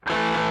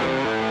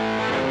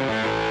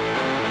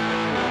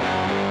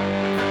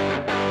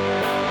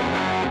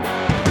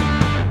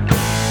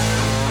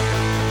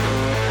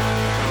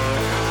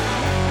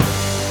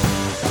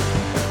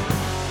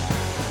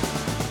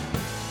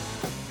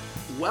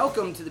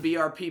Welcome to the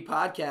BRP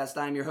podcast.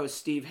 I'm your host,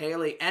 Steve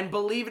Haley. And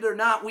believe it or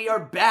not, we are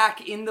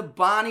back in the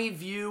Bonnie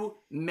View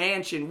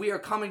mansion. We are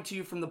coming to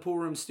you from the Pool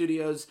Room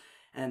Studios,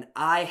 and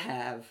I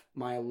have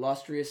my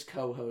illustrious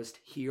co-host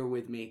here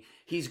with me.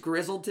 He's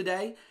grizzled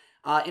today.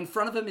 In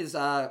front of him is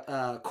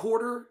a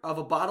quarter of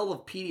a bottle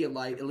of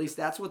Pedialyte. At least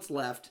that's what's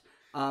left.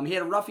 He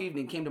had a rough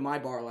evening, came to my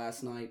bar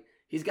last night.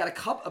 He's got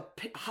a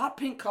hot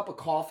pink cup of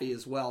coffee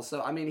as well.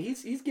 So, I mean,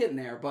 he's getting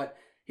there, but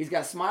he's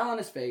got a smile on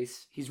his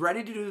face. He's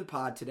ready to do the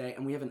pod today,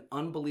 and we have an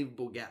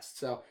unbelievable guest.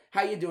 So,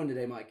 how you doing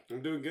today, Mike?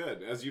 I'm doing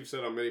good. As you've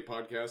said on many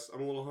podcasts,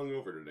 I'm a little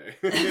hungover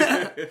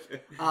today.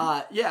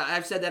 Yeah,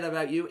 I've said that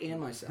about you and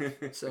myself.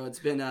 So it's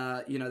been,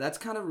 that's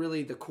kind of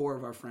really the core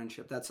of our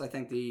friendship. That's, I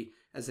think,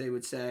 as they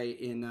would say,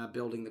 in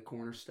building the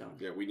cornerstone.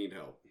 Yeah, we need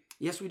help.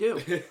 Yes, we do.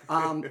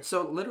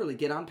 So literally,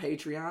 get on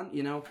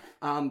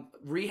Patreon.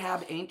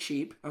 Rehab ain't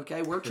cheap.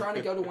 Okay, we're trying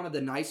to go to one of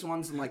the nice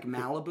ones in like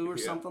Malibu or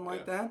something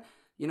like that.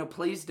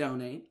 Please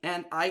donate.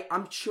 And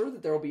I'm sure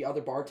that there will be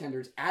other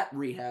bartenders at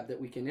rehab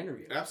that we can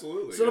interview.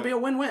 Absolutely. So it'll be a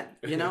win-win.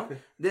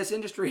 This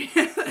industry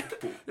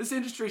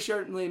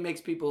certainly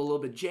makes people a little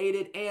bit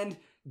jaded and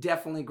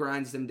definitely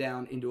grinds them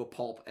down into a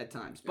pulp at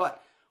times.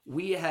 But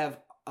we have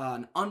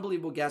an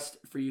unbelievable guest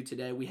for you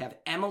today. We have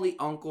Emily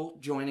Unkle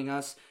joining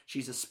us.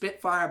 She's a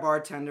Spitfire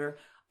bartender.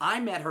 I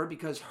met her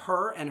because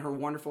her and her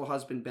wonderful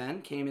husband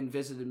Ben came and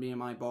visited me in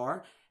my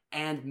bar.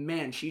 And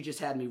man, she just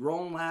had me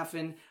rolling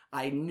laughing.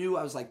 I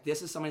was like,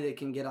 this is somebody that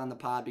can get on the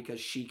pod because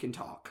she can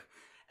talk.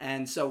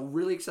 And so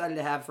really excited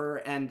to have her.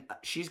 And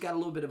she's got a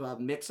little bit of a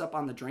mix up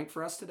on the drink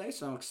for us today.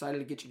 So I'm excited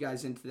to get you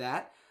guys into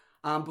that.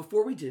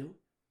 Before we do,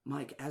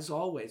 Mike, as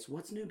always,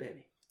 what's new,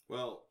 baby?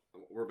 Well,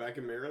 we're back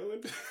in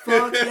Maryland.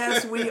 Fuck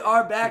yes, we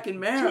are back in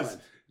Maryland.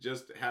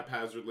 Just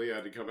haphazardly, I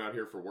had to come out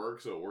here for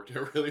work, so it worked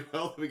out really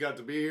well that we got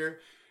to be here.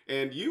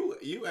 And you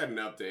had an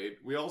update.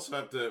 We also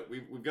have to,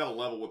 we've got to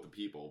level with the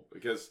people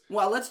because...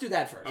 Well, let's do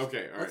that first.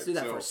 Okay, all right. Let's do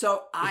that first.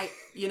 So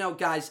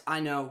guys, I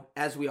know,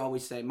 as we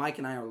always say, Mike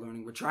and I are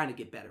learning. We're trying to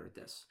get better at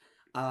this.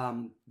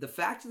 The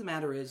fact of the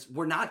matter is,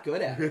 we're not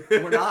good at it.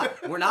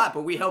 We're not,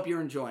 but we hope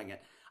you're enjoying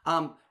it.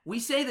 We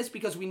say this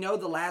because we know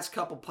the last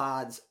couple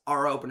pods,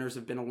 our openers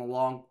have been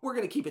along. We're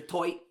going to keep it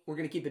tight. We're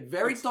going to keep it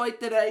very tight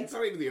today. It's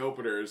not even the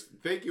openers.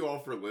 Thank you all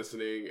for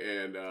listening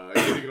and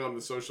getting it on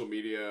the social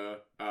media.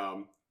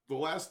 The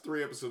last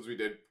 3 episodes we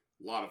did,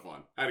 a lot of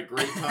fun. I had a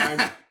great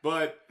time,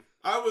 but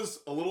I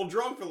was a little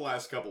drunk for the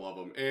last couple of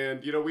them.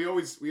 And, we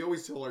always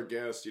tell our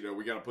guests,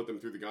 we got to put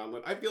them through the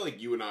gauntlet. I feel like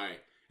you and I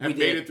have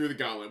made it through the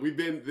gauntlet.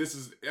 This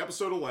is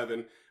episode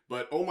 11,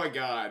 but oh my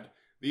God.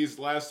 These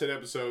last 10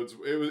 episodes,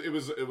 it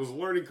was a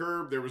learning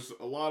curve. There was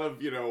a lot of,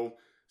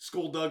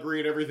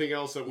 skullduggery and everything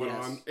else that went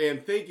on.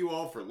 And thank you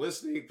all for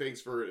listening.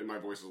 Thanks for, and my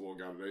voice is a little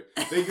gone today.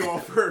 Thank you all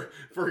for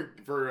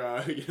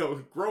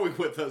growing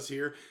with us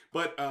here.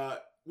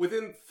 But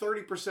within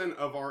 30%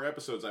 of our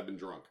episodes, I've been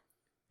drunk.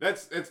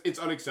 It's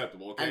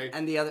unacceptable, okay?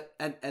 And the other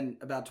and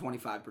about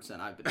 25%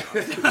 I've been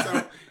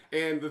drunk.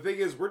 And the thing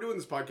is, we're doing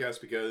this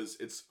podcast because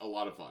it's a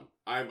lot of fun.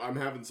 I'm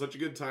having such a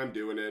good time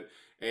doing it,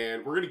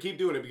 and we're gonna keep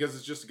doing it because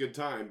it's just a good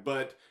time.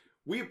 But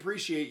we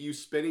appreciate you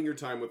spending your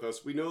time with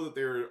us. We know that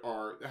there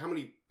are how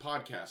many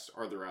podcasts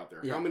are there out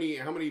there? Yeah. How many?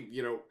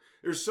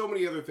 There's so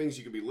many other things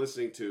you could be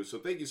listening to. So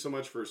thank you so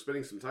much for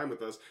spending some time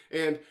with us.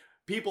 And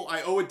people,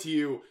 I owe it to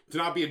you to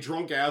not be a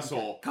drunk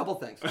asshole. Okay. Couple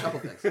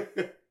things.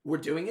 We're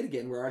doing it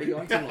again. We're already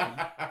going too long.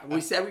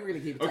 We said we were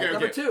going to keep it tight. Okay.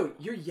 Number 2,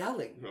 you're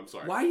yelling. I'm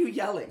sorry. Why are you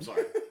yelling? I'm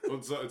sorry. Well,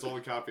 it's all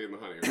the coffee and the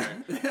honey,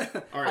 okay?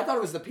 All right. I thought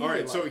it was the Pedialyte. All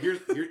right, so here's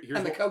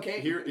and the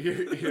cocaine.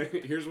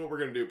 Here's what we're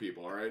going to do,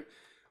 people, all right?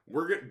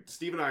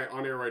 Steve and I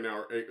on air right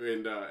now,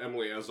 and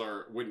Emily as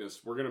our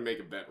witness, we're going to make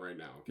a bet right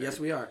now, okay?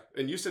 Yes, we are.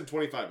 And you said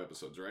 25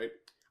 episodes, right?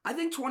 I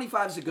think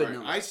 25 is a good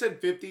number. I said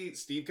 50.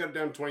 Steve cut it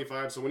down to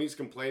 25. So when he's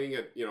complaining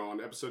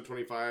on episode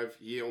 25,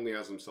 he only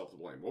has himself to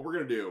blame. What we're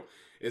going to do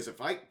is if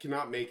I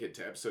cannot make it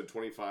to episode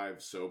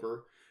 25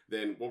 sober,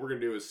 then what we're going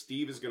to do is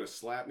Steve is going to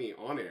slap me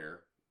on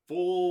air.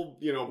 Full,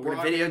 we're going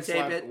to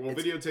videotape it. We'll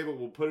videotape it.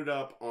 We'll put it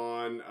up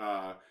on,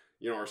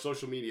 our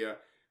social media.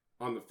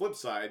 On the flip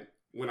side,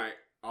 when I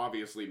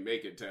obviously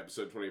make it to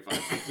episode 25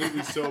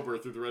 completely sober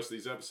through the rest of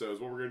these episodes,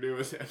 what we're going to do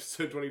is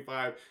episode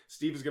 25,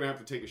 Steve is going to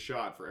have to take a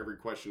shot for every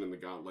question in the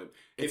gauntlet.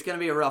 It's going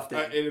to be a rough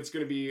day. And it's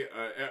going to be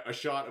a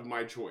shot of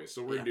my choice.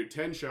 So we're going to do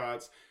 10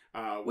 shots.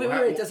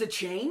 Wait. Does it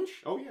change?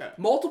 Oh, yeah.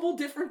 Multiple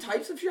different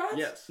types of shots?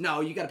 Yes. No,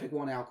 you got to pick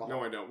one alcohol.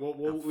 No, I don't.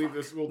 We'll leave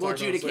this. We'll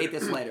adjudicate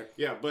this later.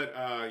 Yeah, but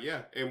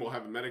and we'll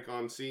have a medic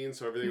on scene,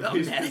 so everything. No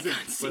medic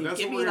on scene.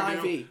 Give me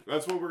an IV.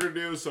 That's what we're gonna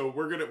do. So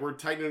we're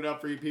tightening it up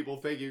for you people.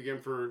 Thank you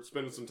again for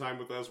spending some time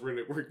with us.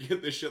 We're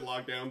getting this shit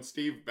locked down.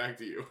 Steve, back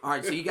to you. All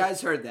right, so you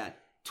guys heard that.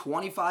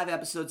 25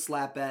 episode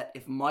slap bet.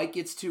 If Mike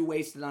gets too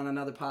wasted on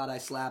another pod, I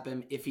slap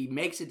him. If he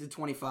makes it to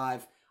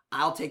 25,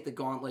 I'll take the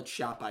gauntlet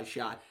shot by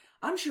shot.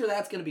 I'm sure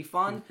that's going to be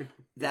fun.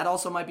 That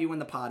also might be when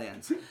the pod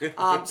ends.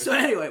 So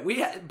anyway,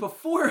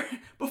 before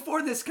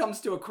this comes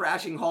to a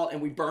crashing halt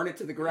and we burn it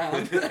to the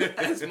ground,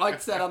 as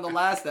Mike said on the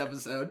last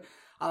episode,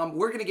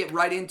 we're going to get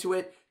right into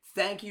it.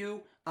 Thank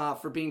you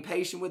for being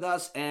patient with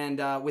us.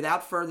 And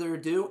without further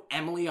ado,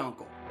 Emily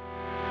Unkle.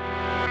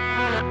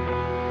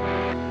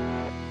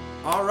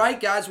 All right,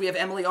 guys, we have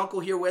Emily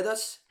Unkle here with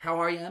us. How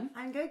are you, Em?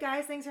 I'm good,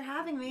 guys. Thanks for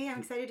having me. I'm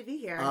excited to be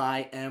here.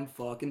 I am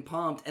fucking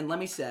pumped. And let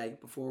me say,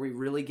 before we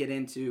really get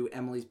into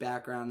Emily's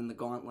background in the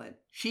gauntlet,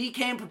 she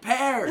came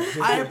prepared.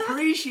 I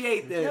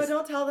appreciate this. No,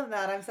 don't tell them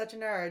that. I'm such a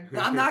nerd.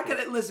 I'm not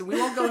going to, listen, we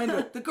won't go into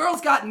it. The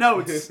girl's got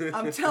notes.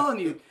 I'm telling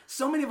you.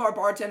 So many of our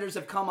bartenders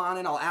have come on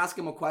and I'll ask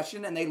them a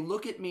question and they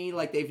look at me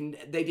like they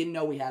didn't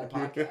know we had a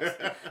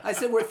podcast. I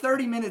said, we're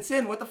 30 minutes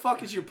in. What the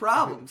fuck is your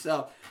problem?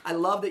 So I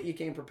love that you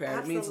came prepared.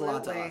 Absolutely. It means a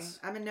lot to us.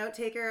 I'm a note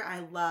taker. I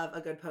love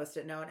a good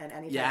Post-it note and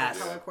any type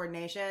of color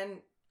coordination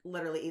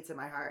literally eats at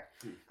my heart.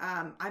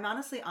 I'm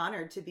honestly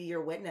honored to be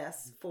your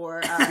witness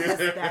for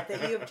this bet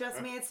that you have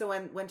just made. So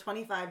when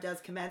 25 does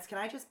commence, can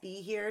I just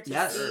be here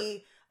to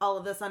see all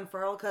of this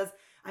unfurl? Because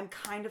I'm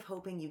kind of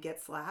hoping you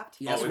get slapped.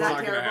 Yes, it's not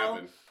going to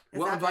happen.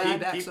 We'll invite you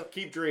back.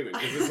 Keep dreaming.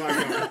 It's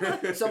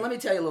not gonna... So let me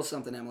tell you a little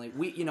something, Emily.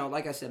 We,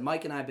 like I said,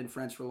 Mike and I have been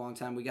friends for a long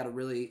time. We got a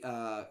really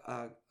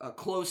a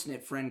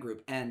close-knit friend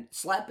group, and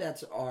slap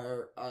bets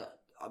are a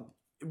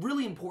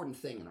really important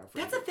thing in our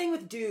friend That's group. a thing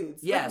with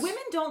dudes. Yes. Like,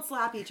 women don't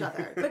slap each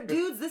other. But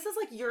dudes, this is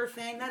like your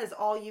thing. That is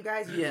all you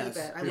guys. You keep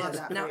it. I love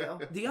that now,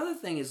 for you. The other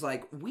thing is,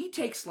 like, we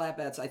take slap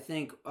bets, I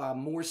think,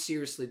 more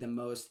seriously than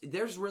most.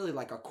 There's really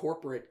like a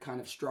corporate kind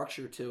of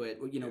structure to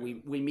it.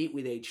 We meet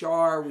with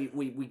HR.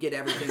 We get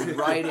everything in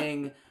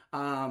writing.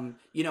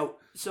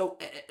 So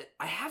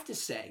I have to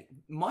say,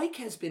 Mike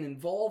has been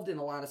involved in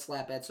a lot of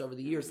slap bets over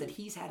the years that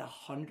he's had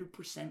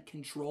 100%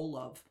 control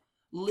of.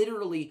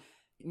 Literally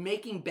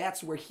making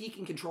bets where he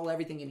can control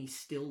everything and he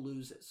still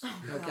loses.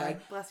 Okay?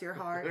 God, bless your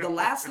heart. The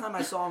last time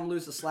I saw him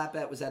lose a slap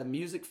bet was at a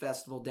music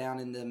festival down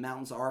in the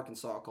mountains of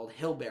Arkansas called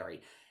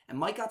Hillberry. And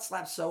Mike got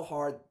slapped so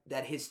hard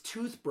that his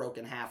tooth broke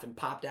in half and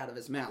popped out of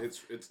his mouth.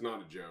 It's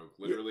not a joke.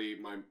 Literally,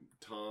 my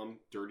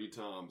Dirty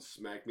Tom,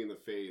 smacked me in the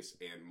face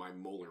and my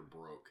molar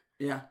broke.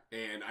 Yeah.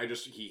 And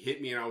he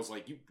hit me and I was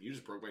like, you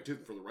just broke my tooth.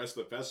 And for the rest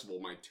of the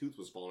festival, my tooth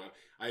was falling out.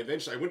 I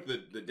went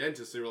to the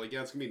dentist. They were like,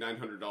 yeah, it's going to be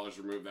 $900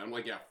 to remove that. I'm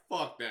like, yeah,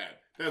 fuck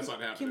that. That's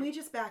not happening. Can we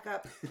just back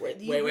up?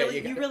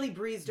 You really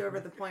breezed over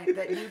the point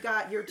that you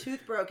got your tooth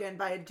broken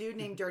by a dude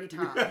named Dirty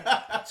Tom.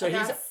 So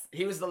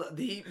he was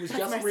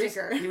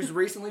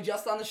recently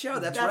just on the show.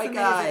 That's right, amazing.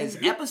 guys.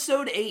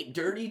 Episode 8,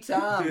 Dirty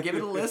Tom. Give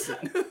it a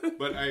listen.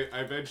 But I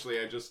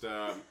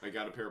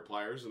got a pair of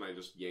pliers and I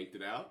just yanked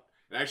it out.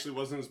 It actually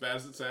wasn't as bad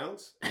as it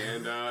sounds,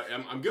 and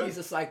I'm good. He's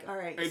a psycho. All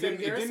right, so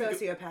you're a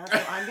sociopath,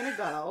 so I'm going to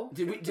go.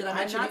 Did I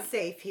mention I'm not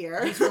safe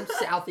here. He's from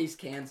Southeast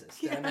Kansas.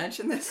 Did I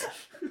mention this?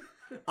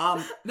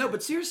 No,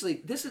 but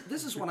seriously, this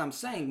is what I'm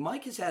saying.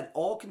 Mike has had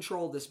all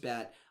control of this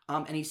bet,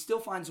 and he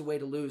still finds a way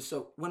to lose.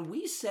 So when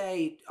we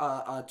say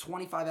a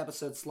 25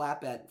 episode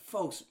slap bet,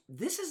 folks,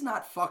 this is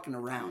not fucking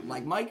around.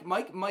 Like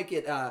Mike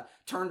get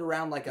turned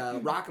around like a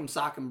rock'em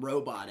sock'em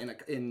robot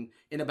in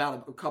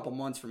about a couple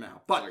months from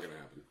now. But not gonna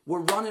happen.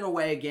 We're running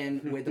away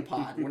again with the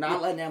pod. We're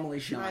not letting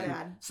Emily shine. My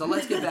bad. So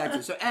let's get back to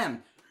it. So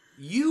Em,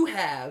 you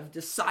have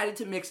decided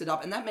to mix it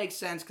up, and that makes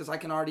sense because I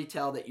can already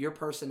tell that your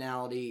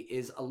personality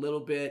is a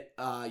little bit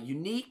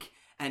unique,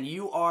 and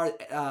you're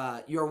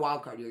a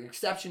wild card. You're an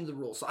exception to the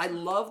rule. So I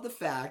love the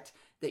fact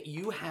that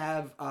you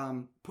have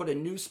put a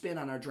new spin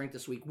on our drink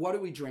this week. What are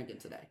we drinking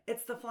today?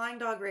 It's the Flying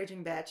Dog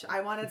Raging Bitch.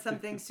 I wanted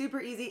something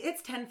super easy.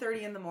 It's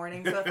 10:30 in the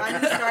morning, so if I'm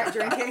going to start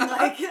drinking,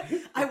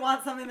 I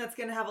want something that's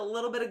going to have a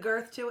little bit of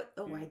girth to it.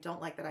 Oh, I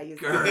don't like that I use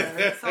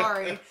girth.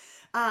 Sorry.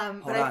 But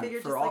I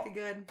figured just like a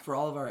good... For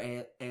all of our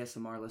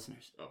ASMR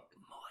listeners. Oh.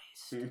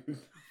 Moist.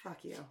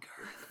 Fuck you.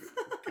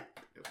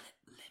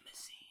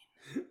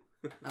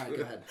 All right,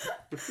 go ahead.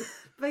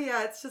 But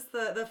yeah, it's just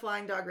the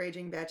Flying Dog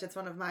Raging Bitch. It's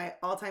one of my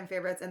all-time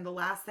favorites. And the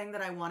last thing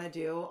that I want to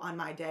do on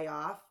my day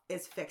off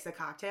is fix a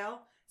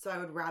cocktail. So I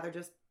would rather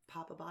just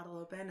pop a bottle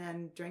open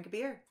and drink a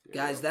beer.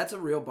 Guys, that's a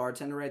real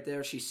bartender right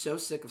there. She's so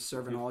sick of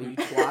serving all you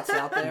twats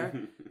out there,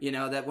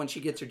 that when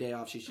she gets her day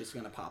off, she's just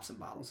going to pop some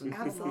bottles.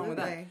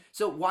 Absolutely.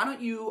 So why don't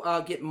you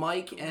get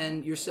Mike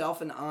and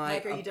yourself and I...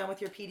 Mike, are you done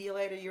with your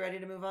Pedialyte? Are you ready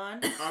to move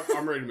on?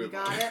 I'm ready to move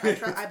on. You got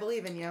it? I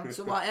believe in you.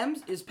 So while Em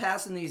is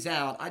passing these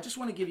out, I just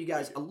want to give you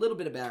guys a little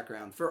bit of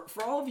background. For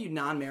all of you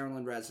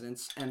non-Maryland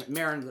residents, and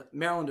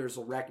Marylanders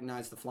will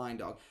recognize the Flying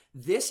Dog,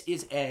 this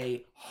is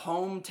a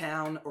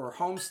hometown or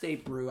home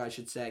state brew, I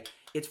should say.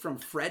 It's from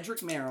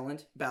Frederick,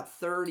 Maryland, about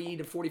 30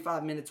 to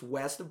 45 minutes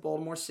west of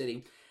Baltimore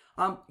City.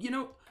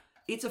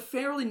 It's a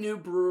fairly new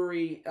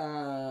brewery,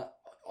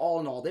 all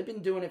in all. They've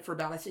been doing it for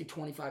about, I'd say,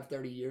 25,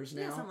 30 years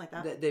now. Yeah, something like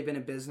that. They've been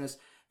in business.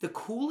 The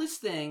coolest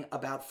thing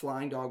about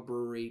Flying Dog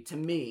Brewery, to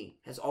me,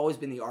 has always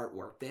been the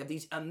artwork. They have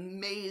these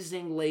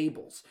amazing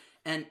labels.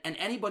 And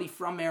anybody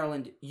from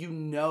Maryland,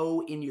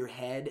 in your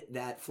head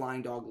that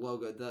Flying Dog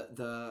logo,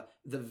 the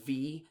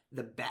V,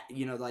 the bat,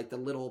 like the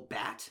little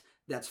bat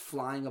that's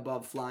flying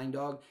above Flying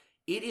Dog.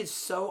 It is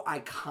so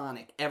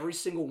iconic. Every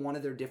single one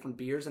of their different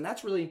beers, and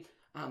that's really,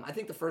 I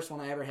think the first one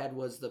I ever had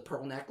was the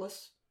Pearl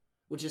Necklace,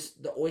 which is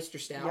the Oyster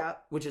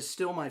Stout, which is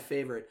still my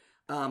favorite.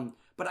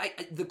 But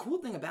the cool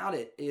thing about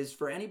it is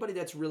for anybody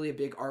that's really a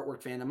big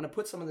artwork fan, I'm going to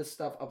put some of this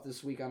stuff up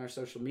this week on our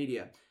social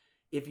media.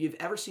 If you've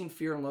ever seen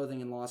Fear and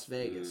Loathing in Las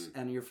Vegas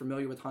and you're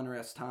familiar with Hunter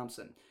S.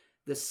 Thompson,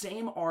 the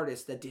same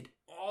artist that did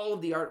all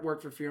of the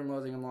artwork for Fear and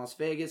Loathing in Las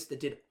Vegas,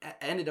 that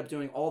ended up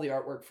doing all the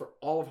artwork for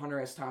all of Hunter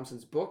S.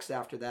 Thompson's books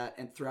after that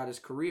and throughout his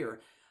career,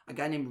 a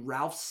guy named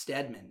Ralph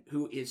Steadman,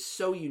 who is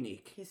so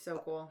unique. He's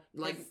so cool.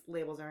 Like, his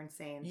labels are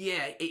insane.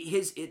 Yeah,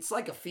 it's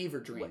like a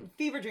fever dream.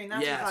 Fever dream,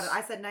 that's what I called it.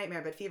 I said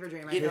nightmare, but fever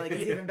dream, I feel like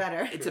it's even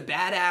better. It's a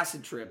bad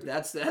acid trip.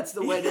 That's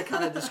the way to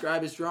kind of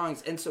describe his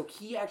drawings. And so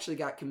he actually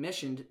got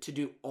commissioned to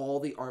do all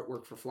the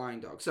artwork for Flying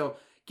Dog. So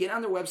get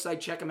on their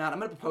website, check them out. I'm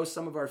going to post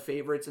some of our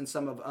favorites and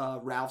some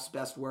of Ralph's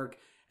best work,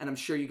 and I'm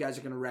sure you guys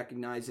are going to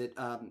recognize it.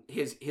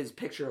 His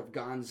picture of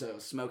Gonzo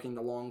smoking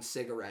the long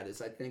cigarette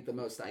is, I think, the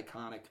most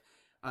iconic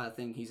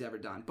thing he's ever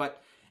done.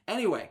 But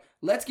anyway,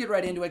 let's get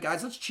right into it,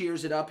 guys. Let's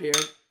cheers it up here.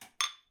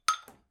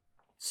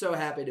 So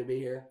happy to be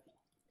here.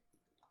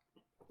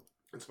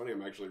 It's funny,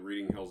 I'm actually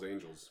reading Hell's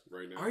Angels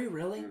right now. Are you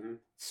really? Mm-hmm.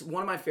 It's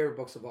one of my favorite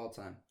books of all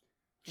time.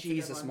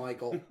 Jesus,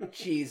 Michael.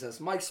 Jesus.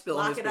 Mike's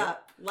spilling his beer.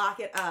 Lock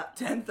it up.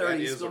 10:30.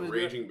 That is a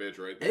raging bitch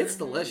right there. It's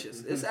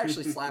delicious. This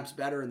actually slaps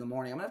better in the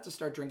morning. I'm going to have to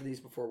start drinking these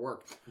before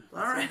work.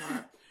 All right.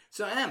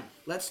 So, Em,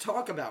 let's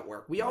talk about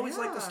work. We always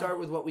like to start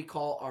with what we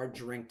call our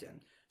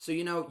drinked-in. So,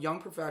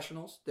 young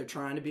professionals, they're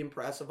trying to be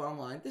impressive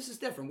online. This is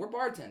different. We're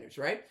bartenders,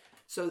 right?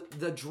 So,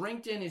 the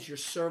drinked-in is your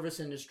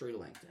service industry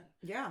LinkedIn.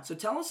 Yeah. So,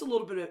 tell us a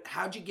little bit of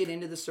how'd you get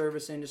into the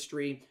service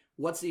industry?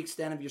 What's the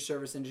extent of your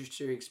service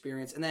industry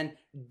experience? And then,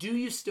 do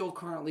you still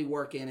currently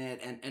work in it?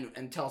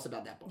 And tell us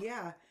about that book.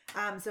 Yeah.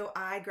 So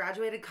I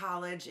graduated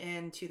college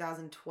in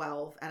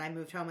 2012, and I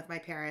moved home with my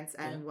parents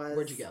and was...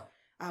 Where'd you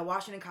go?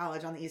 Washington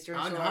College on the Eastern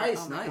Shore. Nice,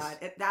 oh my nice.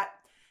 God.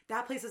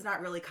 That place is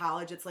not really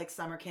college. It's like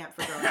summer camp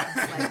for girls.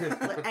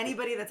 like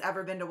anybody that's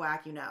ever been to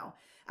WAC,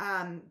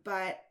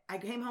 But I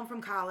came home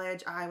from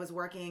college. I was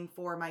working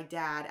for my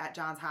dad at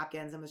Johns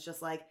Hopkins and was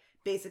just like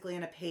basically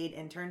in a paid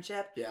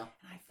internship. Yeah.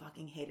 And I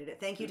fucking hated it.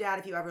 Thank you, Dad,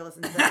 if you ever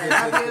listen to this.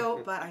 I love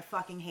you, but I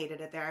fucking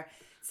hated it there.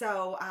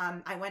 So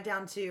I went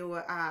down to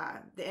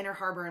the Inner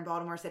Harbor in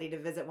Baltimore City to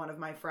visit one of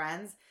my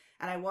friends.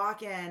 And I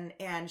walk in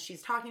and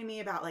she's talking to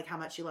me about like how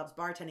much she loves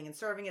bartending and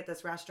serving at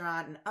this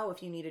restaurant. And, oh,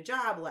 if you need a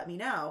job, let me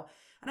know.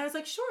 And I was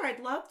like, sure, I'd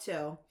love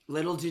to.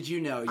 Little did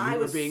you know you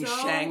were being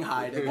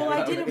shanghaied. Well,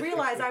 I didn't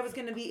realize I was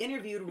going to be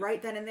interviewed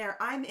right then and there.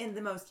 I'm in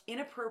the most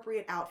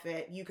inappropriate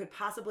outfit you could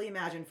possibly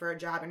imagine for a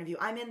job interview.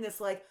 I'm in this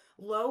like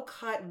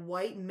low-cut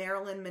white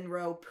Marilyn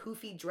Monroe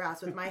poofy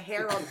dress with my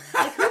hair on.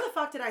 Like, who the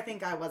fuck did I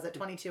think I was at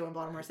 22 in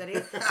Baltimore City?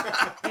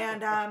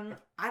 And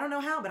I don't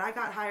know how, but I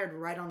got hired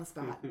right on the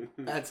spot.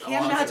 That's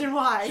Can't awesome. imagine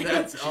why. She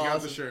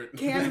got the shirt.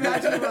 Can't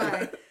imagine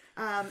why.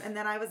 And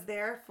then I was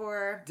there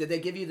for... Did they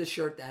give you the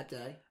shirt that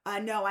day?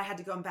 No, I had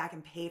to go back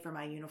and pay for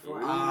my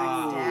uniform the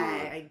Oh. next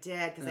day. I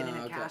did, because they didn't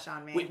have cash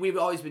on me. We've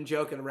always been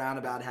joking around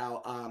about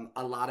how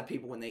a lot of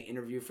people, when they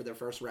interview for their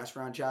first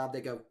restaurant job,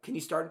 they go, can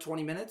you start in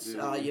 20 minutes?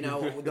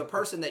 The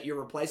person that you're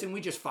replacing,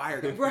 we just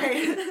fired him.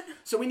 Right.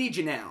 So we need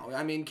you now.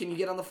 I mean, can you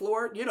get on the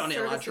floor? You don't need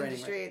a lot of Service training.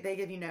 industry, they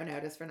give you no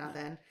notice for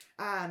nothing.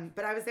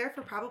 But I was there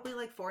for probably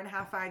like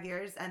 4.5, 5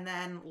 years, and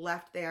then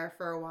left there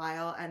for a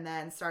while, and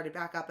then started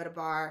back up at a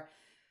bar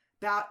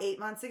about 8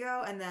 months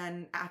ago, and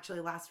then actually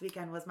last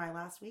weekend was my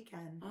last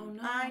weekend. Oh,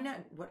 no. I know.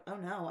 What? Oh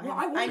no.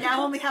 Well, I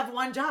now only have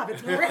one job.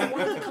 It's great. I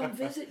want to come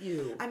visit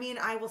you. I mean,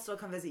 I will still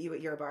come visit you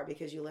at your bar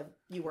because you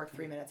work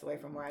 3 minutes away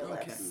from where I live.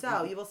 Okay.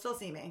 So you will still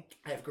see me.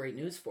 I have great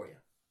news for you.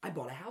 I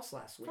bought a house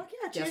last week. Fuck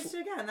yeah, cheers to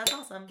again. That's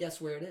awesome.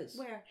 Guess where it is?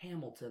 Where?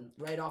 Hamilton,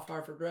 right off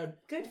Harford Road.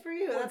 Good for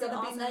you. We're That's gonna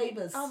awesome. be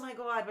neighbors. Oh my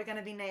God, we're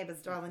gonna be neighbors,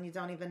 darling. You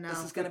don't even know.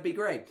 This is gonna be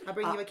great. I'll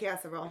bring you a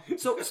casserole.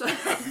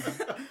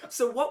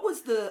 So what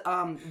was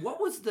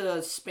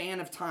the span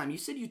of time? You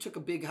said you took a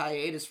big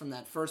hiatus from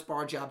that first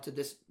bar job to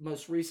this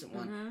most recent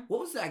one. Mm-hmm. What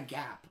was that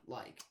gap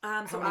like?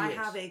 So I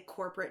have a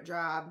corporate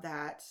job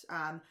that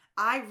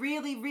I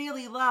really,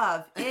 really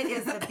love. It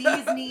is the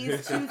bee's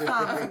knees, two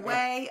thumbs,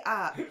 way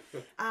up.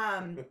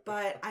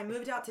 But I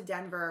moved out to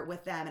Denver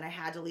with them, and I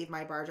had to leave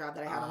my bar job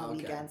that I had on the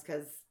weekends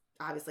because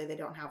obviously they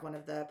don't have one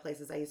of the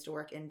places I used to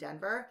work in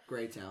Denver.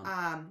 Great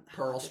town.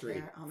 Pearl Street.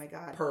 There. Oh my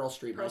God. Pearl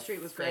Street. Pearl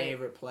Street was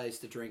favorite place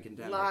to drink in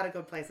Denver. A lot of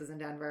good places in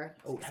Denver.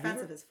 It's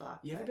expensive as fuck.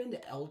 You ever been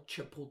to El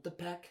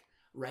Chapultepec?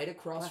 Right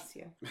across. Bless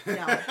you.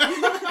 No.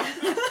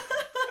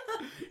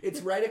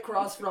 It's right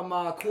across from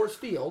Coors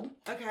Field.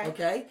 Okay.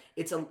 Okay.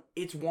 It's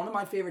one of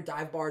my favorite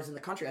dive bars in the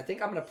country. I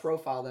think I'm going to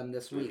profile them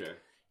this week. Okay.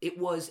 It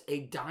was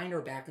a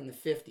diner back in the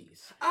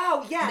 50s.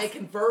 Oh, yes. And they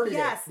converted it.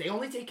 Yes. They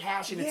only take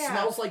cash, and it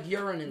smells like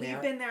urine in there.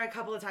 We've been there a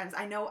couple of times.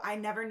 I know. I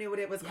never knew what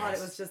it was called.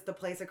 It was just the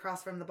place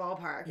across from the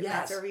ballpark. And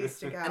that's where we used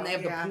to go. And they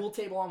have the pool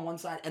table on one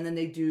side, and then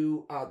they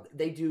do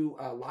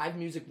live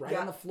music right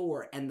on the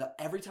floor. And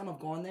every time I've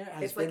gone there,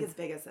 it's like as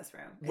big as this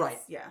room. Right.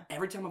 Yeah.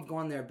 Every time I've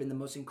gone there, have been the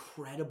most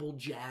incredible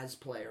jazz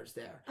players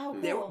there. Oh,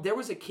 cool. There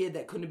was a kid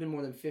that couldn't have been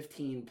more than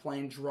 15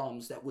 playing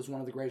drums. That was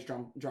one of the greatest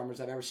drummers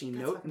I've ever seen.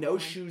 No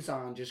shoes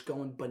on, just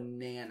going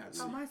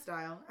bananas. Oh, my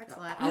style.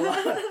 Excellent.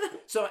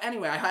 So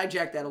anyway, I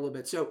hijacked that a little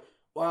bit. So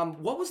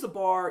what was the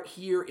bar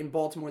here in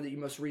Baltimore that you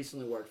most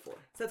recently worked for?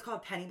 So it's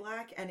called Penny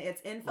Black, and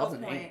it's in Fells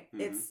Point.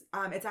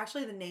 It's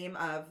actually the name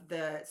of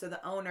the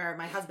owner.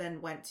 My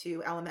husband went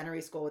to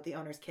elementary school with the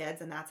owner's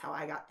kids, and that's how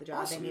I got the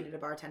job. Awesome. They needed a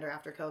bartender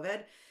after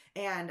COVID.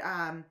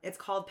 And it's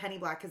called Penny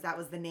Black because that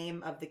was the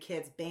name of the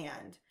kids'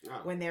 band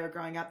when they were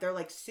growing up. They're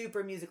like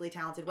super musically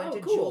talented. Went to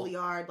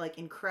Juilliard, like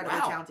incredibly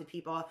talented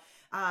people.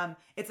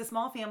 It's a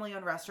small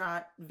family-owned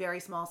restaurant, very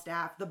small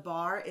staff. The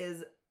bar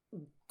is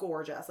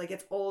gorgeous. Like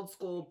it's old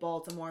school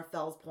Baltimore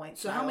Fells Point.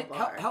 So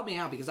help me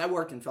out because I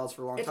worked in Fells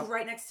for a long time. It's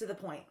right next to the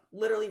Point.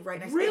 Literally right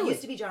next to it. It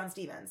used to be John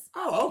Stevens.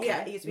 Oh, okay.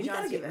 Yeah, it used to be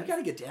John Stevens. We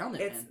gotta get down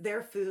there. It's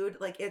their food,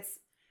 like it's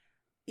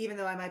even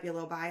though I might be a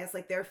little biased,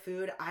 like their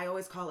food, I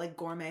always call it like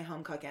gourmet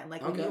home cooking.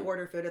 Like when you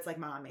order food, it's like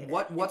mom made it.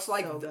 What's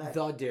like so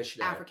the dish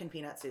there? African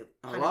peanut soup.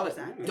 100%. I love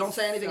it. Don't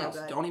say anything else.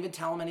 Good. Don't even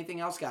tell them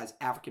anything else, guys.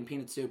 African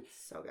peanut soup.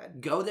 So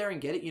good. Go there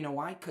and get it. You know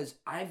why? Because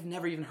I've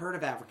never even heard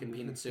of African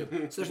peanut soup.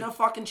 So there's no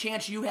fucking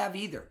chance you have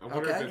either. I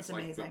wonder if it's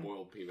like the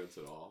boiled peanuts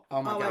at all.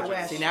 Oh my god! I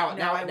wish. See, now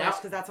I wish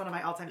because that's one of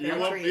my all-time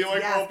favorite treats. You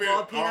like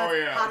boiled peanuts? Oh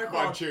yeah. Hot or cold?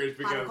 Come on, cheers.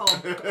 Because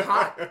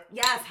hot.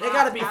 Yes, hot. They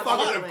gotta be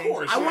fucking. Of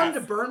course. I wanted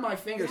to burn my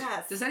fingers.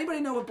 Yes. Does anybody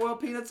know what boiled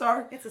peanuts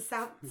are? It's a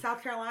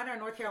South Carolina or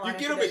North Carolina.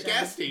 You get them at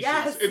gas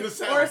stations in the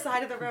South. Or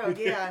side of the road,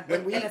 yeah.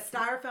 In a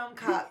styrofoam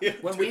cup. Yeah.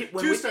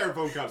 Two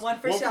styrofoam cups. One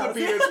for the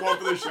peanuts, one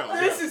for the shells.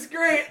 This is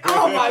great.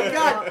 Oh my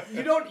god.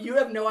 You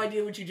have no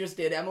idea what you just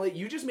did, Emily.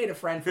 You just made a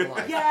friend for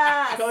life.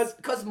 Yes.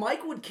 Because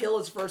Mike would kill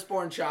his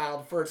firstborn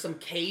child for some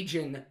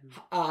Cajun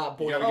boiled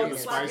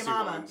peanuts. Slappy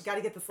mama.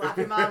 Gotta get the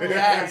slappy mama.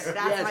 Yes.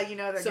 That's how you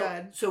know they're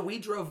good. So we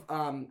drove,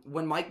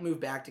 when Mike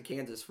moved back to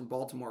Kansas from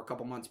Baltimore a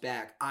couple months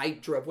back, I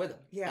drove with him.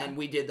 Yeah.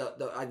 And we did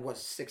I was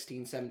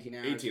 16, 17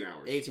 hours. 18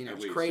 hours. 18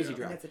 hours. Least, Crazy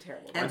drive. It's a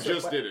terrible I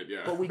just did it,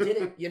 yeah. But we did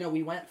it,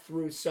 we went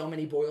through so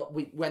many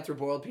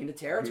boiled peanut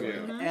territory.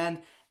 Yeah. And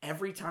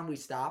every time we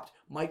stopped,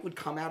 Mike would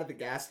come out of the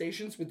gas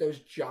stations with those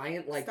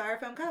giant, like...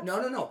 styrofoam cups?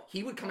 No.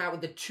 He would come out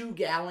with the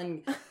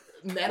 2-gallon...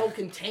 metal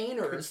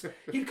containers.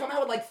 He'd come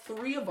out with like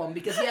 3 of them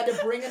because he had to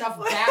bring enough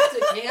back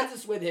to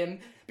Kansas with him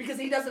because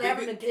he doesn't have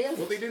them in Kansas.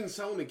 Well, they didn't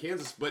sell them in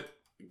Kansas, but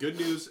good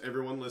news,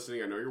 everyone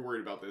listening, I know you're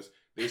worried about this.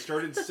 They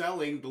started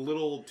selling the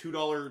little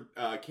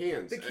 $2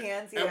 cans. The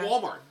cans, at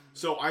Walmart.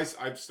 So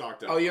I've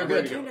stocked up. Oh, you're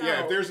good.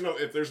 Yeah,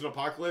 if there's an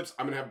apocalypse,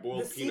 I'm gonna have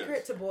boiled peanuts. The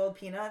secret to boiled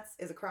peanuts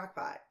is a crock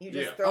pot. You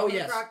just throw them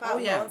in the crock pot,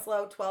 low and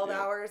slow, 12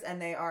 hours, and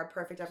they are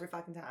perfect every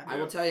fucking time. I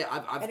will tell you,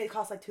 and it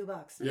costs like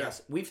 $2.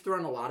 Yes, we've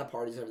thrown a lot of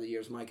parties over the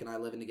years, Mike and I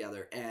living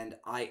together, and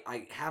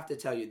I have to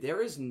tell you,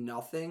 there is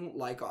nothing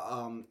like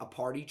a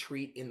party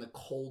treat in the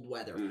cold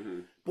weather.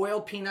 Mm-hmm.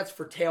 Boiled peanuts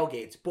for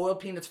tailgates, boiled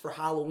peanuts for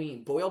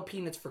Halloween, boiled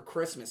peanuts for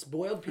Christmas,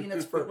 boiled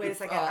peanuts for wait a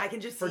second, I can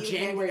just for see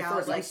January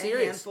 1st. like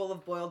a handful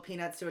of boiled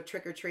peanuts to a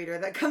trick-or-treater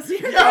that comes to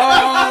your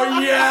Oh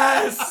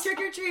yes!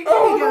 Trick-or-treat,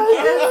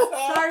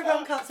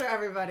 styrofoam cups for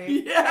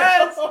everybody.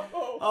 Yes!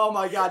 Oh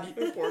my god.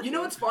 You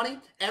know what's funny?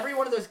 Every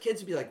one of those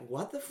kids would be like,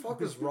 what the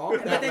fuck is wrong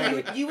with that? But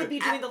then you would be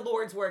doing the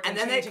Lord's work and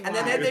then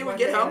they would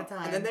get home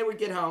and then they would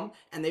get home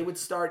and they would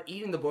start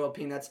eating the boiled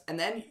peanuts, and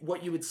then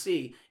what you would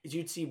see is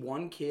you'd see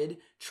one kid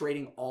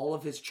trading all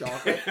of his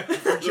chocolate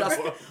for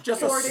just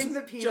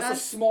a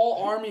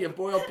small army of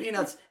boiled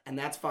peanuts, and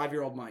that's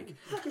 5-year-old Mike.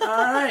 All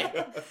right.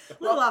 A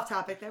little off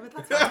topic there, but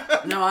that's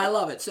fine. No, I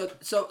love it. So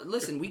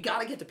listen, we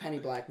got to get to Penny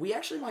Black. We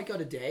actually might go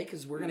today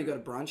because we're going to go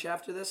to brunch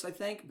after this, I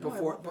think,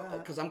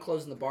 because I'm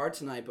closing the bar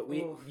tonight. But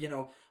we,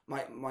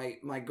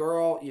 my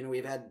girl,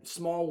 we've had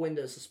small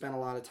windows to spend a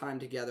lot of time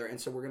together,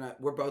 and so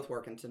we're both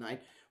working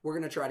tonight. We're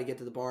gonna try to get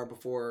to the bar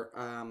before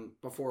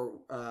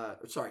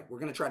we're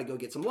gonna try to go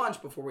get some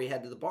lunch before we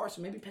head to the bar.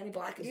 So maybe Penny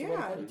Black is the way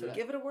to put it today.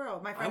 Give it a whirl.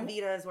 My friend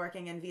Vita is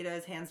working, and Vita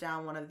is hands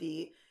down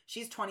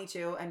she's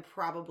 22 and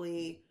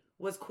probably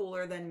was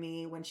cooler than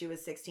me when she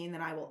was 16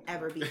 than I will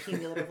ever be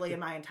cumulatively in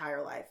my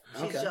entire life.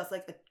 She's just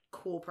like a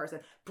cool person.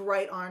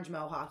 Bright orange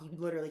mohawk. You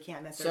literally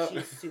can't miss her.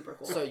 She's super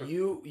cool. So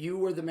you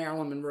were the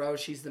Marilyn Monroe.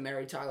 She's the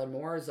Mary Tyler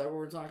Moore. Is that what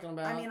we're talking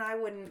about? I mean, I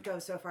wouldn't go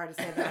so far to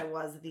say that I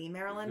was the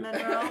Marilyn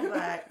Monroe,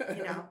 but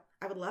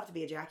I would love to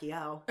be a Jackie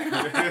O.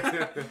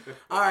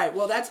 All right.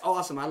 Well, that's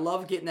awesome. I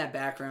love getting that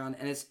background,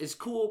 and it's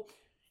cool.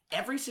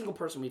 Every single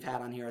person we've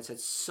had on here has had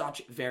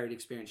such varied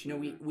experience.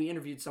 We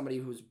interviewed somebody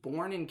who was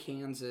born in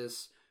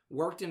Kansas,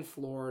 worked in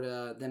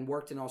Florida, then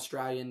worked in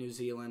Australia and New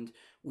Zealand.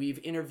 We've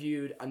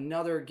interviewed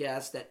another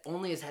guest that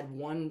only has had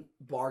one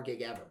bar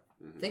gig ever.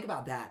 Mm-hmm. Think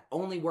about that.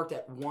 Only worked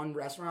at one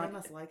restaurant. I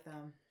must like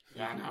them.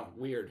 Yeah, I know.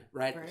 Weird,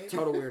 right?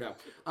 Total weirdo.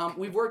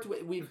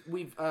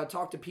 We've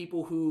talked to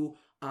people who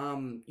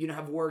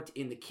have worked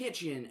in the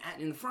kitchen,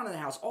 in the front of the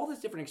house, all this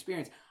different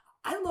experience.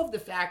 I love the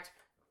fact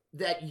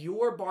that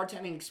your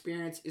bartending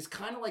experience is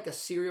kind of like a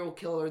serial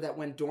killer that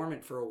went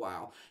dormant for a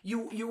while.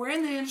 You were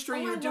in the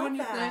industry, you were doing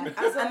your thing.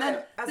 As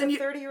a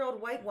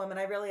 30-year-old white woman,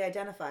 I really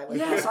identify with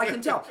Yes, I can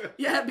tell.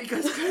 Yeah,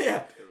 because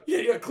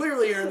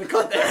clearly you're in the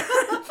cut there.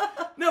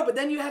 No, but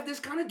then you have this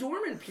kind of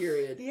dormant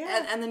period.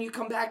 Yeah. And then you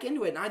come back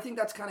into it. And I think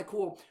that's kind of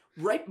cool.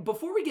 Right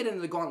before we get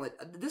into the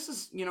gauntlet, this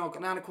is,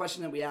 not a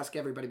question that we ask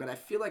everybody, but I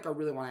feel like I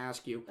really want to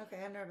ask you.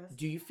 Okay, I'm nervous.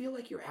 Do you feel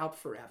like you're out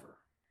forever?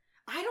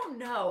 I don't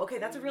know. Okay,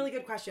 that's a really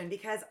good question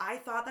because I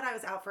thought that I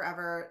was out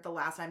forever the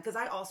last time because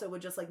I also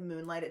would just like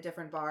moonlight at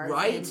different bars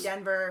in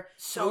Denver.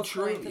 So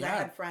true. Because I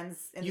had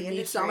friends in the industry.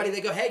 You meet somebody,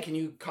 they go, "Hey, can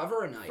you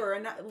cover a night?" For a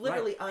night,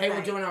 literally a Hey, night.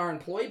 we're doing our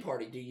employee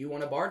party. Do you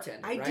want to bartend?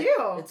 I do.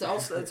 It's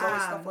always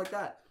stuff like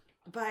that.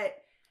 But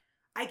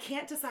I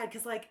can't decide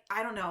because, like,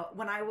 I don't know.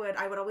 When I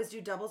would always do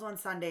doubles on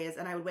Sundays,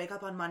 and I would wake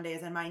up on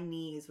Mondays, and my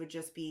knees would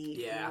just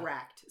be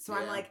wrecked. So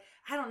I'm like,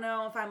 I don't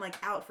know if I'm like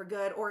out for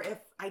good, or if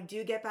I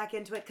do get back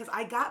into it. Because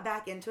I got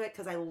back into it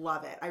because I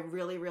love it. I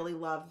really, really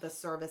love the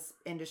service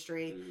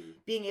industry,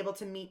 being able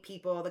to meet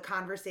people, the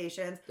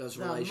conversations, those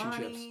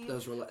relationships, money,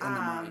 and the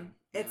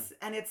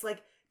money. It's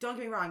like. Don't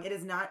get me wrong, it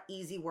is not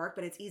easy work,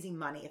 but it's easy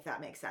money, if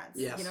that makes sense.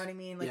 Yes. You know what I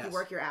mean? Like, you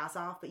work your ass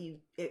off, but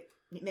it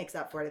makes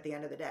up for it at the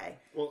end of the day.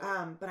 Well,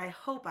 but I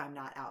hope I'm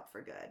not out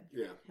for good.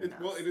 Yeah. And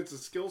it's a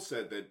skill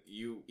set that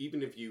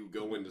even if you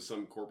go into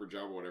some corporate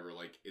job or whatever,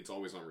 like, it's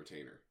always on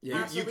retainer.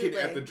 Yeah. You can,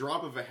 at the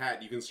drop of a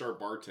hat, you can start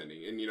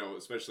bartending. And,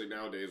 especially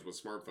nowadays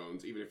with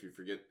smartphones, even if you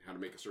forget how to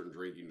make a certain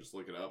drink, you can just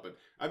look it up. But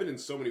I've been in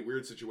so many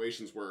weird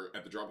situations where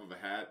at the drop of a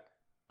hat,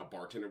 a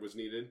bartender was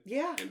needed.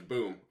 Yeah. And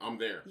boom, I'm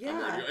there. Yeah.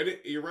 I'm there.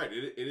 You're right.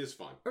 It is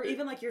fun. Or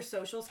even like your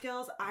social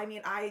skills. I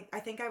mean, I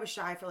think I was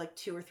shy for like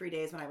 2 or 3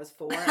 days when I was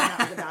 4, and that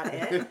was about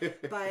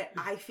it. But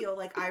I feel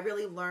like I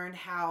really learned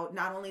how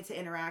not only to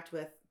interact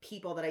with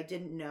people that I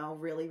didn't know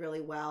really, really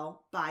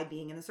well by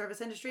being in the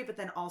service industry, but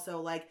then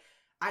also like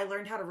I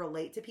learned how to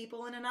relate to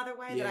people in another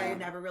way that I had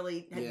never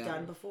really had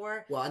done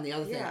before. Well, and the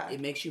other thing, it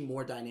makes you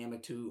more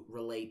dynamic to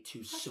relate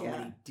to so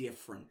many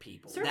different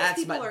people. Service that's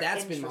people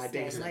that's been my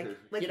biggest like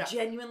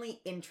genuinely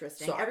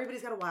interesting. So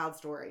everybody's got a wild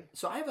story.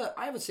 So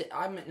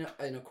I'm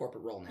in a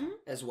corporate role now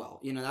as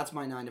well. That's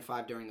my 9 to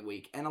 5 during the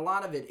week, and a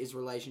lot of it is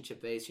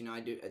relationship based.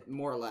 I do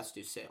more or less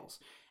do sales,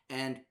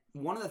 and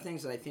one of the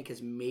things that I think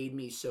has made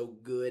me so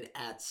good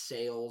at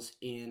sales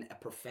in a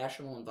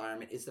professional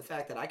environment is the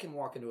fact that I can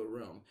walk into a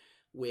room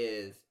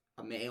with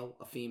a male,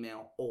 a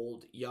female,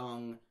 old,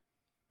 young,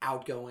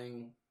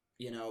 outgoing,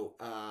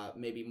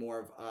 maybe more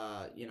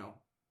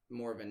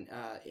of an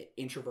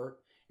introvert.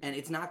 And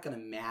it's not going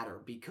to matter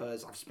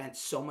because I've spent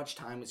so much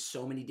time with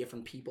so many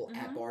different people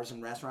at bars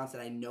and restaurants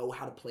that I know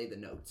how to play the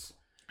notes,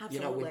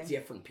 with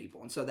different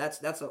people. And so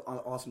that's an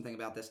awesome thing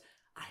about this.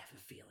 I have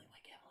a feeling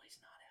like Emily's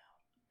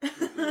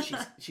not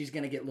out. she's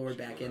gonna get lured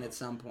back in at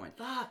some point.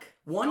 Fuck.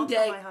 One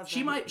day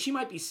she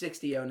might be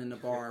 60 owning the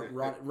bar,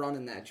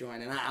 running that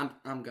joint, and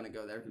I'm gonna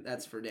go there.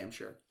 That's for damn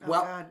sure. Oh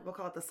God, we'll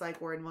call it the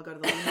psych ward, and we'll go to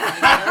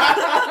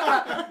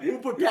the. We'll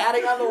put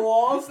padding on the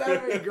walls.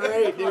 That would be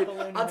great, dude.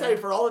 I'll tell you,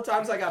 for all the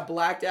times I got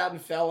blacked out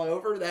and fell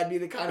over, that'd be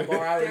the kind of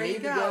bar I would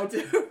need to go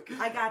to.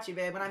 I got you,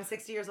 babe. When I'm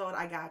 60 years old,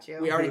 I got you.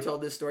 We already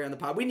told this story on the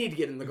pod. We need to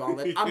get in the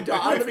gauntlet. I'm done.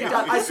 I'm gonna be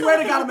done. I swear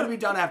to God, I'm gonna be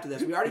done after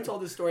this. We already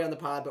told this story on the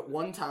pod, but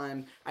one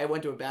time I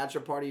went to a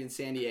bachelor party in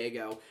San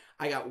Diego.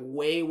 I got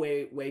way,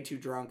 way, way too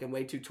drunk and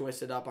way too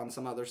twisted up on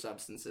some other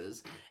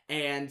substances.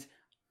 And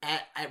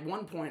at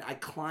one point, I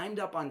climbed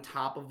up on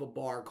top of a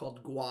bar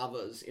called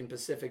Guavas in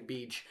Pacific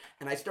Beach.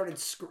 And I started...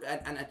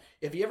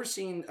 have you ever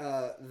seen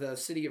the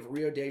city of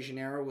Rio de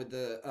Janeiro with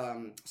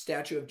the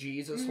statue of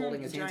Jesus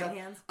holding his hands out?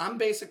 I'm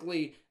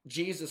basically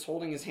Jesus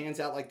holding his hands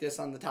out like this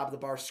on the top of the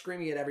bar,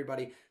 screaming at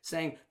everybody,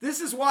 saying,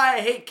 "This is why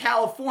I hate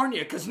California,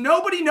 because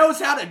nobody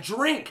knows how to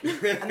drink."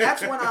 And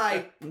that's when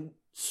I...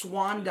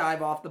 swan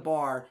dive off the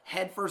bar,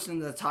 head first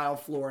into the tile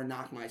floor, and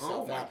knock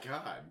myself out. Oh my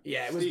God.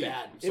 Yeah, it was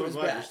bad. I'm so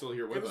glad you're still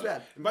here with us. It was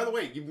bad. And by the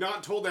way, you've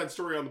not told that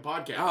story on the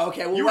podcast. Oh,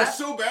 okay. Well, you were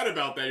so bad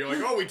about that. You're like,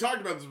 "Oh, we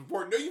talked about this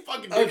before." No, you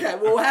fucking didn't. Okay,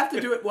 well, we'll have to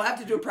do it. We'll have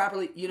to do it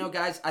properly.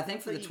 Guys, I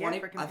think for the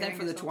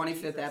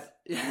 25th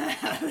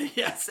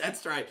yes,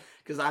 that's right.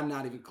 Because I'm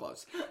not even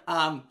close.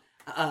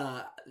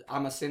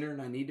 I'm a sinner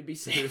and I need to be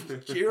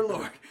saved. Dear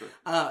Lord.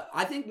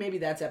 I think maybe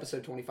that's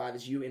episode 25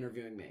 is you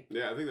interviewing me.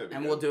 Yeah, I think that'd be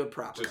And good. We'll do it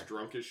properly. Just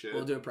drunk as shit.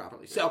 We'll do it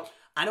properly. Yeah. So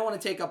I don't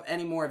want to take up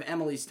any more of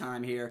Emily's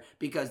time here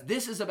because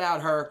this is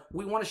about her.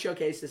 We want to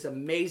showcase this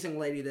amazing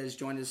lady that has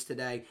joined us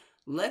today.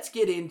 Let's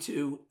get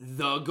into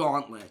the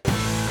gauntlet.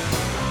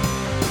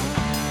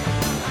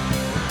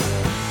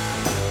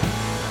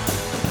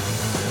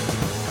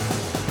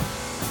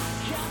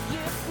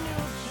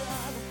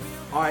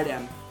 All right,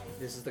 Em.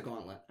 This is the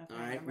gauntlet. Okay, all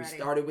right, we ready.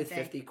 started with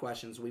 50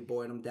 questions. We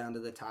boiled them down to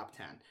the top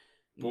 10.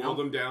 Boil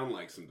them down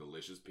like some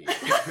delicious peanuts.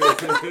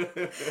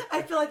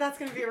 I feel like that's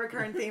going to be a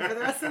recurring theme for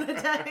the rest of the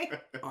day.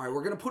 All right,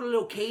 we're going to put a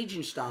little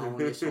Cajun style on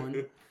this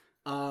one.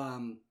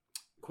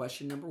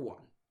 Question number 1.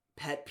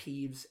 Pet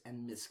peeves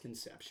and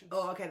misconceptions.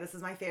 Oh, okay. This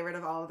is my favorite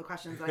of all of the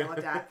questions that I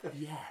looked at.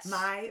 Yes.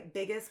 My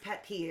biggest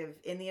pet peeve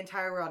in the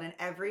entire world, and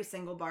every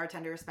single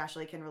bartender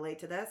especially can relate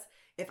to this.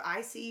 If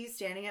I see you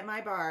standing at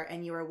my bar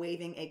and you are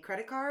waving a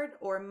credit card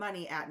or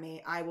money at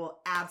me, I will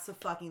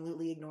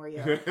absolutely ignore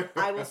you.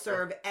 I will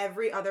serve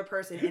every other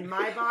person in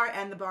my bar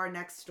and the bar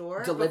next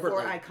door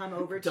before I come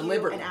over to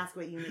you and ask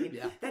what you need.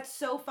 Yeah. That's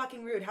so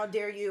fucking rude. How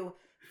dare you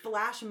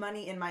flash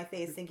money in my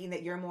face thinking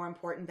that you're more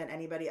important than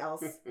anybody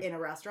else in a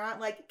restaurant,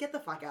 like, get the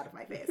fuck out of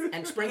my face.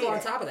 And sprinkle on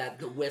top of that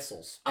the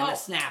whistles and the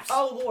snaps.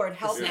 Oh, Lord.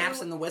 Help the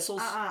snaps and the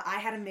whistles? I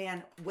had a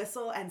man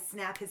whistle and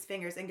snap his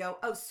fingers and go,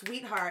 "Oh,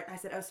 sweetheart." I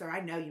said, "Oh, sir,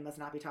 I know you must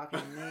not be talking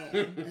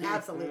to me."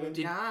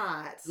 Absolutely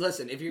not.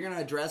 Listen, if you're going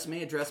to address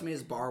me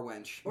as bar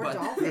wench. Or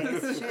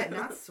dollface. Shit,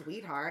 not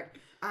sweetheart.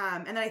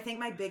 And then I think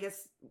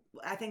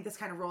this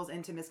kind of rolls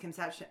into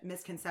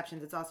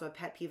misconceptions. It's also a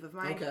pet peeve of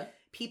mine. Okay.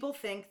 People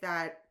think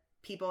that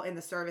people in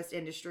the service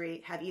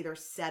industry have either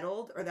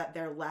settled or that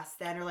they're less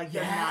than or like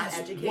they're not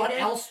educated. What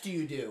else do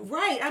you do?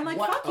 Right. I'm like,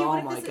 fuck you. Oh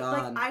what my if this God.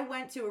 is like, I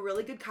went to a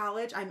really good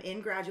college. I'm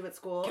in graduate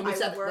school. Can we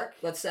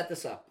let's set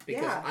this up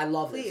because I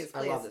love this.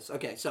 I love this.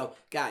 Okay, so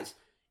guys,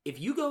 if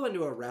you go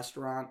into a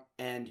restaurant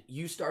and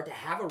you start to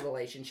have a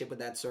relationship with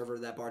that server,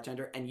 that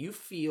bartender, and you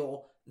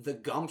feel the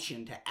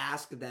gumption to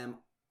ask them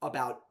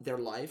about their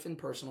life and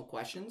personal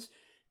questions,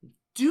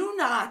 do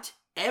not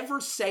ever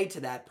say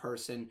to that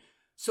person,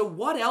 "So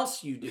what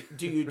else do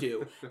you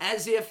do?"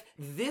 As if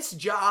this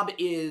job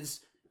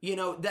is,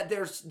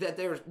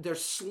 that they're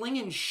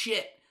slinging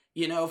shit,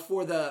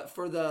 for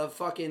the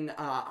fucking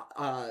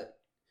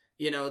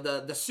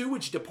the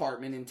sewage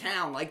department in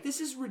town. Like, this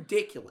is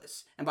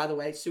ridiculous. And by the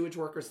way, sewage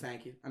workers,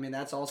 thank you. I mean,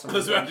 that's also. I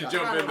was about to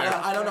jump in there.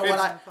 I don't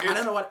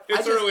know what.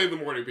 It's early in the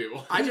morning,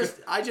 people. I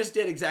just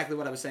did exactly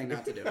what I was saying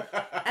not to do.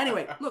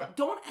 Anyway, look,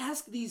 don't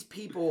ask these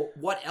people,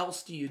 "What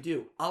else do you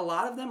do?" A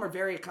lot of them are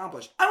very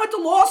accomplished. I went to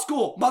law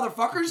school,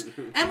 motherfuckers.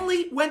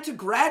 Emily went to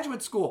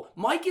graduate school.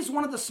 Mike is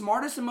one of the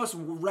smartest and most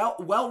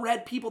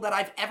well-read people that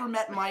I've ever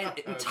met in my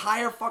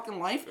entire fucking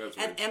life,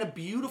 and a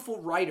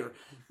beautiful writer.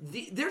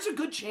 There's a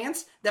good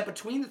chance that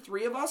between the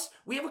three of us,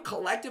 we have a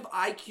collective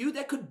IQ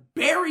that could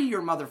bury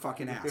your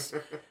motherfucking ass.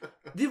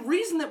 The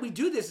reason that we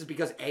do this is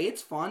because A,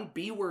 it's fun,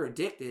 B, we're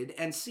addicted,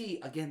 and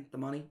C, again, the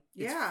money.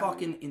 It's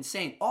fucking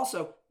insane.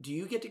 Also, do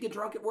you get to get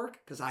drunk at work?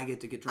 Because I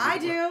get to get drunk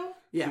at work. I do.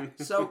 Yeah,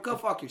 so go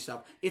fuck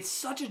yourself. It's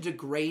such a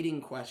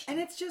degrading question.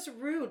 And it's just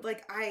rude.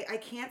 Like, I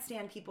can't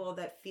stand people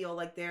that feel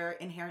like they're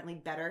inherently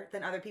better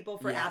than other people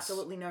for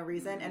absolutely no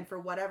reason. And for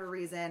whatever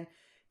reason,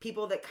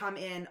 people that come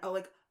in,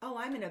 oh,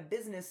 I'm in a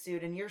business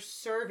suit and you're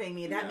serving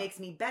me. That makes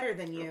me better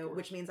than you,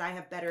 which means I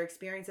have better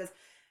experiences.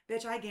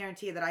 Bitch, I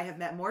guarantee that I have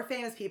met more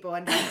famous people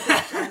and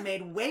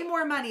made way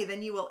more money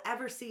than you will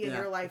ever see in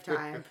your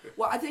lifetime.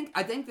 Well, I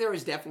think there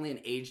is definitely an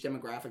age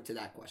demographic to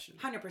that question.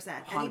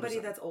 100%. Anybody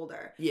that's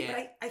older. Yeah.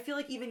 But I feel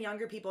like even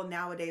younger people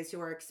nowadays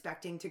who are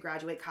expecting to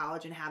graduate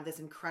college and have this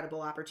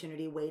incredible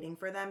opportunity waiting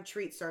for them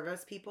treat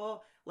service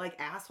people like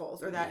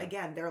assholes, or that,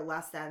 again, they're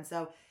less than.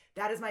 So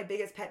that is my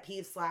biggest pet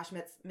peeve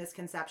 /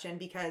 misconception,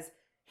 because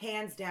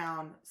hands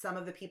down, some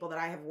of the people that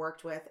I have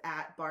worked with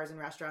at bars and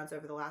restaurants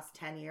over the last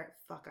 10 years,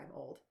 fuck, I'm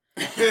old.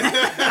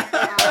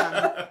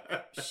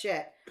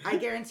 Shit. I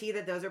guarantee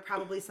that those are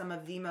probably some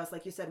of the most,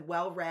 like you said,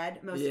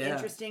 well-read, most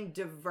interesting,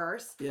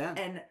 diverse,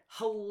 and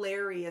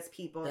hilarious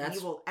people that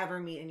you will ever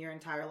meet in your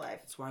entire life.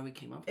 That's why we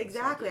came up with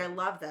Exactly. I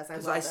love this.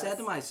 Because I said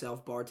to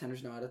myself,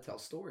 bartenders know how to tell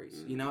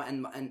stories,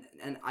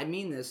 and I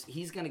mean this.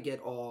 He's gonna get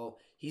all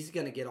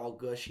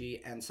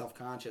gushy and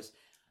self-conscious.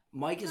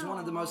 Mike is one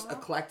of the most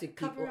eclectic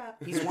people.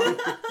 He's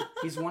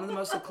one of the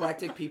most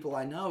eclectic people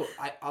I know.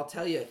 I'll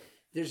tell you,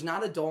 there's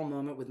not a dull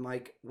moment with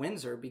Mike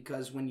Windsor,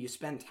 because when you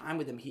spend time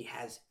with him, he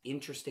has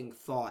interesting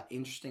thought,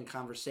 interesting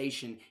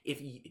conversation.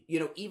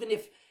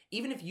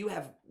 Even if you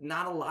have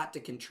not a lot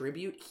to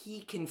contribute, he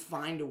can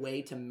find a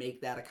way to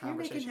make that a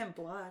conversation. You're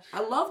making him blush.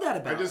 I love that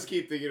about him. I just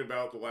keep thinking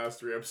about the last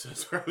 3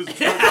 episodes where I was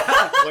like,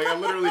 I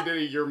literally did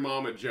a "your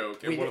mama"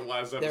 joke in one of the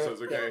last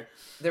episodes,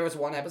 There was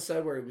one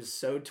episode where he was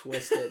so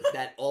twisted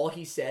that all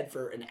he said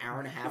for an hour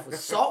and a half was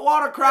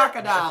saltwater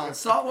crocodile.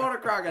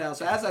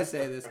 So as I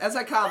say this, as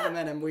I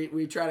compliment him,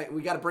 we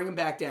got to bring him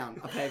back down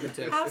a peg or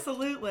two.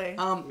 Absolutely.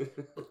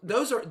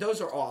 Those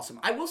are awesome.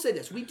 I will say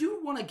this. We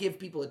do want to give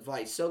people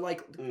advice. So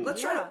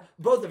let's try to,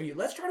 both of you,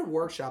 let's try to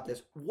workshop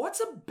this. What's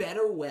a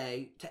better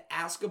way to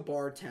ask a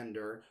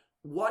bartender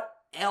what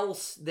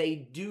else they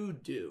do?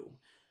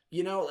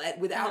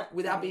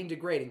 Without being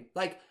degrading.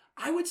 Like,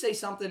 I would say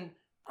something.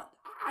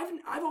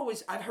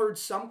 I've heard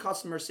some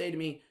customers say to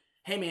me,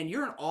 "Hey man,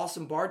 you're an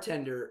awesome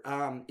bartender.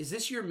 Is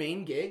this your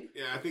main gig?"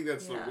 Yeah, I think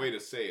that's the way to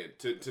say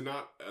it. To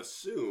not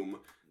assume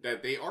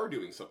that they are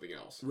doing something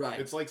else. Right.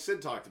 It's like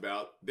Sid talked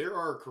about. There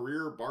are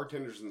career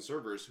bartenders and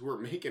servers who are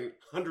making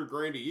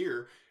 $100,000 a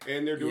year,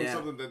 and they're doing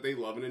something that they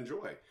love and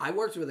enjoy. I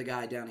worked with a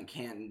guy down in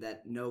Canton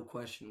that, no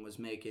question, was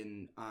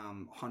making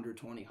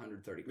 $120,000,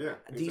 $130,000. Yeah,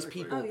 These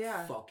people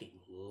fucking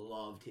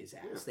loved his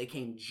ass. Yeah. They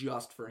came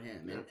just for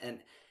him,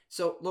 and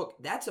so look,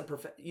 that's a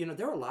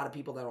there are a lot of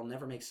people that'll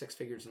never make 6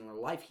 figures in their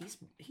life.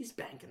 He's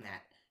banking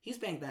that. He's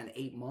banked that in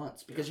 8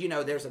 months because,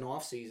 there's an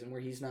off season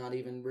where he's not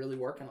even really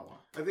working a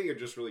lot. I think it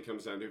just really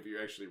comes down to if you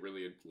actually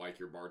really like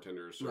your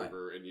bartender or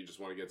server and you just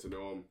want to get to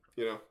know him,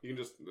 you can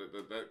just,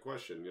 that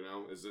question,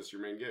 is this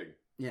your main gig?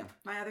 Yeah.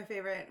 My other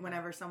favorite,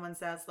 whenever someone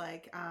says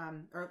I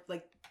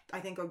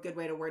think a good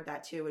way to word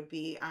that too would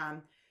be,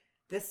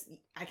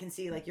 I can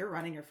see like you're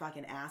running your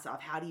fucking ass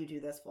off. How do you do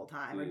this full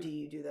time, or do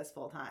you do this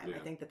full time? Yeah. I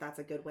think that's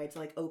a good way to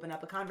like open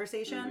up a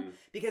conversation,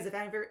 because if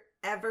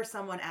ever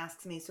someone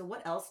asks me, so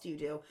what else do you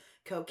do?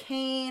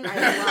 Cocaine. I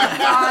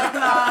love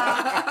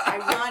vodka.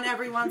 I run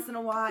every once in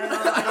a while.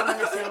 I don't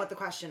understand what the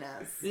question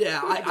is. Yeah,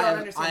 I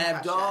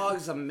have the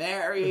dogs. I'm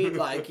married.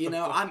 Like, you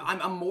know,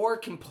 I'm a more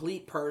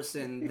complete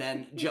person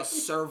than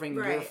just serving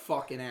your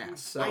fucking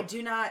ass. So I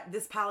do not.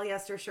 This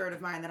polyester shirt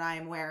of mine that I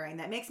am wearing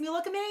that makes me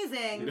look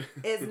amazing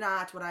is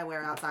not what I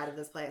wear outside of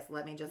this place.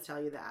 Let me just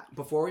tell you that.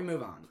 Before we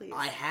move on, please.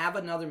 I have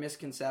another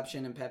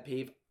misconception and pet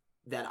peeve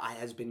that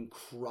has been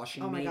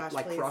crushing me,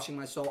 crushing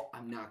my soul.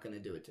 I'm not going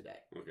to do it today.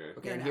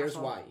 Okay, and here's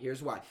why.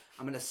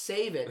 I'm going to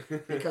save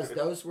it because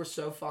those were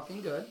so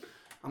fucking good.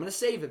 I'm going to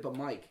save it, but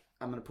Mike,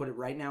 I'm going to put it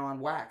right now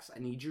on wax. I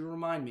need you to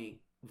remind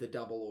me the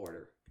double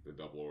order. The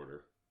double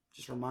order.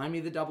 Just remind me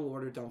the double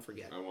order. Don't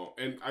forget. I won't.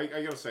 And I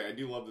gotta say, I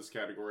do love this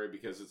category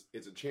because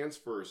it's a chance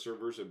for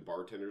servers and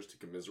bartenders to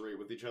commiserate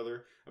with each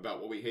other about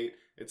what we hate.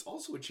 It's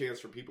also a chance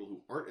for people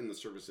who aren't in the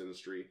service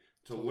industry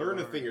to learn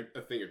a thing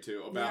or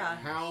two about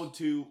how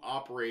to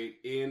operate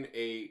in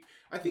a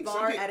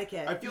bar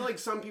etiquette. I feel like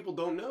some people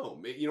don't know.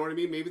 You know what I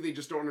mean? Maybe they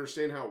just don't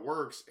understand how it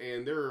works,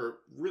 and there are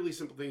really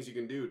simple things you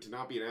can do to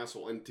not be an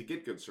asshole and to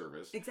get good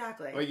service.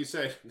 Exactly. Like you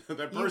said,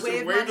 that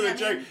person waving the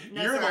check.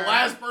 You're the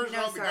last person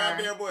on the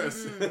goddamn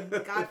list.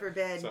 God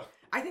forbid. So.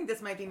 I think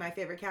this might be my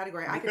favorite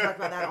category. I could talk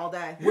about that all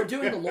day. We're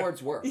doing the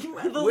Lord's work.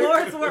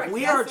 Lord's work.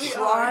 We are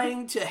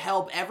trying to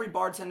help every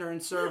bartender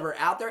and server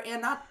out there,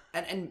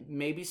 and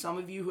maybe some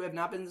of you who have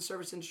not been in the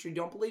service industry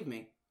don't believe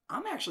me.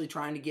 I'm actually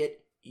trying to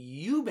get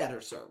you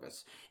better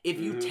service. If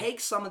you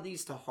take some of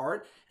these to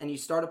heart and you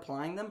start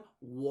applying them,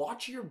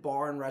 watch your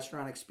bar and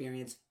restaurant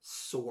experience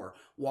soar.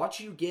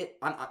 Watch you get,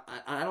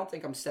 I don't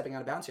think I'm stepping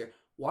out of bounds here,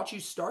 watch you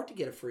start to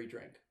get a free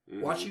drink.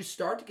 Watch you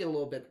start to get a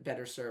little bit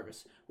better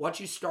service. Watch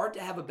you start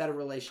to have a better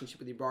relationship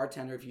with your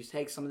bartender if you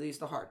take some of these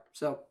to heart.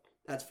 So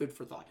that's food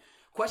for thought.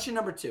 Question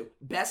number 2,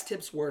 best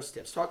tips, worst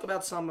tips. Talk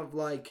about some of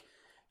like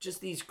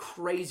just these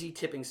crazy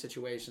tipping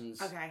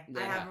situations. Okay, I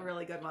have a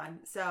really good one.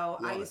 So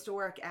I used to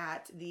work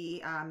at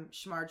the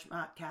Schmarge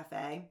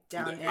Cafe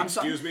down in...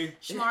 Excuse me?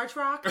 Schmarge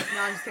Rock? No,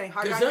 I'm just kidding.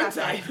 Hard Rock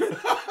Cafe.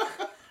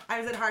 I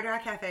was at Hard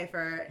Rock Cafe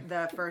for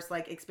the first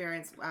like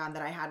experience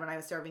that I had when I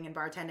was serving and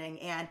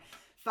bartending, and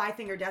Five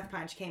Finger Death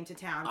Punch came to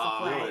town to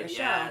play a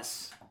show.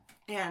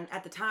 And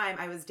at the time,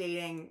 I was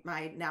dating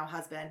my now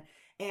husband,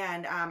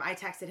 and I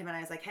texted him and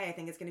I was like, hey, I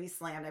think it's going to be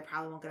slammed. I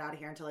probably won't get out of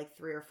here until like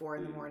 3 or 4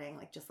 in the morning,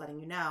 like just letting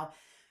you know.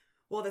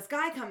 Well, this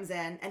guy comes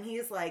in and he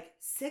is like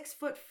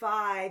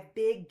 6'5",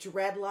 big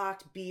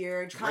dreadlocked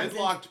beard.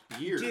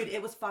 Beard? Dude,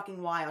 it was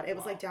fucking wild. It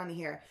was like down to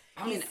here.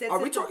 I mean, are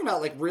we talking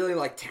about like really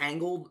like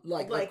tangled,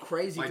 like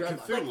crazy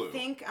dreadlocks? Like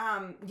think,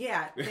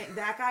 think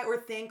that guy, or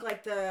think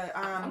like the...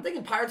 I'm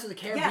thinking Pirates of the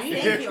Caribbean.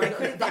 Yeah, thank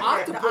you. The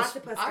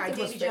octopus guy,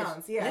 Davy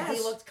Jones. Yeah, yes.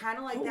 He looked kind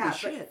of like that,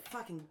 but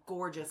fucking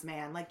gorgeous,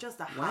 man. Like just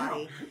a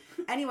hottie.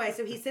 Anyway,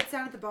 so he sits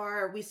down at the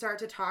bar. We start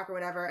to talk or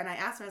whatever, and I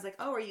asked him, I was like,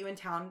 oh, are you in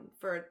town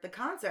for the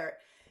concert?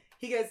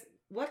 He goes,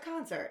 what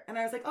concert? And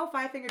I was like, oh,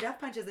 Five Finger Death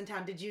Punch is in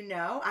town. Did you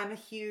know? I'm a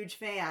huge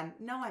fan.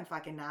 No, I'm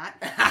fucking not.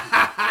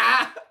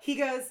 He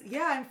goes,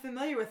 yeah, I'm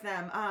familiar with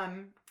them.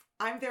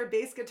 I'm their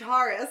bass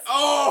guitarist.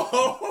 Oh!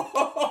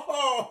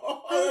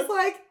 I was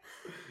like,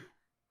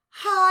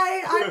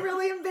 hi, I'm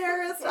really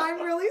embarrassed.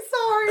 I'm really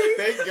sorry.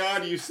 Thank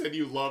God you said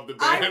you love the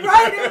band. I'm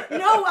right.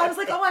 No, I was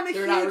like, oh, I'm a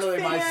huge fan. They're not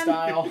really my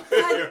style. I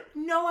had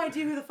no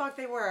idea who the fuck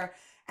they were.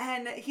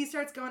 And he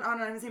starts going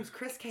on, and his name's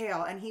Chris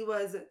Kale, and he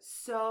was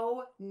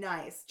so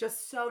nice,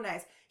 just so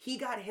nice. He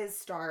got his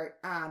start.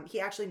 He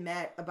actually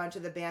met a bunch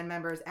of the band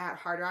members at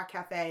Hard Rock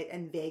Cafe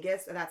in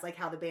Vegas, so that's like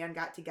how the band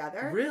got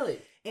together. Really?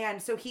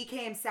 And so he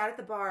came, sat at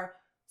the bar,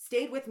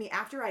 stayed with me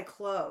after I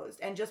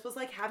closed, and just was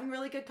like having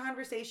really good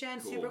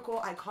conversation. Cool. Super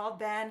cool. I called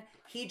Ben.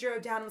 He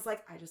drove down and was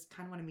like, I just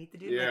kind of want to meet the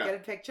dude, like get a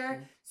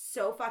picture.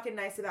 So fucking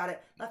nice about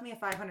it. Left me a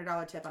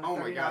 $500 tip on a $30 check. Oh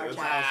my God, that's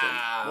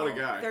awesome. What a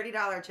guy.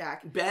 $30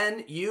 check.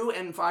 Ben, you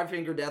and Five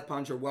Finger Death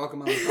Punch are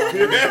welcome on the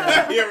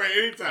podcast. Yeah, right,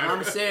 anytime.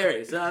 I'm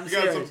serious. You got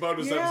some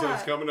bonus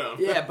episodes coming up.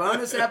 Yeah,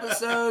 bonus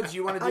episodes.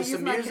 You want to do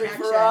some music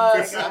for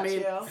us? I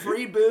mean,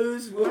 free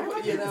booze.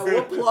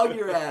 We'll plug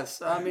your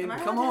ass. I mean,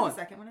 come on.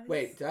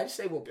 Wait, did I just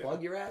say we'll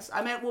plug your ass?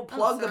 I meant we'll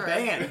plug the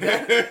band.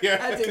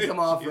 That didn't come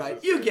off right.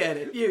 You get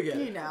it.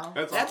 You know.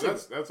 That's awesome.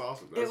 That's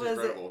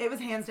incredible. It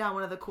was hands down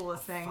one of the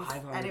coolest things.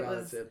 And it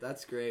was tip.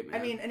 That's great, man.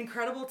 I mean, an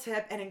incredible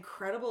tip, an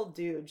incredible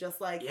dude. Just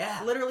like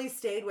literally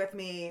stayed with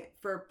me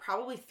for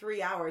probably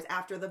 3 hours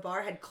after the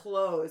bar had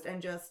closed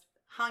and just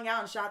hung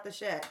out and shot the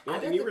shit.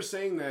 Yeah, and you were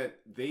saying that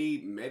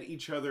they met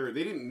each other.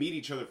 They didn't meet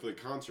each other for the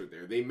concert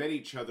there. They met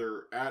each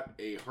other at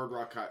a Hard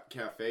Rock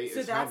Cafe.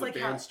 So that's how the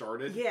band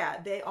started?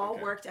 Yeah, they all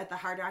worked at the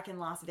Hard Rock in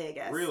Las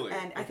Vegas. Really?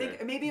 And I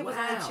think maybe it was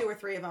only 2 or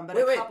 3 of them, but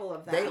a couple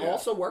of them. They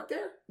also worked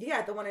there?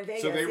 Yeah, the one in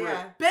Vegas. So they were...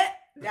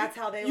 That's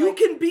how they You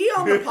can be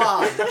on the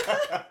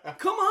pod.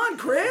 Come on,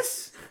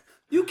 Chris.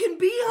 You can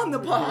be on the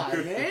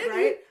pod, man.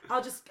 Right?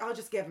 I'll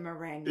just give him a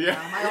ring. You know?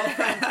 My old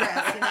friend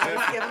Chris,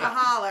 just give him a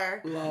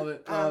holler. Love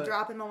it.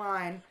 Drop him a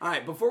line. All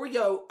right, before we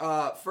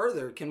go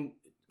further, can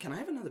I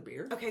have another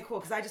beer? Okay, cool.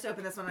 Because I just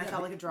opened this one and I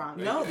felt like a drunk.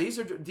 No, these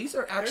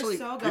are actually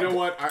so good. You know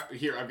what?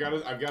 I've got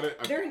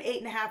it. They're an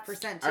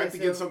 8.5% too. I have to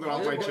get something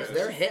off my chest.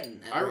 They're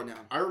hitting right now.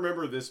 I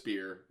remember this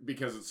beer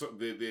because it's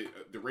the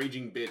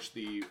Raging Bitch.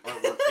 The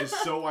artwork is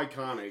so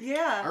iconic.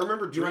 Yeah. I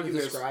remember drinking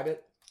this. Describe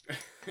it.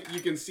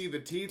 You can see the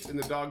teeth in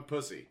the dog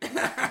pussy.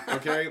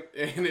 Okay,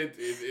 and it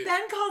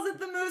Ben calls it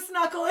the moose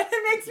knuckle, and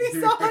it makes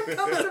me so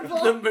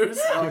uncomfortable. The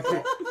moose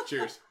knuckle.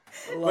 Cheers.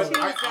 But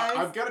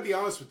I've got to be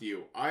honest with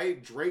you. I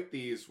drank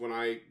these when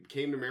I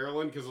came to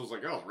Maryland because I was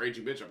like, "Oh,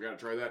 Raging Bitch, I've got to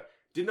try that."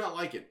 Did not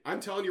like it. I'm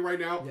telling you right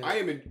now,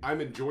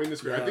 I'm enjoying this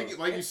beer. I think,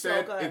 like you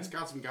said, it's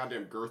got some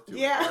goddamn girth to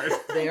it. Right?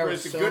 They are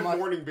it's a good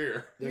morning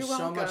beer. They're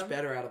so much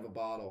better out of a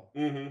bottle.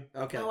 Mm-hmm.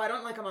 Okay. Oh, I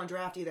don't like them on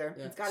draft either.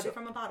 Yeah. It's got to be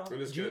from a bottle.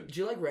 It is good. Do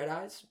you like red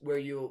eyes where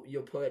you'll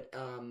put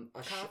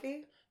a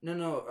coffee?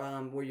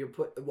 No. Where you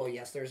put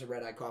yes, there's a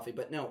red eye coffee,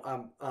 but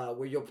no.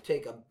 Where you'll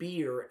take a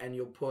beer and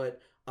you'll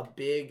put a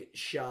big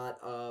shot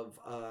of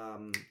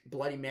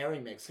Bloody Mary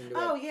mix into it.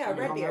 Oh yeah,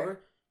 red beer.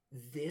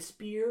 This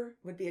beer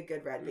would be a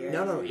good red beer.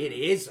 No, it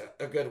is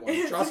a good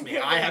one. Trust me,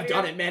 I have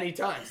done it many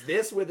times.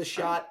 This with a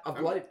shot of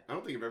Bloody. I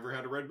don't think I've ever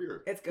had a red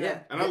beer. It's good.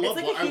 Yeah. And I love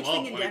Bloody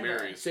Denver.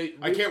 Marys. So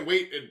I can't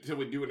wait until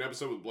we do an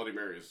episode with Bloody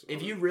Marys.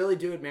 If you really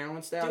do it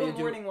Maryland style, do a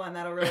morning one.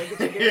 That'll really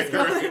get you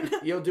going.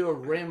 You'll do a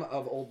rim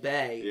of Old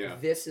Bay, Yeah.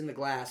 this in the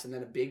glass, and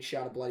then a big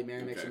shot of Bloody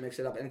Mary mix and mix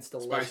it up, and it's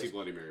delicious. Spicy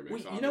Bloody Mary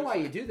mix. You know why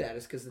you do that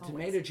is because the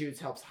tomato juice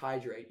helps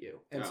hydrate you,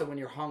 and so when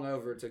you're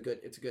hungover, it's a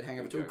good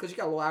hangover too because you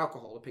got a little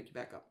alcohol to pick you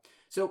back up.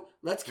 So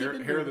let's keep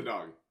hair of the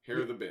dog,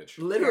 hair of the bitch,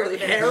 literally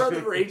hair of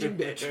the raging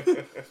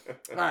bitch.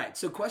 All right,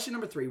 so question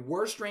number 3: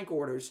 worst drink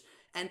orders,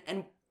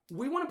 and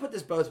we want to put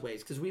this both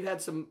ways because we've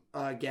had some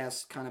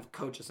guests kind of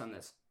coach us on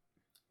this.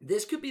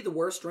 This could be the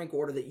worst drink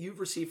order that you've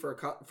received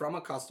from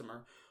a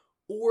customer,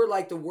 or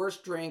like the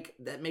worst drink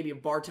that maybe a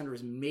bartender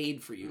has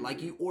made for you. Mm-hmm.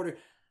 Like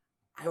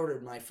I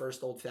ordered my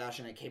first old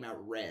fashioned. It came out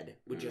red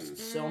with just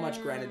so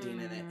much grenadine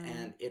in it,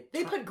 and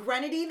They put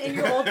grenadine in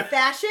your old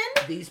fashioned?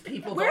 These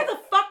people. Where the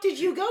fuck did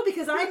you go?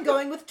 Because I'm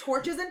going with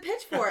torches and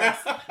pitchforks.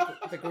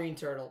 The green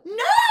turtle. No!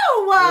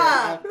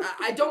 Yeah,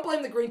 I don't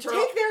blame the green turtle.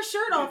 Take their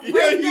shirt off Yeah,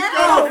 right you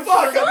now.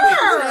 got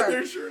Sure.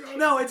 their shirt off.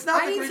 No, it's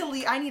not.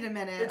 I need a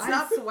minute.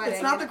 I'm sweating.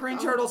 It's not the green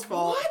turtle's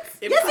fault. What?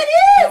 Yes, it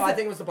is. No, I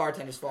think it was the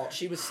bartender's fault.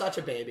 She was such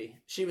a baby.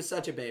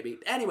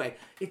 Anyway,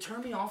 it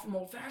turned me off from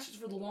old fashions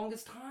for the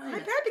longest time. I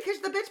bet because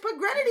the bitch put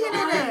grenadine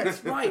in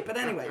it. Right, but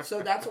anyway,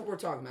 so that's what we're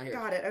talking about here.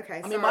 Got it.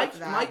 Okay. I mean,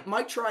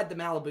 Mike tried the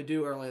Malibu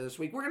Dew earlier this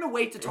week. We're gonna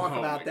wait to talk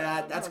about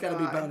that. That's gonna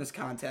be bonus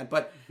content.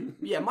 But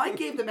yeah, Mike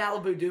gave the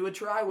Malibu Dew a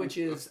try, which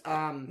is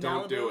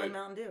Don't do it. And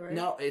Mountain Dew, right?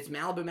 No, it's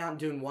Malibu Mountain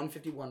Dew and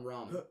 151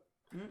 rum.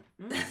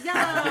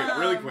 Yeah.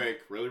 Okay,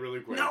 really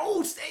quick.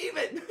 No, save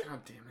it.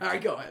 God damn it. All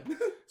right, go ahead.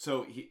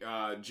 So,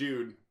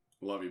 Jude,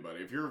 love you,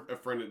 buddy. If you're a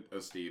friend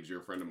of Steve's,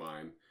 you're a friend of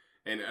mine.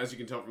 And as you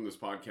can tell from this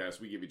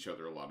podcast, we give each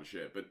other a lot of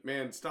shit. But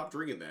man, stop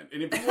drinking that.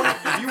 And if you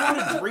want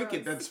to drink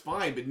it, that's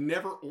fine. But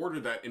never order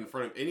that in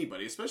front of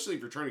anybody, especially if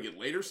you're trying to get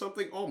laid or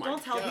something. Oh my god!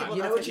 Don't tell people.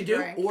 You know what you do?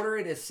 Drink. Order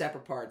it as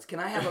separate parts. Can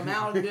I have a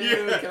Mountain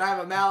Dew? Can I have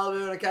a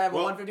Malibu? And can I have a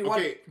 151?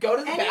 Okay. Go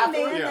to the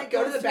bathroom. Man that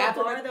Go goes to the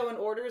bathroom. To a bar though and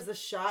orders a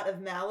shot of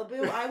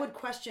Malibu, I would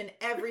question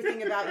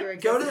everything about your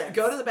existence.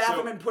 Go to the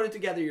bathroom and put it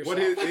together yourself.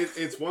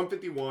 It's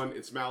 151.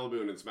 It's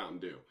Malibu and it's Mountain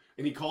Dew.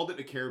 And he called it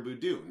a Caribou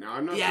Dew. Now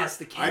I'm not. Yes,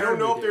 sure. the Caribou I don't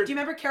know if they're. Do you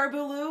remember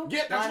Caribou Lou?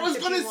 Yeah, that's what I was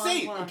gonna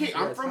say. Okay,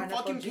 I'm from Pineapple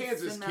fucking juice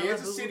Kansas, and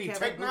Kansas Malibu, City,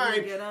 Caribou, Tech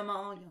 9. Get 'em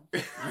all,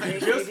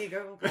 Just-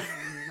 girl,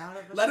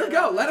 Let her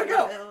go, let her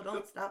go.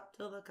 Don't stop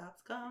till the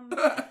cops come.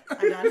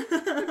 I'm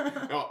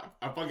done. No,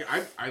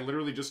 I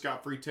literally just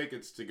got free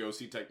tickets to go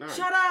see Tech 9.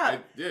 Shut up! I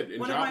did.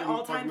 One of my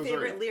all-time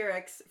favorite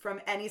lyrics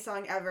from any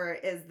song ever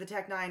is the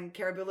Tech 9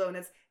 Caribou Lou, and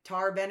it's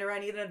Tar Bender, I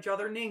need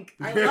another nink.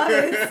 I love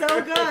it. It's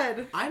so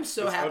good. I'm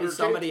so happy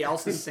somebody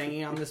else is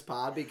singing on this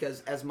pod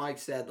because, as Mike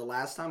said, the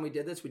last time we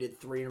did this, we did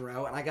 3 in a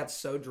row, and I got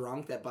so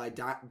drunk that by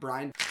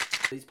Brian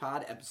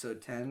pod,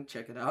 episode 10,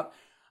 check it out,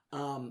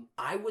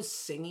 I was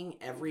singing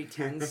every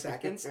 10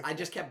 seconds. I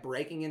just kept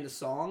breaking into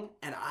song,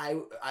 and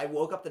I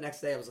woke up the next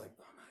day, I was like,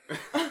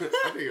 I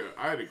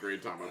had a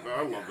great time with that.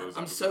 I love those.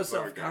 I'm so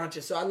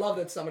self-conscious, so I love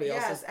that somebody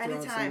else is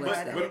throwing some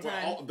list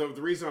down. But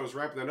the reason I was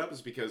wrapping that up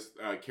is because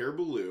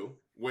Caribou Lou,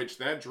 which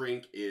that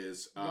drink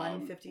is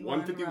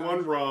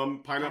 151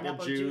 rum,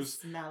 pineapple juice,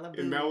 Malibu.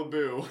 and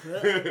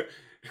Malibu.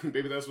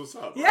 Maybe that's what's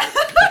up. Yeah.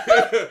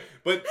 Right?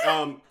 But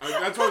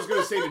that's what I was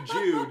going to say to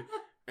Jude.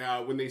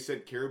 When they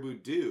said Caribou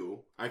Dew,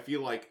 I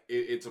feel like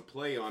it's a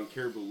play on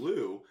Caribou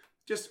Lou.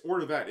 Just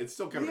order that. It's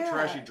still kind of a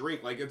trashy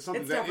drink. Like it's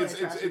something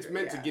it's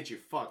meant to get you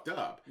fucked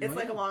up. It's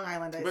like a Long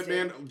Island iced But tea.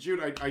 man, Jude,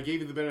 I gave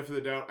you the benefit of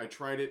the doubt. I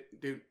tried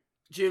it, dude.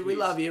 Jude, we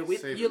love you.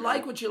 You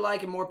like what you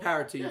like, and more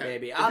power to you,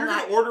 baby. If you're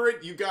gonna order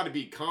it, you got to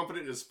be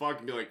confident as fuck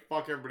and be like,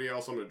 "Fuck everybody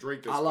else, I'm gonna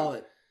drink this." I love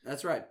it.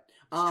 That's right.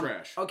 It's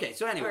trash. Okay,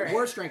 so anyway,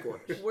 worst drink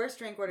orders. Worst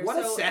drink orders. What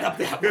a setup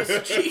that was.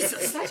 Jesus.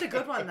 It's such a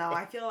good one, though.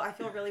 I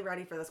feel really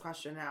ready for this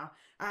question now.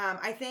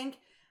 I think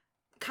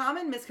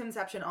Common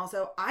misconception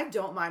also, I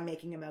don't mind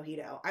making a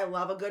mojito. I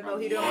love a good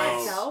mojito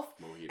myself.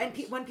 Mojitos. And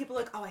when people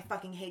are like, oh, I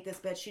fucking hate this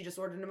bitch, she just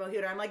ordered a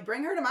mojito. I'm like,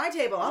 bring her to my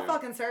table. I'll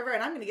fucking serve her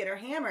and I'm going to get her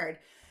hammered.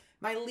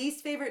 My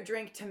least favorite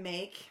drink to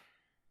make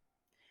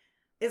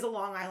is a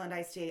Long Island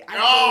iced tea.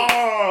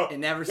 It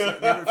never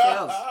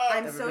fails.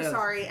 I'm so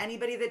sorry.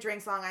 Anybody that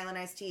drinks Long Island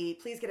iced tea,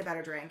 please get a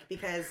better drink.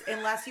 Because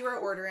unless you are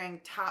ordering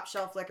top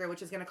shelf liquor,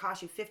 which is going to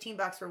cost you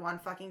 $15 for one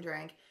fucking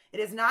drink, it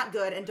is not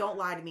good, and don't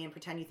lie to me and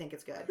pretend you think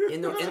it's good.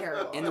 In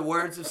the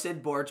words of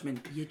Sid Borchman,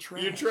 you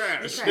trash. You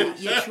trash.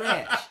 You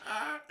trash.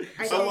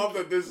 I love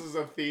that this is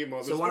a theme on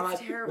this. So one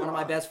of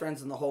my best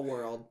friends in the whole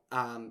world,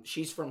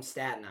 she's from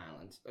Staten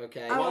Island,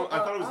 okay? I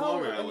thought it was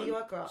Long Island. A New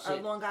York girl. A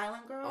Long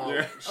Island girl? Oh,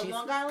 yeah. A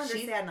Long Island or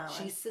Staten Island?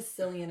 She's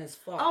Sicilian as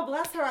fuck. Oh,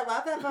 bless her. I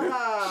love that for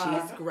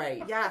her. She's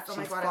great. Yes. Oh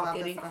my God, I love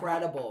fucking this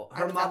incredible.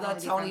 Her mother,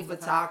 Tony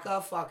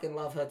Vitaka, fucking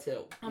love her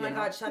too. Oh my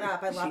God, shut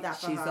up. I love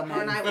that for her. She's Her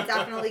and I would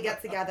definitely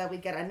get together.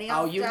 We'd get our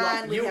nails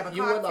done. We'd have a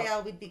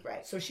cocktail. We'd be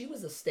great. So she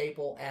was a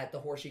staple at the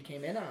horse she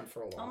came in on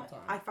for a long time.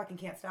 I fucking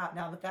can't stop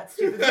now with that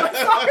stupid voice.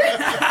 Sorry.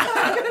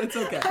 It's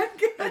okay.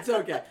 It's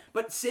okay.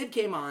 But Sid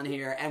came on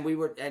here and we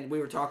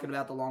were talking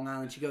about the Long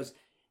Island. She goes,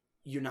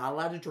 you're not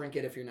allowed to drink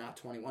it if you're not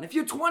 21. If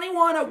you're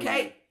 21,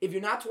 okay. If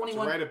you're not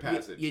 21, it's a rite of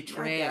passage. You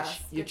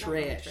trash. You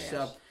trash. Trash.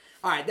 So,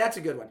 all right, that's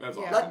a good one. That's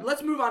awesome.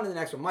 Let's move on to the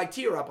next one. Mike,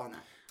 tee her up on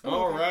that.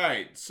 All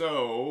right.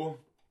 So...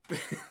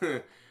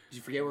 Did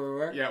you forget where we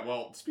were? Yeah,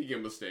 well, speaking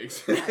of mistakes.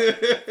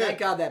 Thank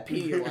God that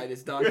Pedialyte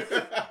is done.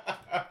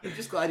 I'm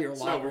just glad you're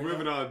alive. So we're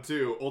moving on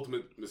to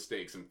ultimate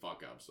mistakes and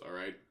fuck-ups, all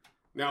right?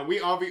 Now, we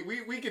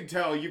can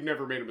tell you've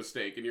never made a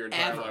mistake in your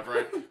entire life,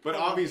 right? But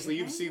obviously,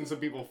 you've seen some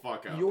people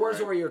fuck up. Yours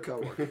right? or your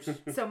coworkers?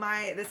 So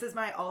this is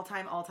my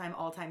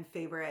all-time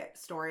favorite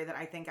story that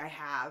I think I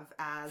have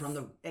as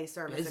a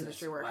service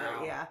industry worker.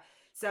 Wow. Yeah.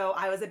 So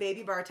I was a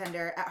baby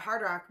bartender. At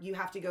Hard Rock, you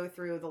have to go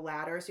through the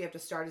ladder. So you have to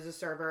start as a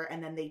server,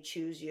 and then they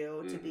choose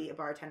you to be a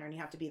bartender, and you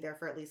have to be there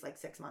for at least like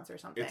 6 months or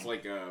something. It's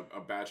like a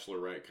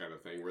bachelorette kind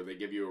of thing where they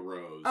give you a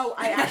rose. Oh,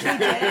 I actually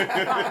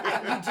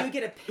did. You do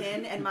get a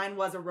pin, and mine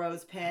was a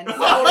rose pin. So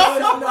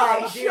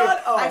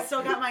Shut up. I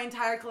still got my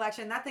entire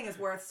collection. That thing is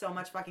worth so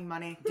much fucking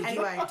money.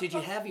 Did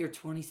you have your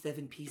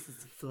 27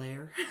 pieces of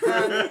flair?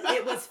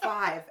 It was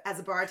 5 as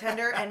a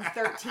bartender and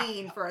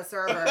 13 for a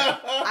server.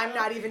 I'm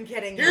not even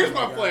kidding. Here's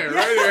my flair, right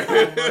here.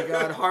 Oh my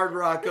God, Hard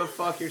Rock, go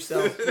fuck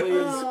yourself.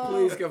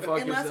 Please go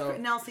fuck yourself.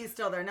 Nelsie's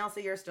still there.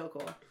 Nelsie, you're still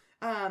cool.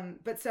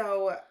 But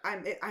so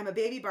I'm a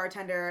baby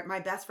bartender. My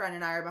best friend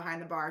and I are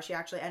behind the bar. She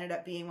actually ended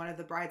up being one of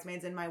the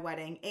bridesmaids in my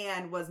wedding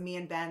and was me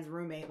and Ben's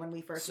roommate when we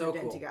first moved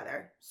in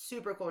together.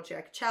 Super cool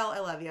chick. Chell, I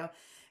love you.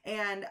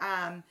 And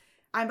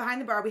I'm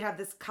behind the bar. We have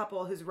this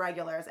couple who's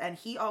regulars, and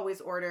he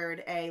always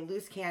ordered a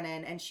loose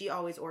cannon, and she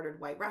always ordered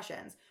White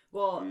Russians.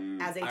 Well,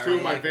 as a two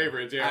of my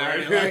favorites, yeah.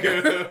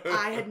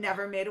 I had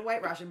never made a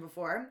White Russian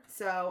before,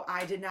 so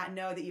I did not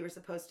know that you were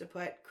supposed to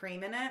put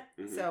cream in it.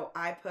 Mm-hmm. So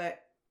I put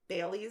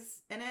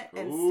Bailey's in it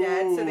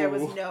instead, so there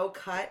was no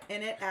cut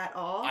in it at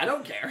all. I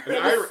don't care.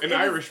 An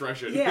Irish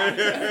Russian. Yeah,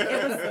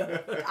 it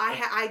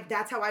was.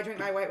 That's how I drink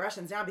my White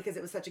Russians now because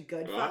it was such a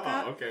good fuck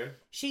up. Okay.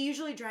 She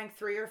usually drank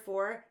 3 or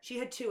 4. She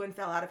had 2 and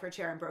fell out of her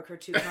chair and broke her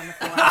tooth on the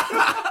floor.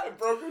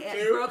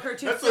 Broke her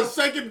tooth. That's the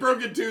second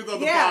broken tooth on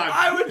the pod.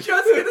 I was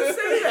just gonna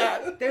say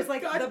that. There's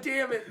like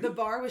damn it. The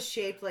bar was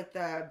shaped like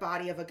the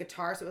body of a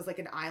guitar, so it was like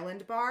an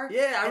island bar.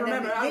 Yeah, I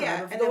remember.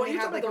 And then we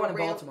had like the one a in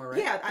rail. Baltimore, right?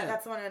 Yeah,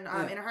 that's the one in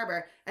Inner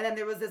Harbor. And then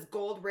there was this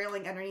gold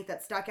railing underneath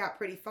that stuck out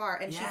pretty far,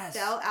 and she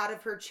fell out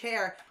of her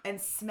chair and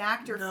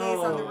smacked her face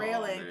on the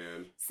railing.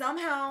 Man.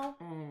 Somehow,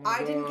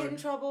 I didn't get in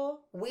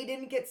trouble. We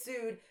didn't get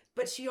sued,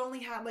 but she only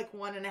had like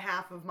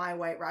 1.5 of my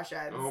White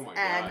Russians. Oh my God.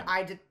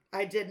 And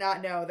I did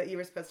not know that you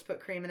were supposed to put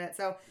cream in it.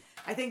 So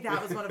I think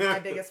that was one of my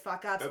biggest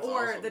fuck ups.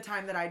 Or awesome. the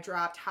time that I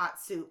dropped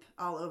hot soup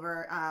all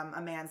over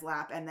a man's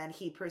lap, and then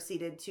he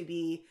proceeded to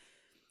be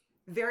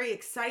very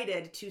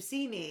excited to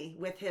see me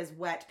with his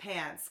wet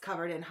pants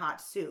covered in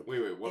hot soup.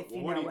 Wait, what? If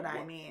you know what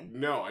I mean.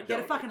 No, I don't. Get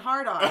a fucking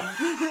hard on.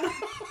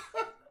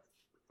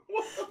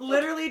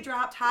 Literally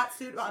dropped hot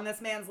soup on this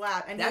man's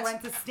lap, and he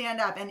went to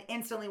stand up and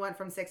instantly went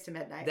from 6 to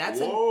midnight.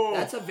 That's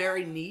a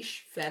very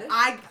niche fetish.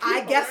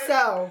 I guess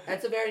so.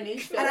 That's a very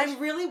niche fetish. And I'm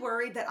really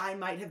worried that I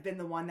might have been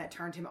the one that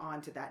turned him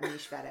on to that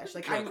niche fetish.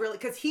 Like I'm really,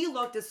 because he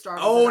looked as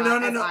startled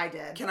as I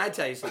did. Can I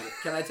tell you something?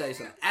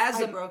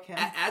 I broke him.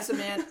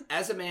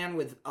 As a man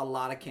with a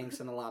lot of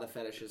kinks and a lot of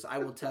fetishes, I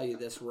will tell you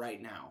this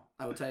right now.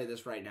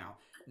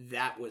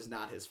 That was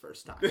not his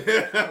first time.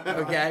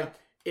 Okay?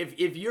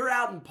 If you're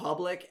out in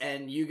public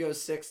and you go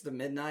 6 to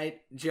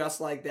midnight just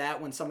like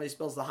that when somebody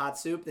spills the hot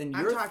soup, then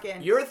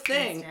your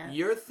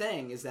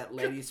thing is that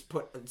ladies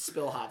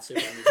spill hot soup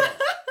on your head.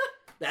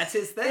 That's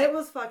his thing. It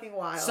was fucking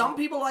wild. Some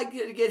people like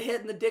to get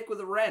hit in the dick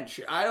with a wrench.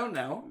 I don't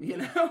know, you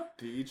know?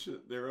 To each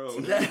their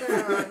own.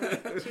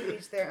 To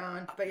each their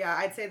own. But yeah,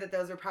 I'd say that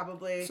those are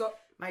probably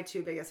my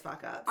 2 biggest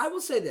fuck ups. I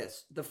will say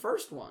this. The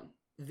first one,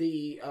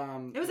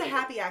 It was a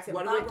happy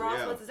accident. Bob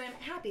Ross, what's his name?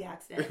 Happy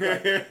accident.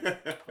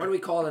 What do we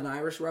call it? An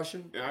Irish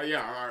Russian?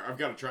 Yeah, I've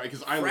got to try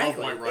because I love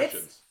White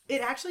Russians.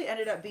 It actually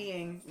ended up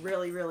being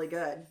really, really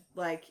good.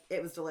 Like,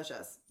 it was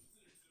delicious.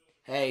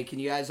 Hey, can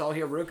you guys all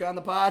hear Ruka on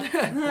the pod?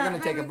 We're going to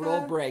take a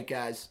little break,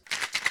 guys.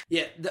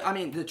 Yeah,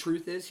 the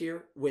truth is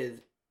here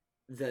with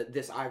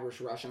this Irish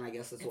Russian, I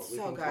guess that's what we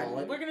can call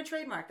it. We're going to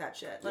trademark that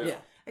shit. Yeah.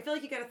 I feel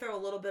like you got to throw a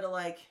little bit of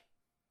like,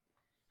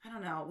 I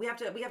don't know. We have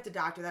to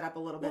doctor that up a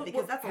little bit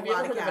because that's a lot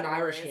of categories. Have you ever heard of an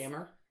Irish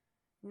hammer?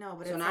 No,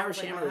 but it's an Irish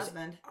hammer like my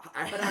husband.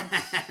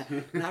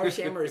 An Irish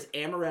hammer is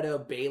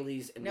amaretto,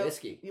 Bailey's, and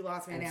whiskey. You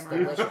lost me an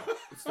amaretto.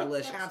 It's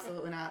delicious.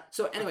 Absolutely not.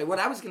 So anyway, what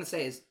I was going to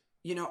say is,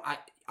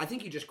 I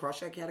think you just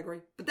crushed that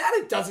category, but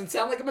it doesn't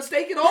sound like a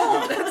mistake at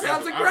all. That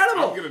sounds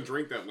incredible. I'm going to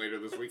drink that later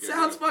this weekend.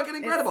 Sounds fucking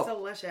incredible. It's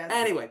delicious.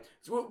 Anyway,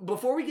 so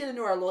before we get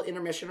into our little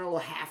intermission, our little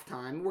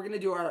halftime, we're going to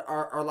do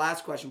our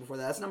last question before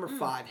that. That's number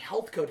 5,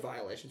 health code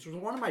violations, which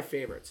was one of my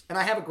favorites. And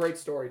I have a great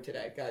story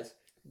today, guys.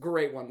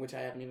 Great one, which I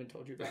haven't even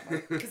told you about.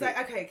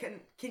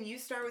 Can you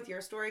start with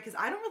your story? Because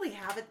I don't really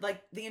have it.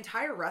 Like, the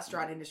entire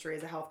restaurant industry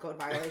is a health code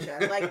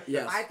violation. Like,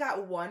 yes. I've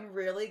got one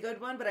really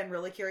good one, but I'm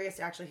really curious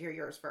to actually hear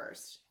yours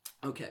first.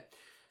 Okay.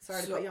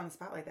 Sorry to put you on the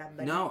spot like that.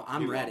 But no,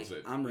 I'm ready.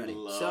 I'm ready. He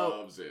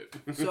loves it.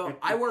 So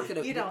I work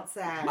at You don't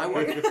say. I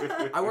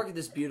work at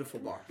this beautiful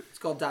bar. It's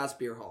called Das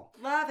Beer Hall.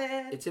 Love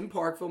it. It's in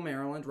Parkville,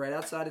 Maryland, right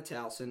outside of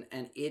Towson,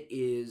 and it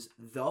is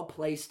the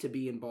place to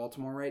be in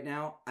Baltimore right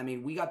now. I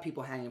mean, we got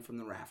people hanging from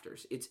the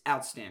rafters. It's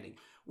outstanding.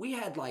 We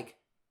had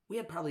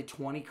probably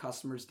 20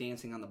 customers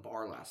dancing on the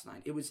bar last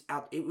night. It was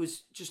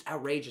just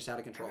outrageous, out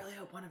of control. I really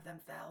hope one of them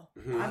fell.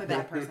 I'm a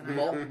bad person.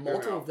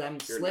 Multiple of them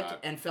slipped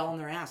and fell on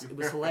their ass. It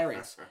was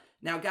hilarious.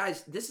 Now,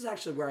 guys, this is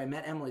actually where I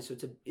met Emily, so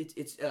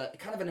it's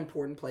kind of an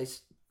important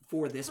place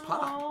for this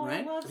pod,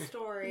 right? Love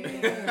story.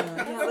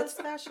 That's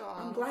special.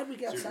 I'm glad we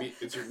got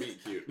it's your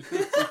meet cute.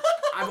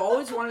 I've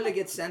always wanted to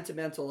get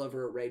sentimental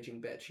over a raging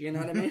bitch. You know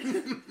what I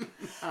mean?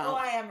 Well,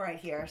 I am right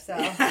here, so.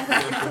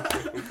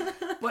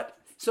 But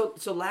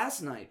so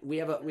last night we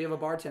have a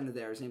bartender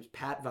there. His name's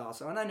Pat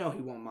Valso, and I know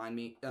he won't mind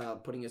me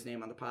putting his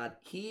name on the pod.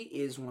 He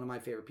is one of my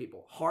favorite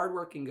people.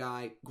 Hardworking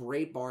guy,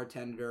 great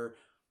bartender,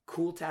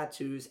 cool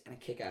tattoos, and a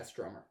kick-ass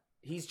drummer.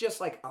 He's just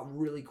like a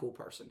really cool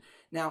person.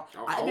 Now,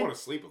 I want to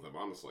sleep with him,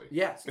 honestly.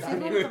 Yes, is he the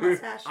one with the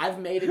mustache? I've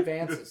made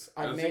advances.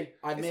 Is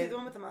he the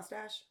one with the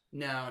mustache?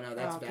 No,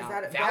 that's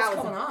Val. Val's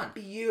coming on.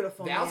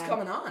 Beautiful. Val's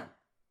coming on.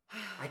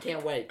 I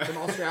can't wait. From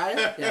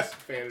Australia? Yes.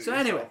 So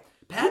anyway,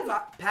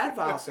 Pat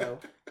Valso,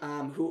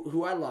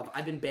 who I love,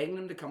 I've been begging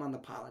him to come on the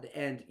pod,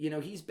 and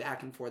he's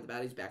back and forth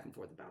about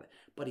it.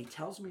 But he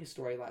tells me a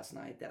story last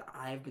night that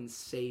I've been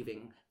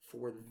saving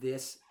for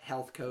this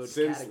health code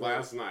since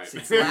last night.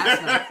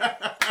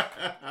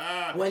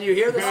 When you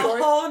hear the story,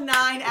 the whole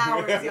 9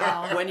 hours,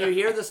 y'all. When you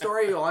hear the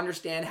story, you'll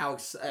understand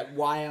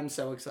why I'm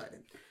so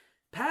excited.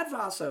 Pat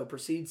Vaso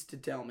proceeds to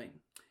tell me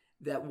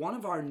that one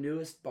of our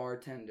newest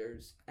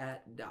bartenders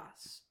at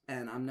Das,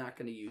 and I'm not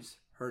going to use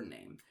her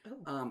name.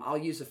 I'll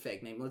use a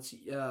fake name. Let's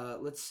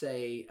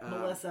say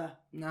Melissa.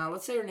 No,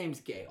 let's say her name's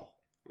Gail.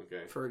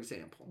 Okay. For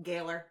example,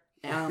 Gailer.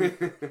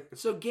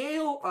 So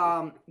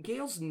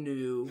Gail's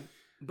new.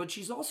 But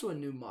she's also a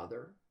new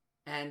mother,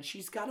 and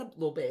she's got a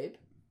little babe,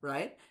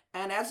 right?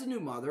 And as a new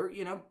mother,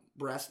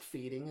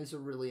 breastfeeding is a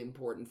really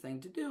important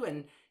thing to do.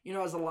 And,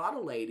 as a lot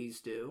of ladies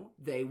do,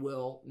 they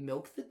will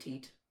milk the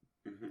teat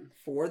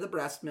for the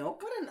breast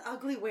milk. What an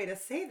ugly way to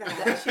say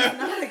that. She's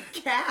not a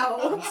cow.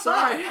 I'm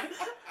sorry.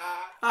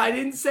 I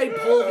didn't say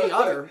pull the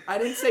udder. I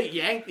didn't say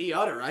yank the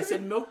udder. I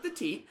said milk the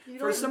teat. You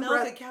don't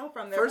milk a cow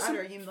from their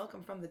udder. You milk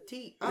them from the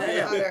teat.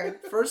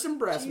 For some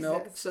breast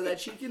milk so that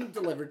she can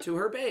deliver to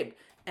her babe.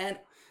 And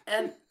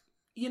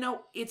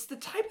it's the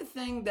type of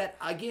thing that,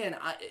 again,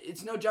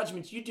 it's no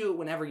judgments. You do it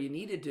whenever you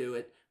need to do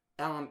it.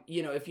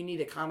 If you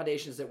need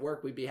accommodations at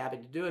work, we'd be happy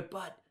to do it.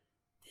 But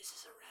this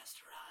is a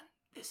restaurant.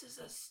 This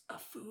is a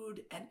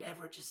food and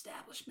beverage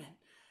establishment.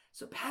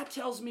 So Pat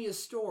tells me a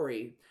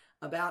story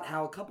about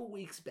how a couple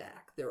weeks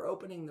back, they're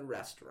opening the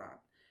restaurant.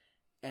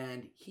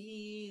 And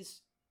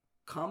he's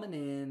coming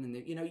in, and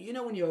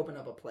when you open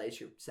up a place,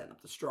 you're setting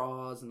up the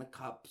straws and the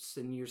cups,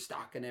 and you're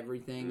stocking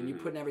everything, and you're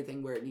putting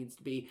everything where it needs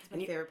to be. It's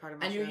my favorite part of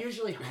my show. You're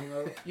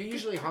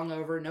usually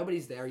hungover.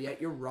 Nobody's there yet.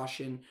 You're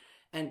rushing,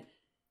 and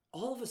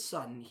all of a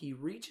sudden, he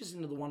reaches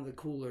into one of the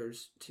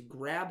coolers to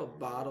grab a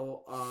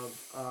bottle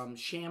of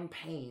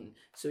champagne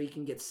so he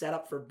can get set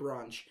up for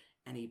brunch.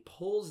 And he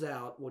pulls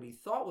out what he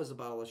thought was a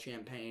bottle of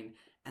champagne,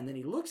 and then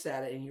he looks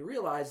at it and he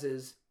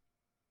realizes,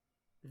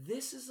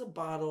 this is a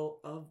bottle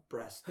of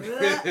breast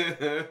milk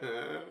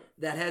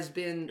that has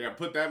been... Yeah,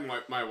 put that in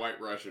my White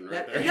Russian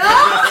right there.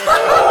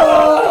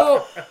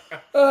 No!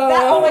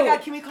 Oh my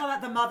God, can we call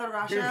that the Mother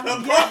Russian? Oh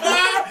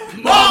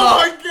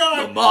my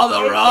God! The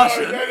Mother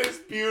Russian. That is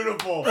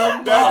beautiful.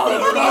 That's the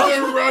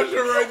Mother Russian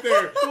right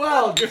there.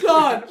 Well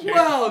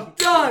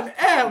done,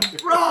 M.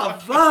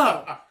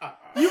 Bravo.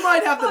 You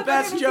might have the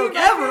best joke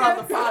ever on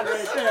the pod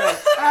right there.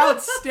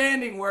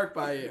 Outstanding work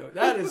by you.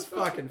 That is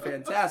fucking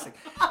fantastic.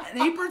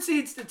 And he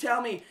proceeds to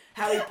tell me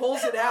how he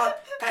pulls it out,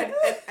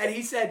 and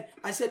he said,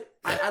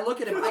 I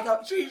look at him, I go,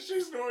 She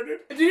snorted.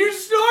 did you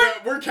snort? Yeah,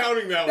 we're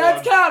counting that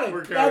That's one. counted.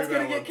 We're counting That's that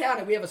going to one. get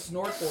counted. We have a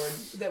snort board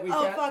that we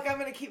Oh, count. fuck, I'm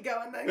going to keep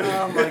going then.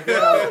 Oh, my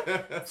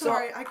God.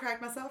 Sorry, I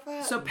cracked myself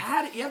up. So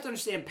Pat, you have to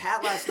understand,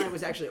 Pat last night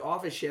was actually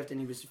off his shift,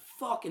 and he was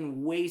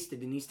fucking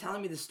wasted, and he's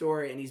telling me the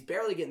story, and he's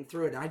barely getting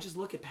through it, and I just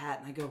look at Pat,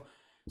 and I go,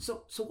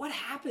 so what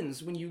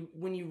happens when you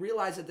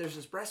realize that there's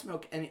this breast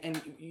milk,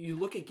 and you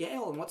look at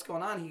Gail, and what's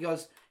going on?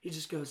 He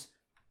just goes,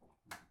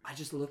 I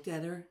just looked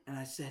at her, and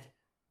I said,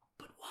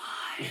 but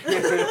why?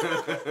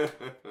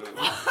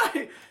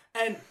 Why?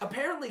 And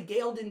apparently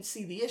Gail didn't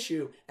see the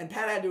issue, and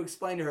Pat had to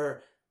explain to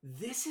her,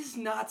 this is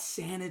not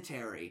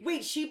sanitary.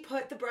 Wait, she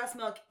put the breast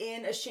milk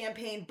in a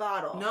champagne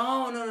bottle.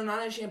 No,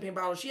 not in a champagne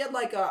bottle. She had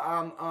like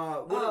a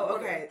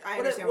okay, I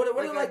understand. What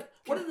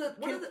are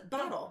the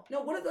bottle?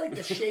 No, what are like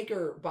the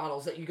shaker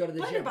bottles that you go to the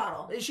Blender gym?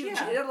 bottle. She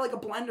had like a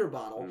blender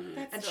bottle,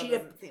 That and still she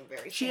had doesn't seem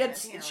very she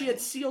had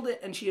sealed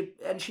it, and she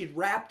had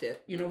wrapped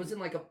it. You know, it was in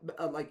like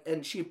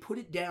and she had put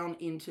it down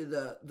into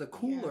the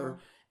cooler.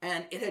 Yeah.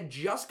 And it had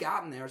just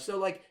gotten there. So,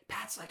 like,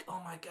 Pat's like,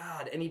 oh, my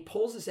God. And he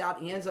pulls this out.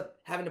 And he ends up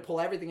having to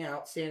pull everything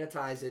out,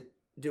 sanitize it,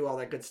 do all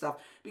that good stuff.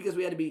 Because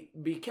we had to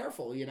be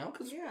careful, you know?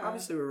 Because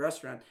obviously we're a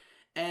restaurant.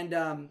 And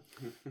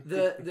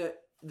the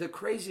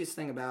craziest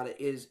thing about it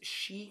is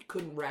she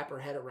couldn't wrap her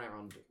head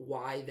around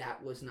why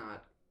that was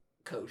not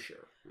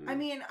kosher. I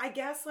mean, I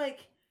guess,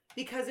 like,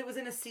 because it was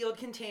in a sealed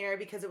container,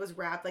 because it was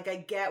wrapped, like, I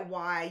get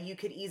why you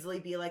could easily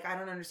be like, I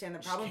don't understand the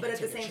problem. But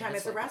at the same time,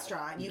 it's a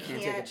restaurant. You can't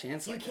take a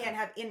chance like that. You can't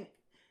have...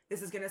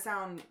 This is going to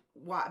sound,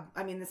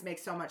 I mean, this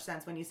makes so much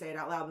sense when you say it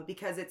out loud, but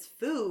because it's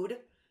food,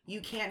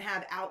 you can't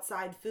have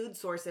outside food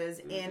sources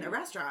in a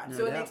restaurant. No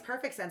so doubt. It makes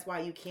perfect sense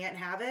why you can't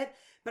have it.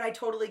 But I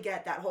totally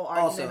get that whole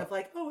argument of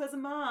like, oh, as a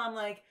mom,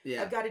 like,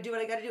 I've got to do what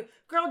I got to do.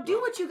 Girl,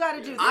 do what you got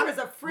to do. There is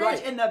a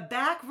fridge in the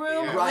back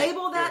room. Yeah.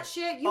 Label that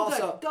shit. You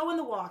go in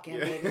the walk-in,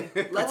 baby.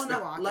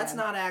 Let's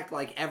not act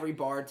like every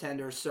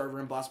bartender, server,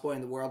 and busboy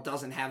in the world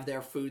doesn't have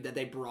their food that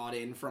they brought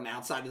in from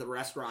outside of the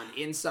restaurant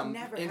in some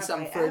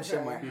fridge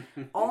somewhere.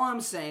 All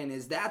I'm saying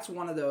is that's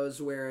one of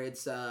those where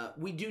it's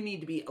we do need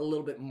to be a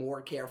little bit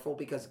more careful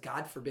because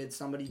God forbid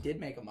somebody did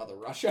make a Mother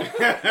Russia.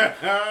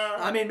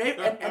 I mean,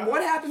 maybe, and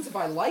what happens if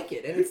I like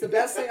it? And it's the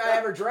best thing I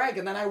ever drank,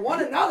 and then I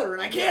want another,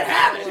 and I can't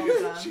have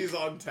it. She's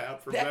on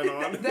tap from then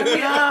on.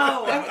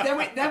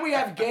 Then we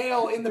have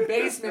Gail in the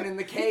basement in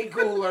the K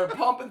cooler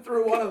pumping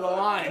through one of the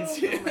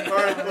lines. All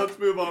right, let's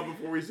move on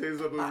before we say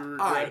something we regret.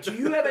 All right, do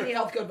you have any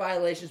health code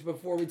violations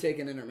before we take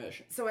an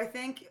intermission? So I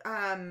think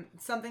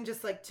something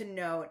just like to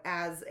note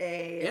as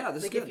a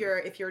like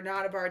if you're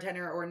not a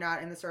bartender or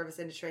not in the service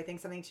industry, I think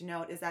something to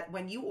note is that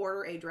when you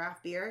order a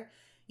draft beer,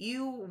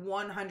 you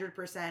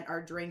 100%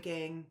 are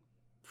drinking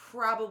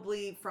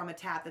probably from a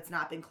tap that's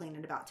not been cleaned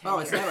in about 10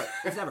 years.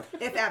 It's never.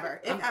 If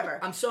ever.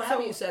 I'm so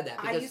happy you said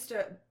that. I used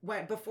to,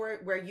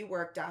 before where you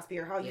worked, Das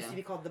Beer Hall used to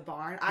be called The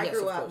Barn. I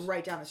grew up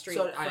right down the street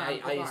from I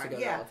used to go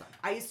there all the time.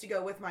 I used to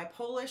go with my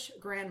Polish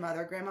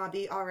grandmother, Grandma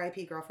B,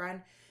 R.I.P.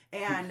 girlfriend,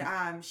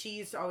 and she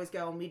used to always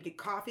go and we'd get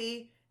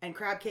coffee and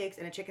crab cakes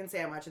and a chicken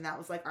sandwich, and that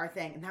was like our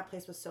thing. And that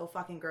place was so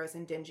fucking gross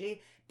and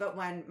dingy. But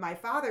when my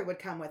father would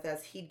come with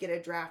us, he'd get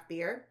a draft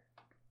beer.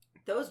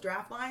 Those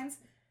draft lines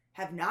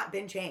have not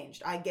been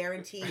changed, I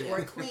guarantee,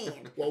 or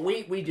clean. Well,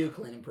 we do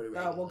clean them pretty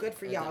regularly. Oh, well, good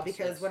for y'all,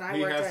 because when I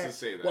worked at... He has to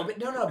say that. Well, but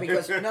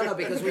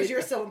because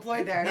you're still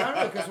employed there.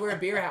 No, because we're a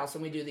beer house,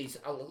 and we do these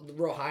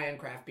real high-end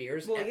craft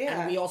beers. Well,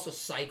 yeah. And we also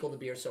cycle the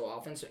beer so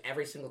often, so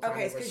every single time...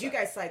 Okay, because you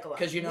guys cycle them.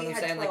 Because you know what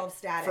I'm saying? 12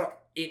 static.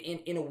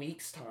 In a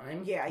week's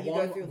time,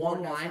 go through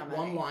one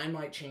line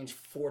might change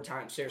 4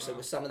 times, seriously,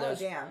 with some of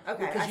those. Oh, damn.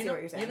 Okay, I see what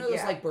you're saying. You know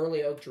those, like,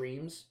 Burley Oak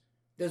Dreams?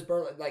 There's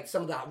like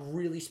some of the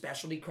really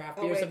specialty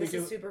craft beers that we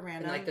do. Super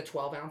random. In like the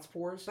 12-ounce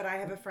pours. But I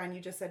have a friend, you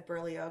just said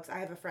Burley Oaks. I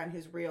have a friend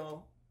whose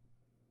real,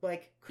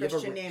 like,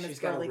 Christian name is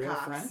Burley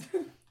Cox.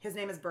 His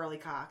name is Burley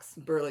Cox.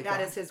 That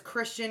is his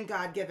Christian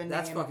God-given name.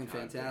 That's fucking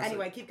fantastic.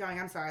 Anyway, keep going.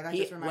 I'm sorry. That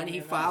just reminded me.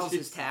 When he files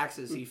his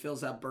taxes, he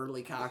fills out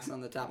Burley Cox on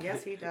the top.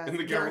 Yes, he does. And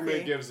the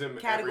government gives him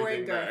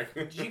everything back.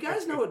 Do you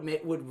guys know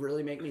what would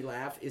really make me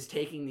laugh is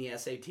taking the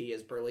SAT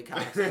as Burley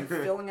Cox and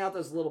filling out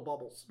those little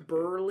bubbles.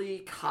 Burley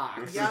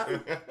Cox.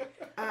 Yep.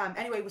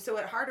 Anyway, so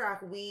at Hard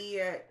Rock,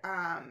 we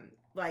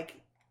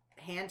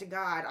hand to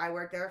God, I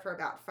worked there for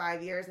about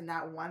 5 years, and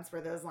not once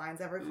were those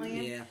lines ever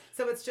clean. Yeah.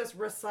 So it's just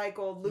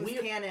recycled loose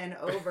cannon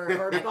over,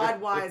 or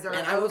Budweiser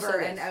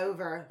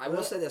over. I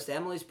will say this, to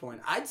Emily's point,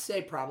 I'd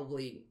say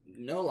probably,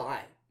 no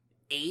lie,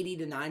 80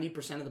 to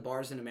 90% of the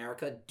bars in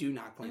America do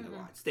not clean the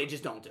lines. They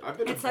just don't do it. I've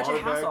been a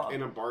barback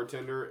and a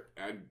bartender.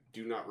 I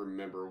do not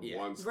remember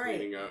once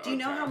cleaning a Do you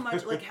know how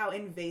much, how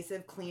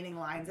invasive cleaning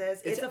lines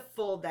is? It's a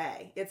full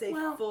day. It's a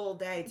full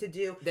day to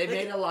do. They've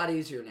made it a lot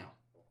easier now.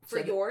 For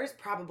yours,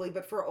 probably,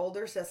 but for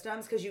older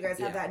systems, because you guys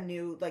have that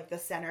new, the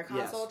center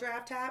console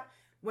draft tap,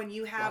 when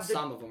you have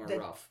some of them are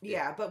rough.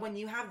 Yeah, but when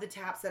you have the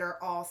taps that are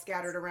all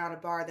scattered around a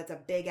bar that's a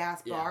big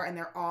ass bar and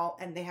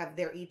they have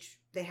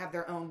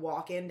their own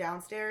walk-in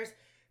downstairs,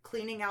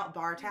 cleaning out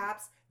bar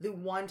taps. The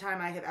one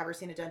time I have ever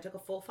seen a den took a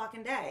full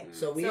fucking day.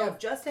 So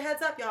just a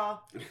heads up,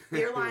 y'all.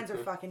 Beer lines are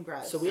fucking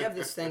gross. So we have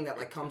this thing that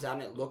like comes out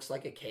and it looks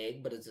like a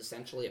keg, but it's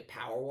essentially a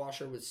power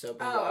washer with soap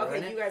and water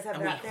in it. You guys have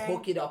that thing? And we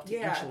hook it up to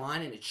each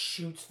line and it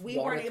shoots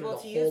water through the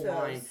whole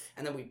line.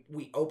 And then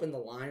we open the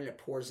line and it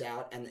pours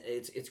out and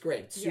it's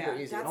great. It's super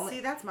easy.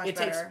 That's much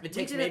better. It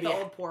takes maybe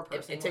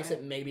it takes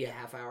it maybe a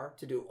half hour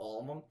to do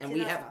all of them.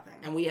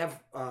 And we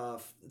have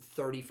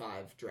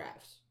 35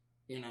 drafts.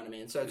 You know what I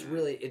mean? So it's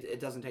really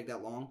it doesn't take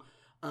that long.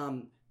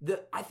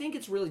 I think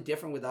it's really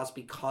different with us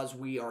because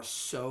we are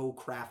so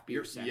craft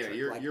beer centric.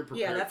 You're prepared.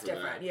 Yeah, that's for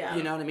different. That. Yeah,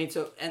 you know what I mean.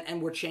 So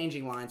and we're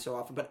changing lines so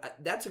often, but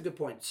that's a good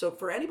point. So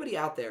for anybody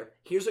out there,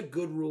 here's a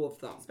good rule of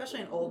thumb,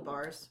 especially in old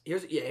bars.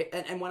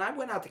 And when I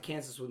went out to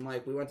Kansas with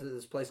Mike, we went to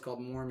this place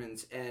called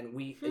Mormon's, and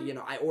we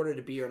I ordered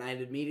a beer and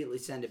I'd immediately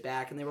send it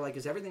back, and they were like,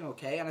 "Is everything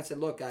okay?" And I said,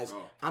 "Look, guys,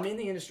 I'm in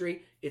the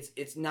industry.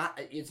 It's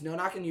no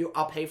knocking you.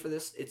 I'll pay for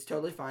this. It's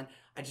totally fine.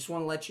 I just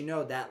want to let you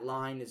know that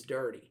line is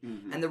dirty."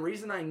 Mm-hmm. And the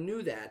reason I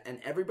knew that, and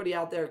everybody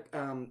out there,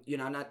 I'm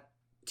not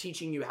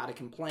teaching you how to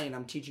complain.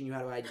 I'm teaching you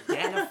how to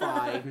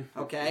identify,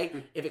 okay?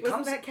 If it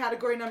Wasn't that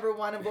category number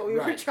one of what we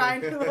were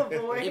trying to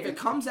avoid? If it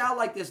comes out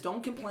like this,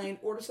 don't complain.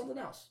 Order something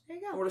else. There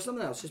you go. Order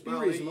something else. Just be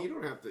reasonable. You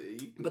don't have to.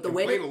 You but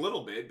complain a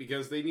little bit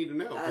because they need to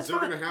know. Because they're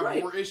going to have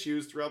more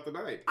issues throughout the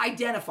night.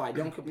 Identify.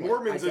 Don't complain.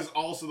 Mormon's is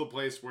also the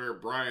place where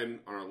Brian,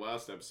 on our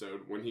last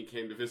episode, when he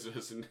came to visit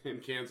us in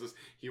Kansas,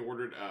 he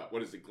ordered,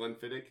 what is it,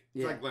 Glenfiddich?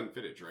 It's like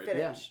Glenfiddich, right?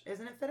 Fittich. Yeah.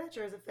 Isn't it Fittich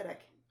or is it Fiddick?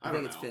 I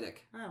think it's Fiddick.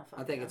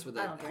 I think it's with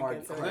a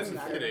hard.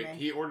 Glenfiddich.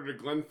 He ordered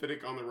a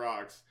Glenfiddich on the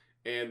rocks,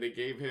 and they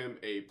gave him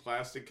a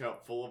plastic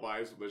cup full of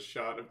ice with a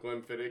shot of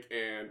Glenfiddich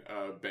and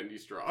a bendy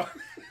straw.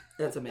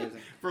 That's amazing.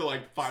 For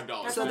like $5.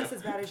 That's almost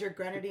as bad as your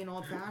Grenadine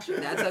Old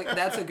Fashioned.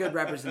 That's a good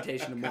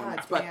representation of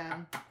Mormons. But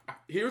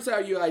here's how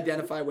you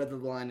identify whether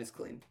the line is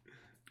clean.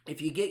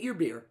 If you get your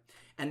beer.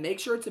 And make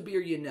sure it's a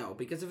beer you know,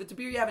 because if it's a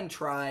beer you haven't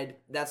tried,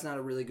 that's not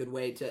a really good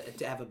way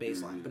to have a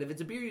baseline. But if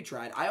it's a beer you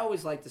tried, I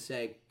always like to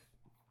say,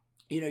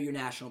 your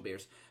national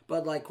beers.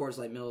 Bud Light, Coors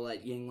Light, Miller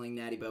Lite, Yuengling,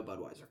 Natty Boh,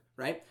 Budweiser,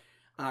 right?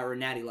 Or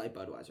Natty Light,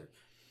 Budweiser.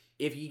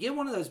 If you get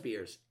one of those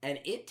beers and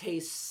it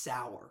tastes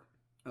sour,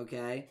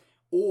 okay?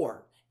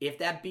 Or if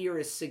that beer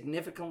is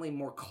significantly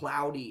more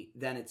cloudy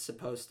than it's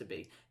supposed to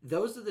be,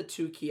 those are the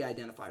two key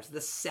identifiers. The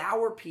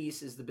sour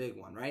piece is the big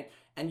one, right?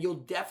 And you'll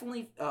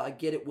definitely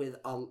get it with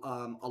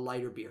a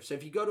lighter beer. So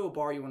if you go to a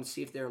bar, you want to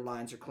see if their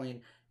lines are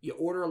clean. You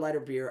order a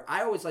lighter beer.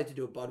 I always like to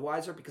do a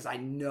Budweiser because I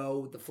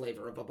know the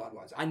flavor of a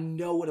Budweiser. I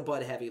know what a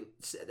Bud Heavy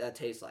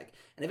tastes like.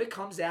 And if it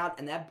comes out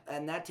and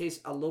that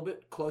tastes a little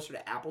bit closer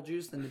to apple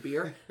juice than the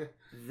beer,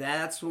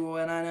 that's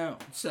when I know.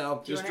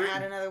 So do you want to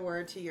add another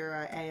word to your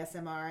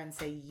ASMR and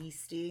say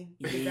yeasty?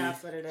 Because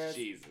that's what it is.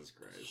 Jesus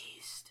Christ.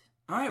 Yeast.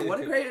 All right, what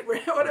a great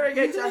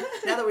time.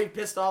 Now that we've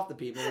pissed off the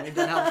people and we've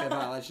done healthcare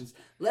violations,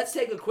 let's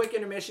take a quick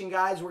intermission,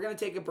 guys. We're going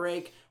to take a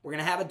break. We're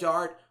going to have a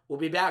dart. We'll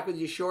be back with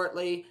you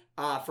shortly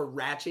for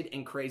Ratchet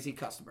and Crazy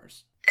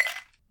Customers.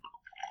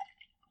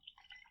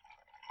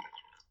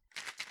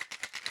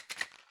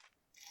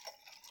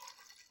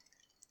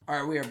 All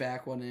right, we are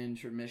back on an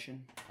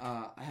intermission.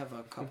 I have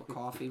a cup of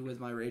coffee with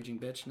my raging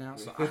bitch now,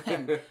 so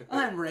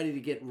I'm ready to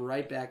get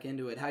right back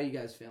into it. How you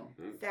guys feeling?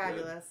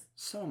 Fabulous.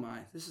 So am I.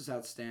 This is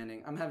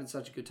outstanding. I'm having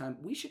such a good time.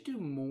 We should do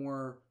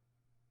more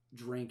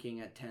drinking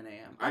at 10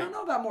 a.m. I don't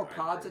know about more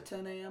pods at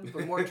 10 a.m.,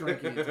 but more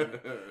drinking at 10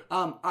 a.m.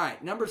 All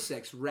right, number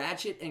 6,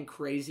 Ratchet and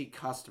Crazy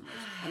Customers.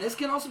 And this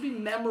can also be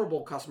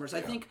memorable customers.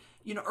 I think,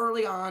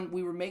 early on,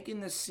 we were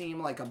making this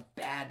seem like a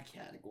bad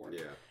category.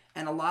 Yeah.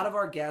 And a lot of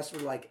our guests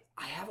were like,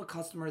 I have a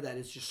customer that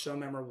is just so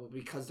memorable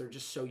because they're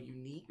just so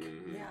unique.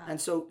 Mm-hmm. Yeah.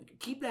 And so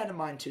keep that in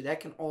mind too.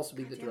 That can also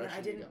be the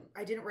direction.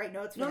 I didn't write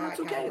notes for that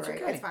category. It's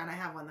okay. It's fine. I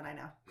have one that I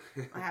know.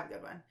 I have a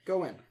good one.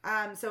 Go in.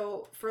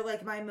 So for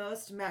like my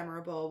most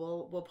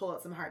memorable, we'll pull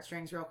out some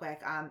heartstrings real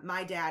quick.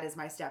 My dad is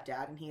my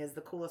stepdad, and he is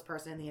the coolest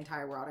person in the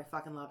entire world. I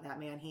fucking love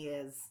that man. He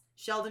is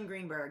Sheldon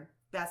Greenberg.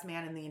 Best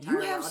man in the entire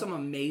world. You have some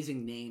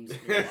amazing names.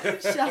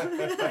 Sheldon,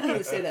 I didn't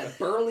even say that.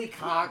 Burley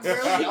Cox,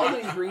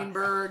 Sheldon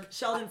Greenberg.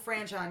 Sheldon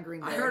Franchon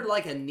Greenberg. I heard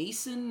like a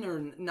Neeson or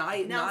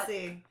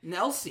Nelsie.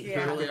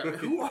 Yeah. Earlier.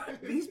 Who are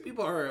these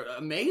people? Are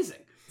amazing.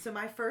 So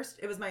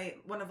it was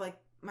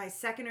my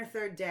second or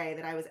third day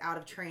that I was out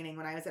of training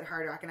when I was at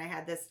Hard Rock, and I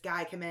had this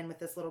guy come in with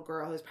this little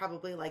girl who's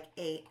probably like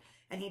 8,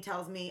 and he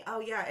tells me, "Oh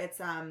yeah,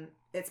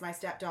 it's my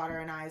stepdaughter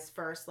and I's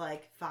first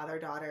like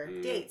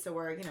father-daughter date. So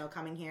we're,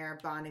 coming here,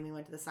 bonding. We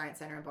went to the Science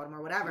Center in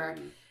Baltimore, whatever."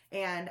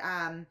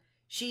 And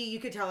you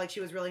could tell like she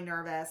was really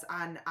nervous.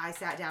 And I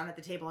sat down at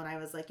the table and I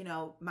was like,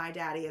 my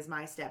daddy is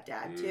my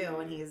stepdad too.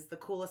 And he's the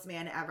coolest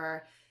man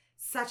ever.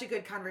 Such a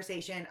good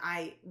conversation.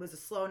 It was a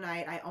slow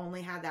night. I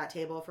only had that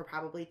table for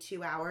probably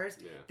 2 hours.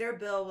 Yeah. Their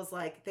bill was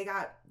like, they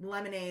got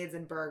lemonades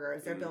and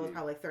burgers. Their bill was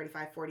probably like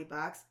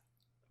 $35-$40.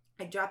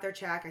 I dropped their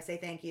check. I say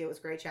thank you. It was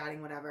great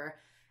chatting, whatever.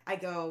 I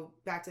go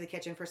back to the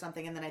kitchen for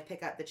something, and then I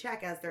pick up the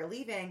check as they're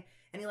leaving,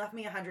 and he left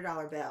me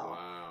 $100 bill.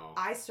 Wow.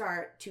 I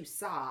start to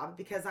sob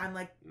because I'm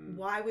like,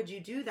 why would you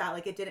do that?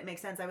 Like, it didn't make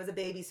sense. I was a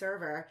baby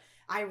server.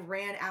 I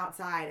ran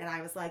outside, and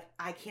I was like,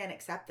 I can't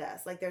accept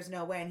this. Like, there's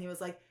no way. And he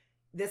was like,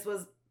 this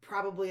was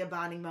probably a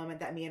bonding moment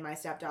that me and my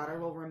stepdaughter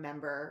will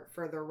remember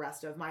for the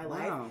rest of my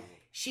life.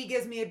 She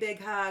gives me a big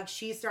hug.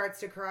 She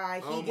starts to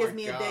cry. He gives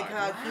me a big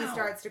hug. He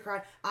starts to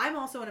cry. I'm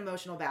also an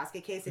emotional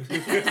basket case. If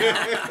you can't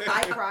tell,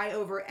 I cry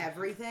over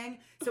everything.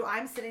 So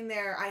I'm sitting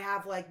there. I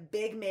have like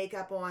big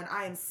makeup on.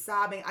 I am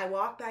sobbing. I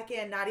walk back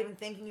in, not even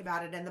thinking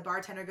about it. And the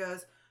bartender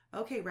goes,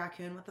 okay,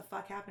 raccoon, what the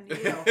fuck happened to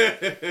you?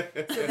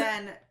 So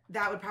then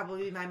that would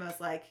probably be my most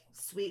like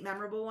sweet,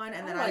 memorable one.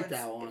 And then I like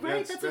that one.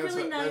 Right, that's a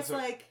really nice,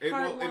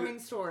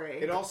 heartwarming story.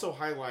 It also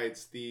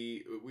highlights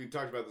we've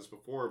talked about this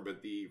before,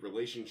 but the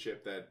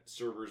relationship that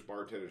servers,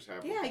 bartenders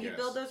have. Yeah, with you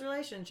guests. build those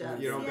relationships.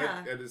 You know,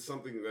 that is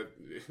something that,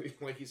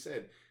 like you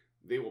said,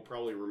 they will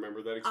probably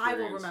remember that experience.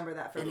 I will remember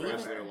that for the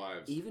rest of their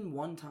lives. Even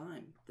one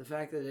time, the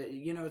fact that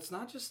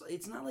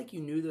it's not like you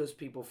knew those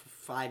people for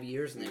 5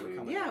 years and they were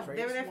coming. Yeah,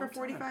 they were there for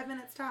 45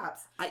 minutes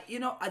tops.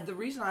 The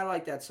reason I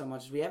like that so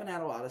much is we haven't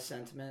had a lot of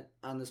sentiment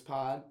on this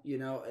pod.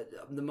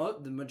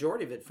 The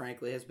majority of it,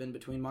 frankly, has been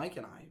between Mike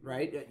and I.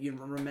 Right?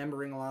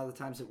 Remembering a lot of the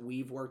times that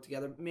we've worked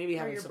together. Maybe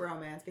having your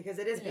bromance, because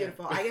it is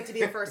beautiful. I get to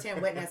be a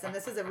first-hand witness, and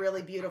this is a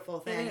really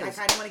beautiful thing. I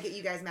kind of want to get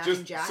you guys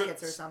matching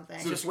jackets or something.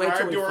 Just wait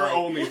till we to our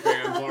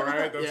OnlyFans, all right?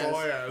 That's all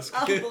I ask.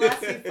 Oh,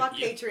 bless you. Fuck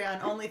Patreon.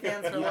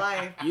 OnlyFans for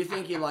life. You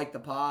think you like the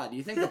pod.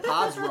 You think the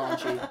pod's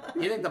raunchy.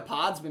 You think the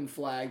pod's been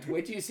flagged.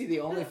 Wait till you see the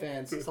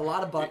OnlyFans. It's a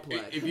lot of butt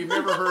play. If you've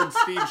never heard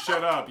Steve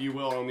shut up, you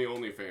will on the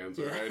OnlyFans,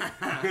 all right?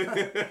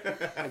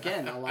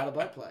 Again, a lot of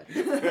butt play.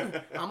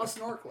 I'm a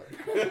snorkeler.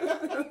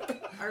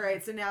 All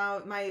right, so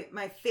now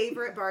my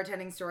favorite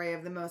bartending story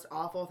of the most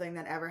awful thing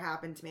that ever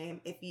happened to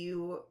me. If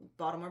you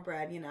Baltimore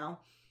bred,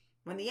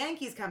 when the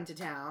Yankees come to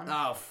town,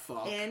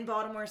 in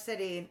Baltimore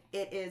City,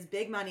 it is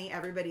big money.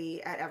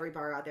 Everybody at every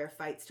bar out there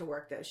fights to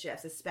work those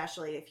shifts,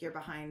 especially if you're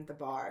behind the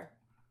bar.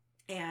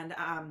 And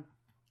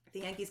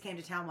the Yankees came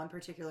to town one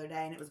particular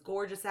day, and it was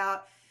gorgeous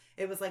out.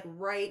 It was like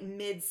right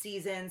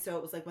mid-season, so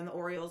it was like when the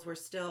Orioles were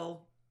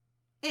still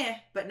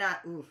but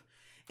not oof.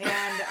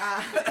 And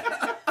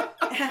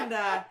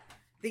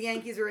the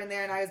Yankees were in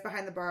there, and I was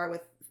behind the bar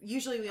with,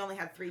 usually we only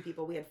had 3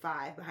 people. We had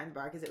 5 behind the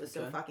bar because it was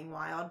so fucking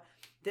wild.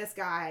 This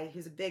guy,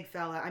 who's a big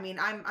fella. I mean,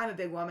 I'm a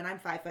big woman. I'm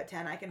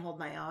 5'10". I can hold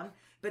my own.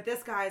 But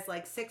this guy's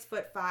like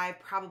 6'5",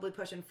 probably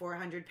pushing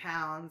 400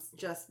 pounds.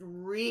 Just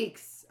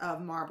reeks of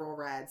Marlboro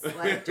Reds.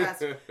 Like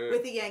just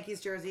with the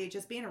Yankees jersey,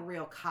 just being a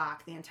real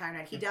cock the entire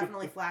night. He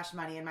definitely flashed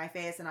money in my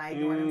face, and I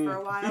ignored him for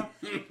a while.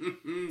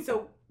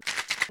 So.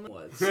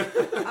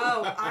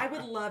 I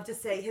would love to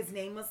say his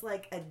name was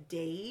like a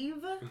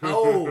Dave.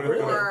 Oh,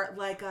 really? Or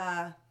like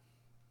a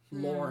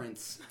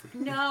Lawrence.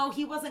 No,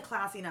 he wasn't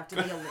classy enough to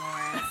be a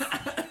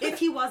Lawrence. If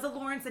he was a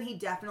Lawrence, then he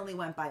definitely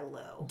went by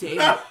Lou. Dave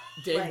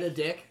the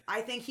Dick?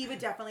 I think he would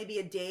definitely be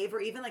a Dave, or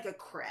even like a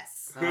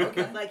Chris. Oh,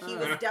 okay. Like he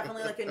was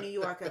definitely like a New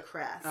Yorker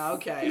Chris.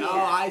 Okay. Yeah. Oh,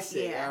 I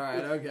see. Yeah. All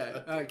right.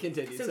 Okay. All right,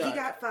 continue. So he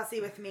got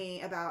fussy with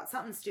me about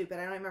something stupid.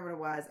 I don't remember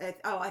what it was.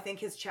 I think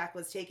his check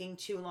was taking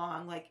too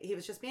long. Like he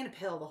was just being a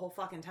pill the whole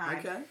fucking time.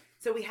 Okay.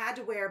 So we had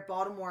to wear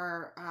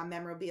Baltimore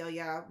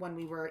memorabilia when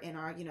we were in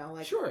our,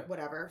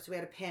 whatever. So we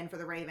had a pin for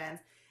the Ravens.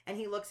 And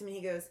he looks at me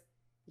and he goes,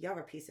 "You're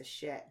a piece of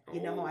shit.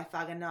 You know how I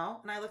fucking know?"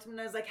 And I looked at him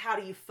and I was like, "How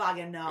do you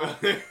fucking know?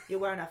 You're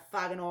wearing a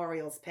fucking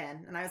Orioles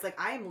pin." And I was like,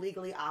 "I am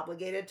legally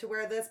obligated to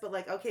wear this, but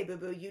like, okay,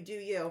 boo-boo, you do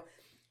you."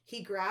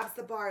 He grabs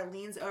the bar,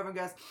 leans over and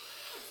goes,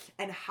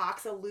 and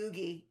hawks a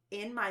loogie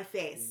in my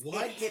face.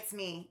 What? It hits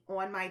me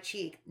on my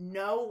cheek.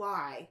 No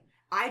lie.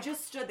 I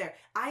just stood there.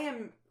 I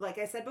am, like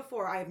I said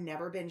before, I have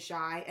never been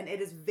shy, and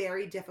it is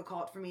very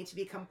difficult for me to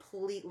be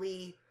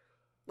completely,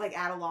 like,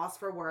 at a loss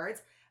for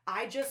words.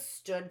 I just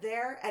stood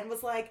there and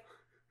was like,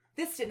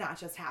 this did not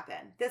just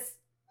happen. This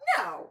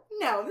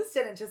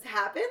didn't just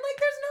happen. Like,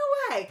 there's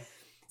no way.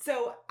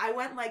 So I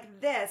went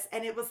like this,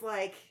 and it was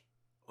like,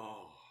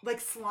 like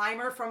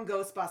Slimer from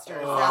Ghostbusters.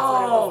 That's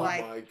what it was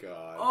like. Oh my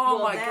god.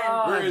 Oh my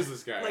god. Where is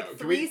this guy? Like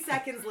 3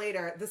 seconds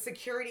later, the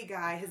security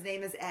guy, his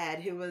name is Ed,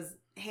 who was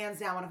hands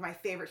down one of my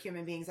favorite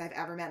human beings I've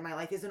ever met in my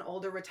life. He's an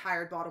older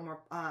retired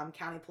Baltimore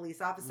County police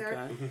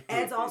officer. Okay.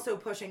 Ed's also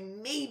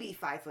pushing maybe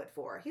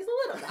 5'4". He's a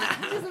little guy.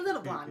 He's a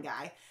little blonde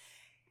guy.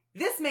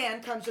 This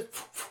man comes just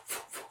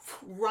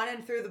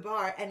running through the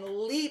bar and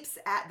leaps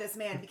at this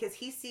man because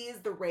he sees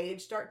the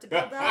rage start to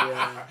build up.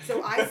 Yeah.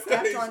 So I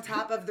stepped on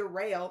top of the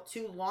rail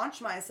to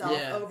launch myself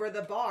over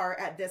the bar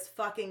at this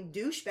fucking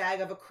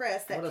douchebag of a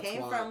Chris that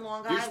came from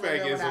Long Island.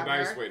 Douchebag is a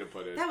nice way to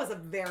put it. That was a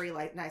very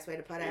nice way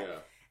to put it. Yeah.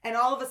 And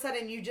all of a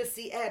sudden, you just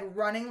see Ed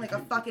running like a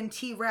fucking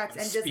T-Rex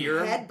and just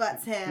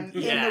headbutts him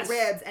in the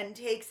ribs and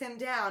takes him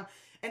down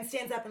and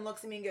stands up and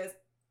looks at me and goes,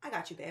 "I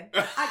got you, babe.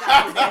 I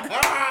got you, babe."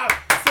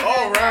 So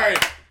all right.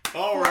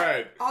 All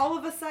right. All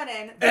of a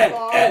sudden, the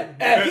ball...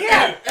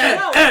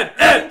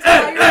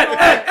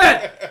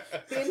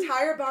 The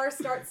entire bar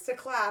starts to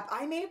clap.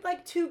 I made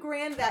like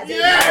 $2,000 that day.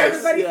 Yes!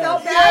 Everybody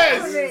felt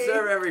bad for me. You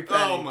deserve every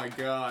penny. Oh my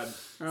god.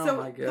 So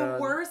my God.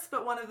 the worst,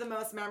 but one of the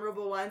most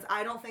memorable ones,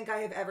 I don't think I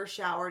have ever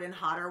showered in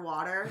hotter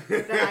water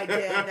than I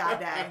did that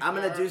day. I'm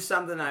going to do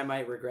something I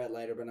might regret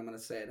later, but I'm going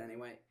to say it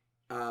anyway.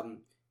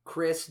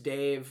 Chris,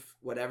 Dave,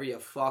 whatever your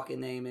fucking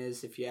name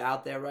is, if you're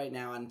out there right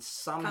now and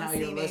somehow Come see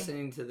you're me.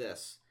 listening to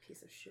this,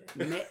 Piece of shit.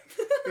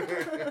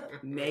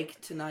 make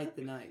tonight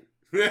the night.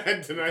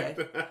 Tonight.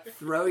 Okay?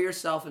 Throw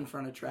yourself in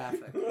front of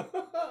traffic.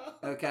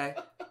 Okay?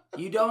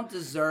 You don't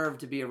deserve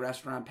to be a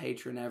restaurant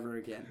patron ever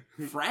again.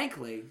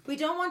 Frankly. We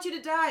don't want you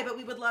to die, but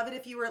we would love it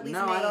if you were at least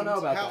No, named. I don't know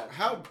about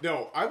that.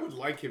 No, I would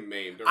like him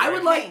maimed. I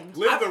would like...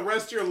 Live the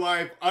rest of your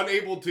life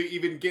unable to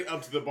even get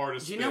up to the bar to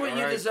spit. Do you know what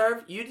you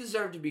deserve? You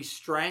deserve to be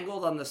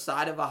strangled on the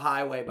side of a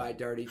highway by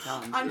Dirty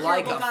Tom.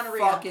 Like a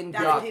fucking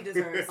That's duck. what he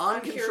deserves.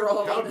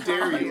 Uncontrollable. How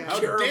dare you? How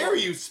Curable. dare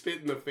you spit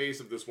in the face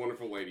of this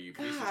wonderful lady, you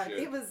piece of God, shit.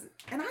 it was...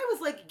 And I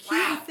was like cute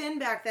and thin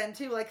back then,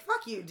 too. Like,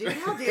 fuck you, dude.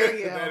 How dare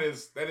you? that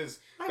is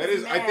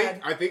mad.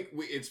 I think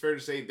it's fair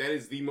to say that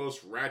is the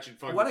most ratchet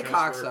fucking What a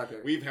transfer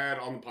cocksucker we've had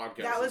on the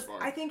podcast. That was, thus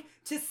far. I think,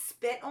 to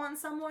spit on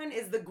someone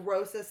is the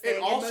grossest thing.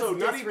 And also,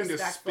 most not even to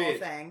disrespectful spit,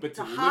 thing. but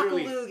to hock a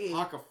literally loogie.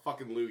 hock a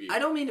fucking loogie. I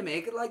don't mean to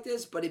make it like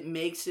this, but it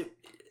makes it...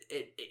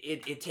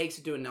 It takes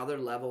it to another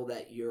level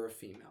that you're a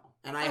female.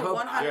 And I hope...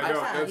 100%.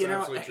 that's you know,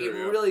 absolutely true, it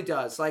yeah. really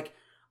does. Like...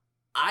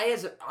 I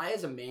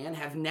as a man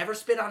have never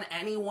spit on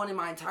anyone in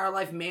my entire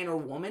life, man or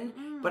woman.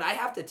 But I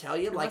have to tell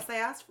you, Unless they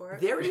asked for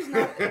it. there is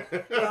not.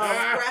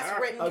 Express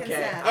written Okay,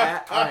 consent.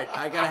 all right,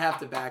 I gotta have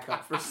to back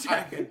up for a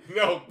second.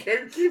 No,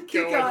 keep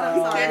going. going, I'm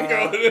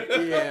sorry. Keep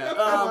going. Yeah,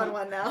 I'm on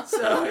one now.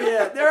 So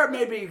yeah, there are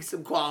maybe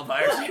some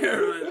qualifiers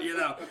here, but, you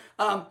know.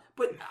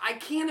 But I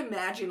can't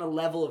imagine a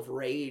level of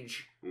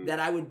rage that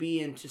I would be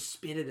in to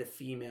spit at a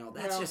female.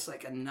 That's just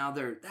like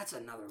another. That's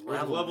another Or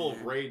level. a level man.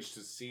 of rage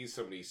to see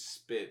somebody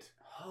spit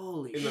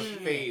Holy in the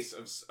shit. face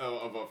of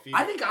a female.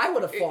 I think I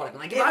would have fought him.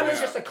 Like if I was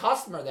just a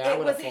customer there, I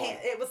would have fought.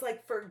 It was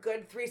like for a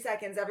good 3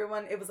 seconds,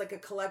 everyone. It was like a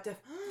collective.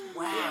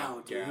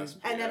 Wow, dude. Gasp.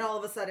 And then all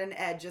of a sudden,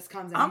 Ed just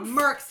comes and I'm-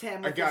 murks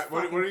him. I With got his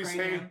what fucking did he say?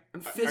 cranium.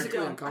 I'm physically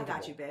I uncomfortable.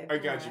 got you, babe. I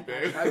got you,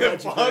 babe. I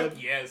got you, Fuck babe.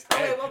 yes. Oh,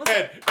 wait, what was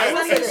Ed, it? I will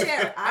want say to this.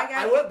 share. I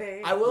got will, you,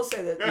 babe. I will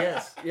say that,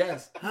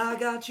 yes. I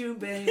got you,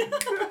 babe.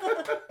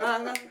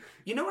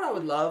 You know what I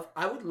would love?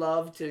 I would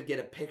love to get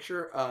a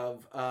picture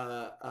of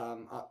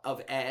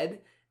Ed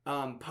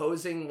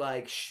posing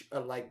like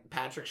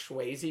Patrick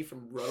Swayze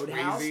from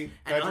Roadhouse, Swayze, and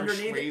Patrick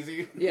underneath,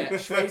 Swayze. yeah,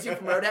 Swayze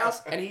from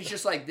Roadhouse, and he's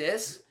just like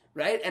this.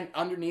 Right? And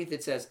underneath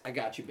it says, I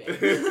got you, babe.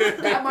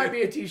 That might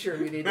be a t-shirt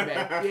we need to make.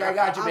 Yeah, I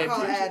got you, babe. I'll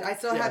call t-shirt. Ed. I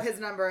still have his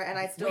number, and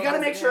I still. We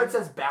gotta make visit sure him. it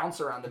says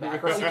bouncer on the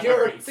back. Or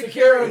security.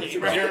 Security.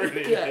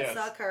 Security, Yes.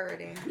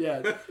 Security.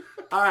 Yeah.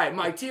 All right,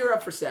 Mike, tee her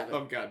up for 7.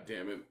 Oh god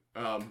damn it.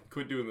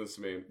 Quit doing this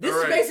to me. This All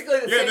is right. basically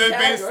the same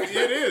category.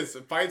 It is.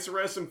 Fights,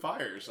 arrests, and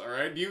fires. All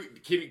right.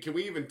 Can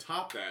we even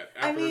top that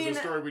after the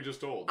story we just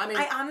told?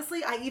 I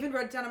honestly, I even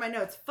wrote it down in my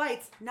notes.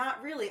 Fights,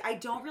 not really. I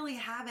don't really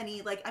have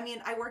any. Like, I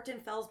mean, I worked in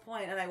Fells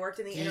Point and I worked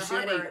in the Inner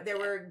Harbor. There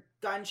were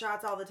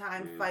gunshots all the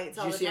time, fights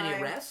all the time. Did you see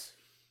any arrests?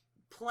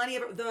 Plenty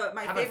of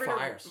my How favorite about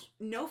fires?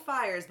 No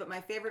fires, but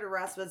my favorite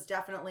arrest was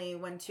definitely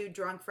when 2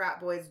 drunk frat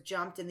boys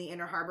jumped in the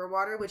Inner Harbor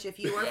water. Which, if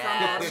you were from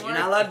Baltimore, you're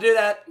not allowed to do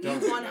that. you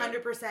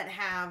 100%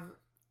 have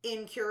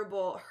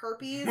incurable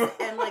herpes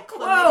and like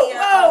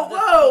chlamydia.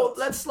 Whoa!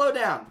 Let's slow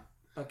down.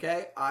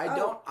 Okay,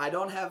 I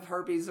don't have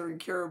herpes or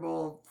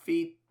incurable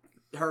feet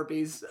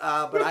herpes,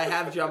 but I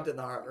have jumped in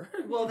the harbor.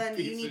 Well, then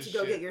you Piece need of to go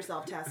shit. get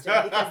yourself tested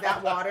because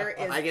that water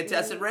is. I get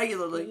tested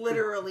regularly.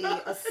 Literally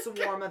a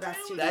swarm of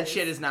STDs. That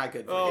shit is not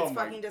good for Oh you. It's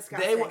fucking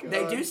disgusting.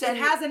 They do send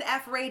It has an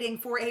F rating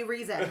for a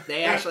reason.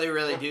 They actually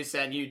really do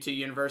send you to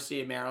University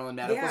of Maryland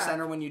Medical Yeah.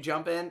 Center when you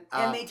jump in.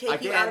 And they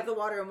take you again, out of the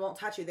water and won't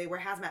touch you. They wear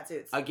hazmat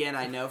suits. Again,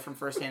 I know from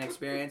firsthand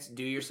experience.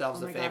 Do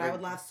yourselves Oh a my favor. god, I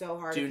would laugh so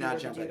hard Do if you not were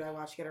the jump dude in. I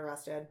watched get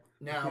arrested.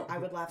 No. I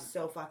would laugh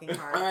so fucking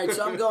hard. All right,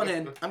 so I'm going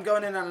in. I'm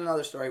going in on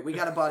another story. We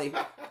got a buddy.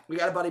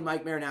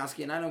 Mike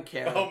Marinowski, and I don't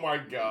care. Oh my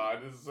god,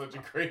 this is such a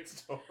great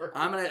story.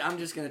 I'm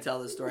just gonna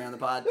tell this story on the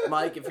pod.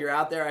 Mike, if you're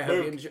out there, I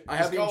hope you enjoy. I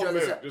hope you enjoy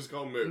this. Just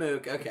call him Mook.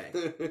 Mook, okay.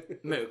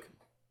 Mook.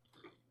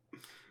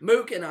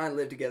 Mook and I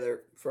lived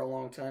together for a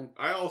long time.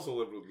 I also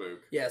lived with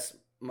Mook. Yes,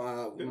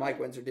 Mike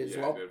Windsor did as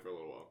well. I did for a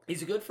little while.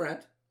 He's a good friend.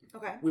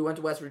 Okay. We went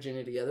to West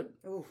Virginia together.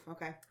 Ooh,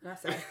 okay.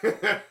 That's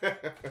it.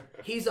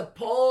 He's a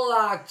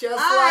Polak, just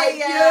Ah, like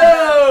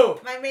yeah. you.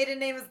 My maiden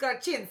name is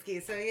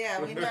Garczynski, so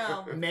yeah, we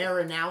know.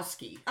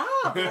 Marinowski.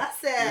 Oh,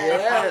 bless it.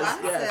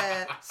 Yes, Bless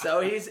yes.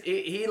 So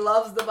he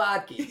loves the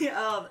vodka. it.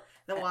 Oh,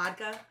 the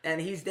vodka.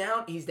 And he's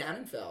down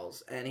in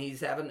Fells, and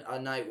he's having a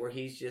night where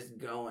he's just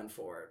going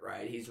for it,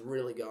 right? He's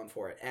really going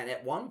for it. And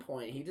at one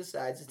point, he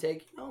decides to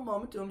take a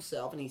moment to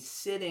himself, and he's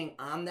sitting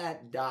on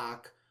that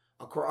dock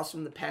across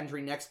from the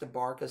Pendry next to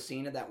Bar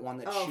Casino, that one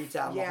that shoots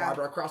out in the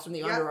harbor, across from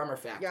the Under Armour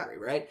factory,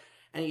 right?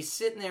 And he's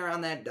sitting there on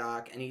that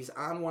dock, and he's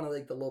on one of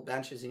like the little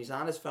benches, and he's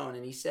on his phone,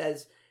 and he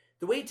says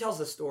the way he tells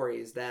the story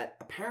is that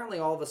apparently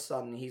all of a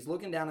sudden he's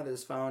looking down at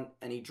his phone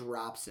and he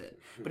drops it.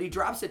 But he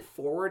drops it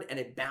forward and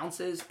it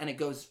bounces and it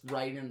goes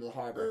right into the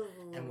harbor.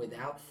 Ooh. And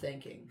without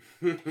thinking,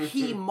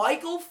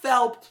 Michael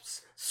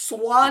Phelps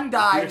swan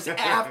dives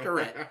after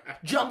it,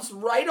 jumps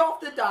right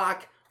off the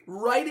dock,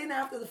 right in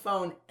after the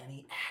phone, and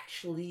he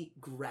actually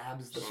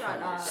grabs the phone.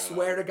 Shut up.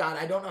 Swear to God,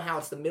 I don't know how.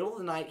 It's the middle of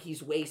the night,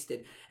 he's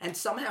wasted. And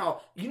somehow,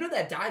 you know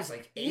that dive's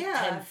like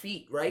 10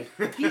 feet, right?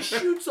 He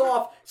shoots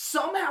off,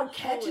 somehow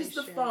catches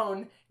the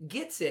phone,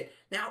 gets it.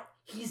 Now,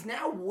 he's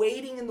now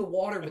waiting in the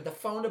water with the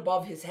phone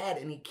above his head,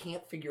 and he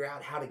can't figure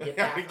out how to get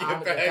back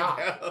onto the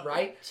dock,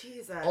 right?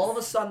 Jesus. All of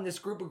a sudden, this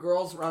group of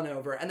girls run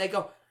over, and they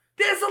go,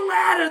 there's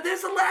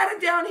a ladder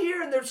down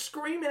here, and they're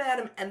screaming at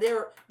him, and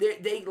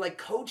they like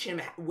coach him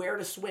where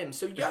to swim.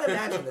 So you gotta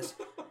imagine this.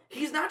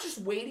 He's not just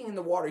waiting in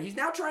the water. He's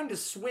now trying to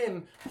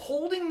swim,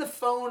 holding the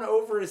phone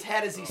over his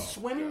head as he's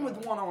swimming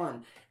with one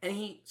arm. And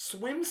he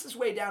swims his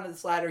way down to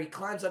this ladder. He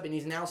climbs up, and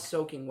he's now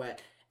soaking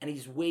wet. And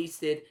he's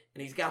wasted,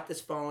 and he's got this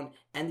phone,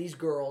 and these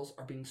girls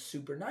are being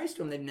super nice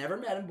to him. They've never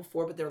met him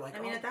before, but they're like,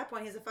 I mean, at that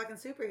point, he's a fucking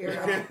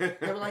superhero.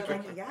 They're like,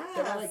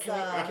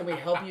 can we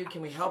help you?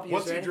 Can we help you?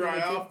 Once you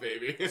dry off,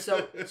 baby.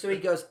 So he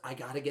goes, I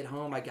got to get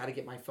home. I got to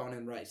get my phone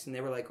and rice. And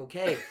they were like,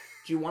 okay,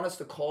 do you want us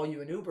to call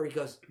you an Uber? He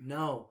goes,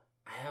 no,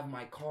 I have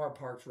my car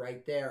parked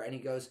right there. And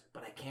he goes,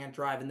 but I can't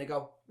drive. And they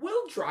go,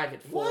 we'll drive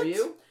it for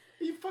you.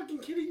 Are you fucking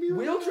kidding me?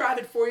 We'll drive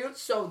it for you.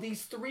 So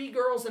these three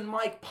girls and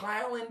Mike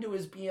pile into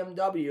his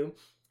BMW.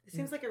 It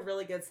seems like a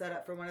really good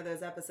setup for one of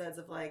those episodes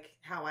of like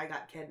How I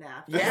Got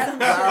Kidnapped.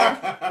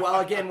 Yeah.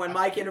 Well, again, when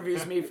Mike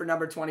interviews me for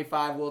number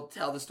 25, we'll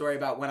tell the story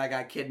about when I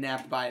got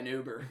kidnapped by an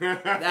Uber.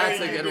 That's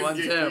a good one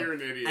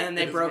too. And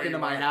they broke into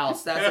my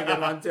house. That's a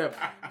good one too.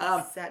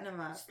 Setting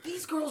him up.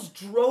 These girls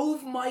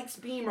drove Mike's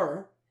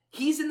Beamer.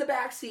 He's in the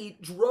back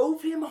seat.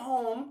 Drove him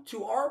home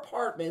to our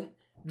apartment.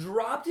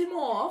 Dropped him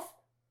off.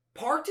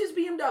 Parked his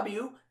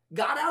BMW.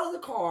 Got out of the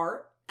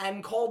car.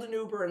 And called an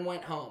Uber and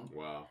went home.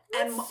 Wow.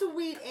 And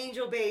sweet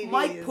angel babies.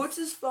 Mike puts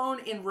his phone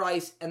in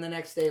rice, and the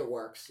next day it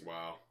works.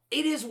 Wow.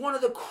 It is one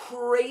of the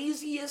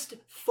craziest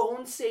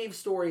phone save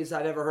stories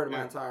I've ever heard in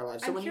my entire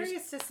life. So I'm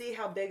curious to see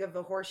how big of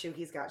the horseshoe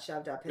he's got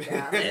shoved up his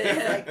ass.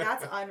 Like,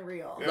 that's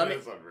unreal. Yeah,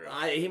 that's unreal.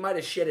 He might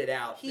have shit it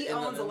out. He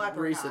owns a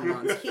leprechaun. Recent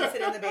months. He keeps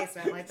it in the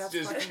basement. Like, that's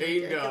just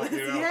chained ridiculous. Up,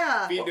 you know?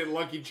 Yeah. Feeding it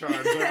Lucky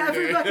Charms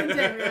every fucking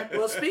day, man.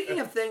 Well, speaking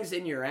of things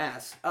in your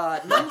ass,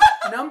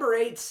 number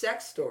 8,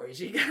 sex stories.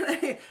 You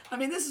gotta, I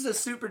mean, this is a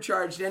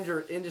supercharged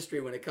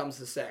industry when it comes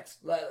to sex.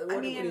 What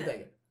are you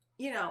thinking?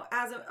 You know,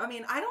 I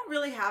don't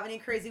really have any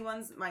crazy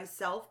ones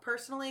myself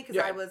personally,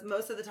 because I was,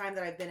 most of the time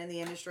that I've been in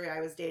the industry,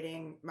 I was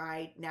dating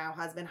my now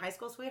husband, high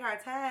school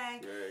sweethearts, hey.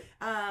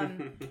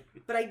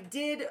 But I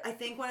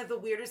think one of the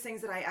weirdest things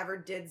that I ever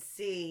did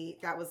see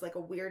that was like a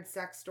weird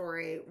sex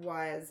story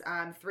was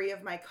 3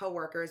 of my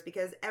coworkers,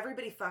 because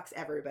everybody fucks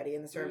everybody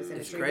in the service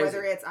industry,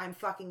 whether it's I'm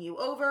fucking you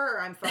over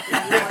or I'm fucking you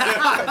on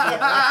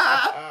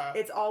top of you.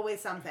 It's always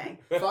something.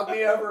 Fuck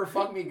me over or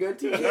fuck me good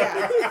too?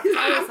 Yeah, it's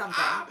always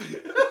something.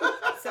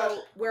 So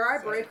where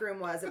our break room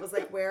was, it was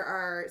like where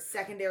our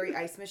secondary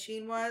ice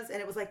machine was,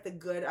 and it was like the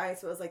good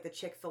ice. It was like the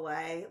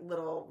Chick-fil-A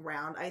little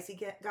round icy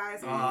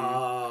guys.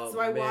 Oh, so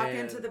I walk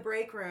into the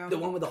break room. The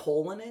one with the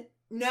hole in it?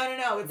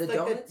 No. It's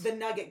like the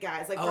nugget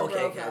guys, like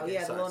okay.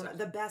 Yeah,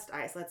 the best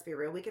ice. Let's be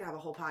real. We could have a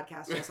whole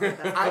podcast just on the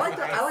best. I like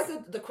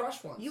the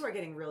crushed ones. You are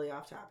getting really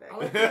off topic. I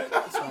like all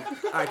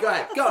right, go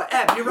ahead. Go,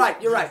 Em. You're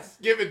right.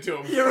 Give it to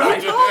him. You're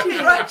right.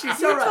 You're right. She's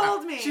so right.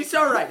 Told me. She's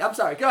so right. I'm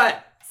sorry. Go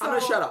ahead. So I'm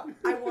gonna shut up.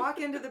 I walk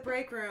into the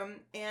break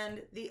room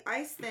and the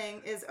ice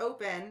thing is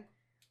open.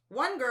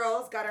 One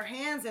girl's got her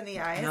hands in the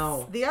ice.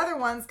 No. The other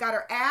one's got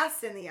her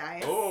ass in the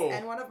ice. Oh.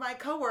 And one of my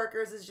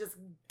coworkers is just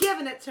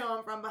giving it to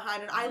him from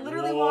behind. And I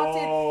literally walked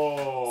in.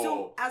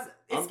 So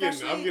I'm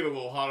getting a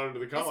little hot under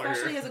the collar here.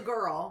 Especially as a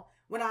girl.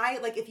 When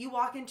if you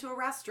walk into a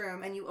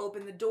restroom and you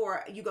open the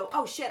door, you go,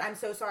 oh shit, I'm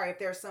so sorry if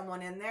there's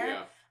someone in there.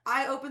 Yeah.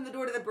 I open the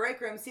door to the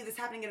break room, see this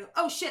happening, and go,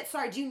 oh shit,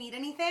 sorry, do you need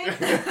anything?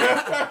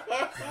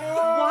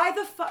 Why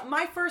the fuck?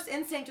 My first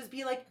instinct was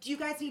be like, do you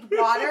guys need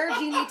water?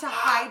 Do you need to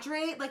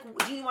hydrate? Like,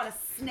 do you want a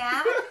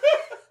snack?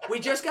 We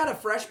just got a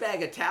fresh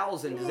bag of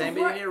towels in. Does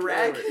anybody need a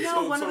rag?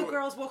 No, one of the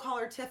girls, we'll call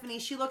her Tiffany,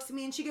 she looks at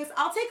me and she goes,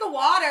 I'll take a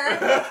water. And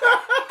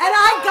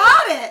I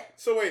got it.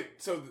 So wait,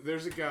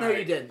 there's a guy. No,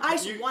 you didn't. I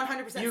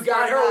 100%. You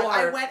got her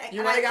water. I went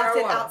and I left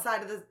it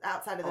outside of the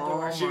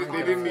door.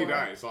 They didn't need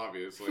ice,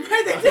 obviously.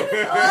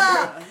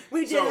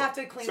 We did have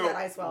to clean that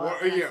ice well.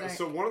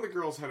 So one of the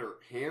girls had her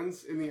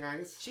hands in the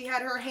ice. She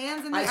had her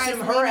hands in the ice. I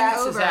assume her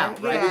ass is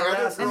out, right?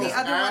 Yeah. And the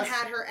other one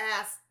had her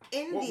ass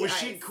in the ice. Was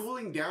she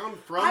cooling down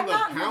from the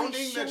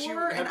pounding that she had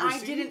received? And I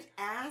didn't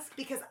ask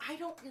because I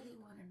don't really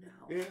want to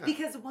know. Yeah.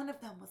 Because one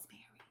of them was married.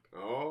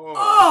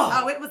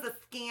 Oh, it was a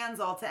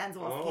scandal to end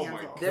all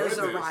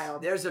scandal.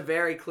 There's a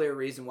very clear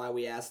reason why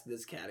we asked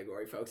this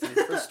category, folks. And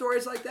it's for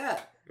stories like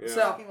that. Yeah.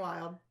 So, fucking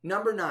wild.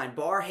 Number 9,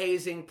 bar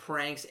hazing,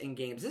 pranks, and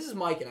games. This is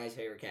Mike and I's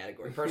favorite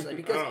category, personally,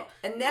 because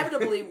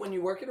inevitably, when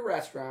you work at a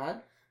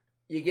restaurant,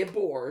 you get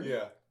bored.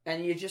 Yeah.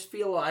 And you just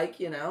feel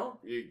like, you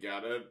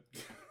gotta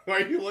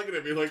Why are you looking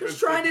at me like just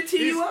trying to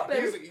tee you up,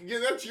 yeah,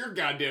 that's your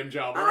goddamn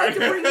job, I right? like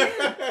to bring you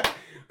in.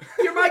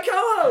 You're my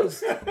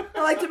co-host.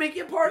 I like to make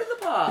you part of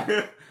the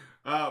pod.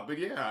 But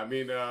yeah, I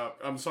mean,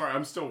 I'm sorry,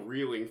 I'm still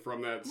reeling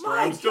from that story.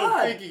 My I'm still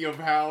God. thinking of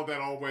how that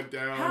all went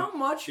down. How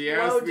much The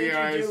blow ass in did the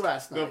ice, you do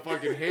last night? the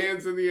fucking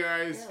hands in the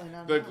ice, Really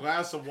the enough.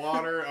 glass of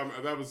water.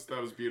 That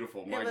was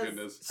beautiful. My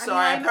goodness.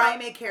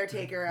 I'm a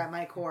caretaker at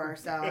my core,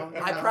 so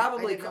I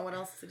probably I didn't know what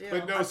else to do.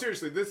 But no,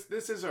 seriously,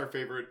 this is our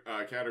favorite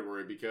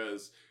category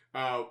because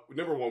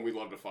number one, we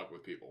love to fuck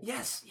with people.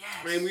 Yes.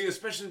 And we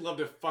especially love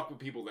to fuck with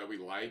people that we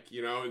like,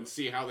 and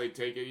see how they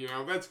take it.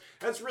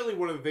 That's really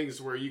one of the things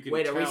where you can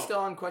Wait, tell. are we still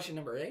on question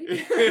number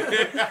 8?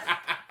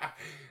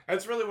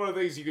 That's really one of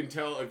the things you can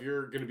tell if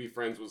you're going to be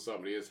friends with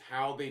somebody is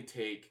how they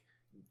take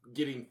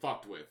getting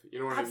fucked with. You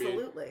know what I mean?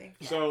 Absolutely.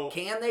 Yeah. So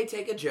can they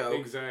take a joke?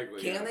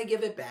 Exactly. Can they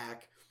give it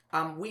back?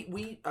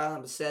 We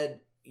said,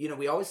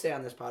 we always say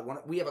on this pod,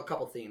 we have a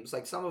couple themes.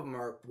 Like some of them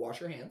are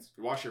wash your hands.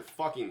 Wash your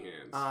fucking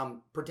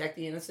hands. Protect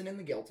the innocent and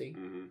the guilty.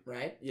 Mm-hmm.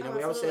 Right? We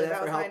always say that was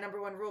for my health.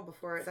 number one rule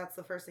before. That's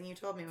the first thing you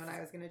told me when I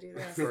was going to do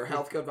this. For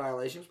health code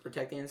violations,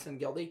 protect the innocent and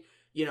guilty.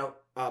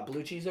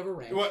 Blue cheese over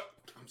ranch. What?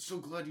 I'm so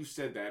glad you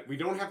said that. We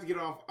don't have to get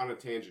off on a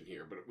tangent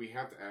here, but we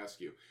have to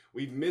ask you.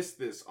 We've missed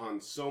this on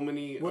so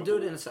many. We'll do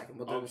it in a second.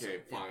 Okay,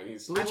 fine. Yeah.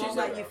 I won't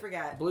let you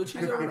forget. Blue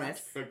cheese over ranch.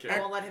 Okay. I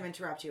won't let him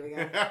interrupt you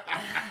again.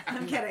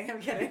 I'm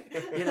kidding.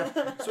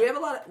 So we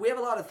have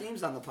a lot of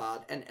themes on the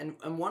pod, and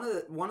one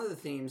of the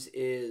themes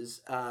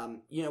is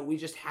we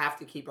just have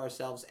to keep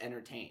ourselves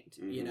entertained.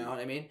 Mm-hmm. You know what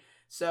I mean?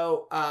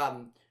 So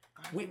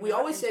we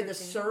always say the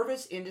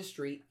service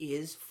industry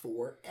is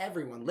for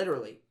everyone,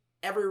 literally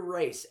every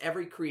race,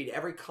 every creed,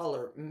 every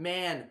color,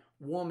 man,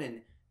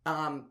 woman.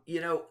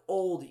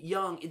 Old,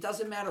 young, it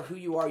doesn't matter who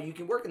you are, you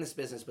can work in this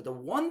business, but the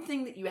one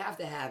thing that you have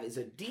to have is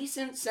a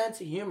decent sense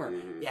of humor.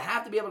 Mm-hmm. You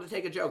have to be able to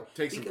take a joke.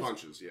 Take some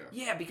punches, yeah.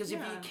 Yeah, because if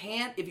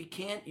you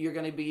can't, you're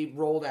going to be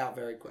rolled out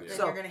very quick. Then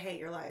so you're going to hate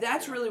your life.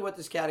 that's really what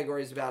this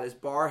category is about, is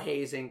bar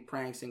hazing,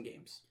 pranks, and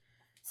games.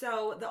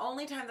 So the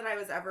only time that I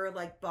was ever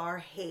bar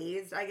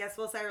hazed, I guess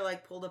we'll say, or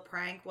pulled a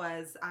prank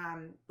was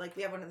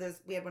we had one of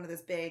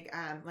those big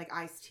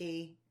iced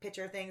tea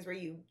pitcher things where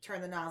you turn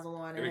the nozzle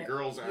on and a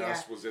girl's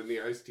ass was in the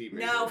iced tea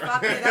maker. No,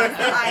 fuck me, that was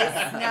the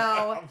ice.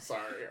 No. I'm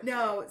sorry.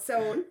 No,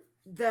 so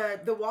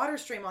the water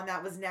stream on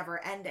that was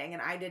never ending,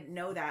 and I didn't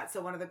know that.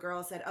 So one of the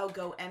girls said, "Oh,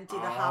 go empty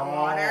the hot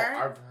water."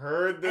 I've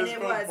heard this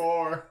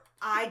before.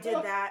 I did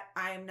that.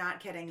 I am not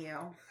kidding you.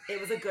 It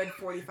was a good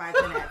 45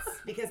 minutes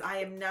because I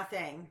am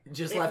nothing.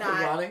 Just left it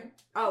rotting?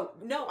 Oh,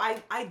 no.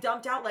 I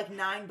dumped out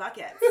 9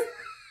 buckets.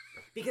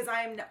 Because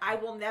I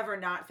will never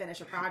not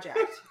finish a project.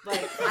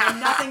 I'm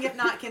nothing if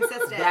not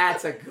consistent.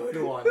 That's a good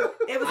one.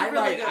 It was a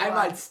really good one. I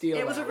might steal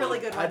it was a really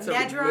good one.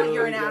 Nedra,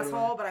 you're an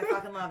asshole, but I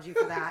fucking loved you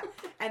for that.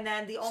 And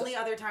then the only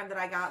other time that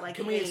I got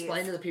Can we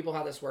explain to the people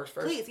how this works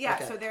first? Please, yeah.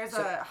 Okay. So there's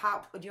a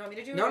hot... Do you want me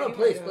to do it? No,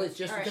 please.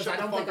 Just because I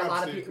don't think a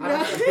lot of people...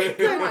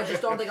 I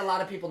just don't think a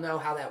lot of people know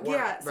how that works.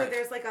 Yeah, so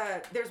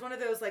there's one of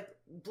those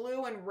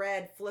blue and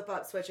red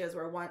flip-up switches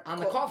where one... On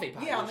the coffee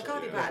pot. Yeah, on the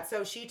coffee pot.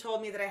 So she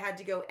told me that I had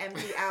to go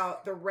empty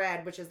out the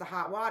red, which is the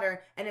hot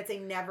water, and it's a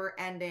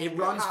never-ending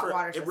hot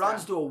water system. It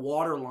runs to a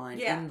water line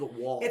in the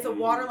wall. It's a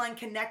water line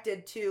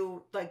connected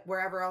to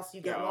wherever else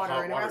you get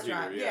water in a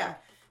restaurant. Heater, yeah.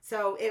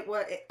 So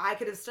I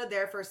could have stood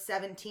there for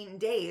 17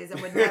 days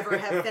and would never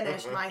have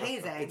finished my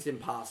hazing. It's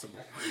impossible.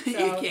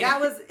 So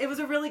it was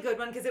a really good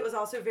one because it was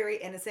also very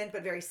innocent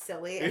but very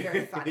silly and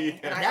very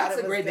funny. And that's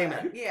a great thing.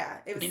 Yeah,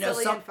 it was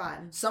silly and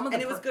fun.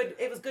 It was good.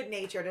 It was good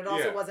natured. It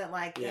also wasn't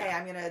hey,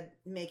 I'm gonna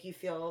make you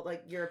feel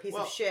like you're a piece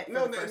of shit.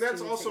 No, and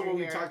that's also what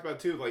we talked about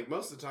too.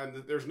 Most of the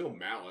time, there's no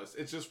malice.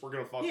 It's just we're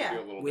gonna fuck with you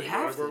a little bit.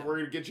 We're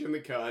gonna get you in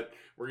the cut.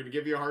 We're gonna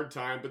give you a hard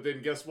time. But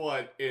then guess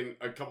what? In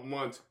a couple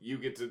months, you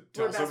get to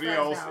tell somebody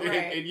else.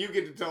 Right. And you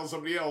get to tell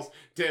somebody else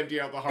to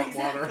empty out the hot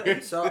water.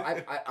 So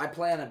I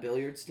play on a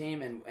billiards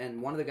team,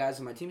 and one of the guys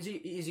on my team,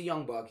 he's a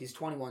young buck. He's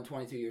 21,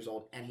 22 years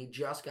old, and he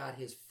just got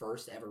his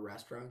first ever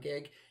restaurant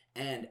gig.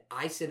 And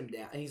I sit him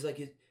down, and he's like,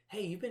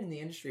 "Hey, you've been in the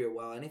industry a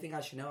while. Anything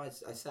I should know?" I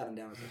sat him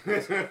down and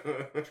was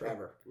like,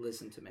 "Trevor,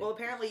 listen to me." Well,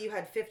 apparently you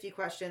had 50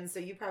 questions, so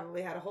you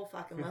probably had a whole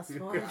fucking list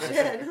for him.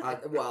 Shit.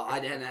 I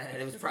didn't.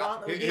 It was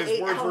probably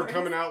his words were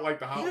coming out like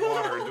the hot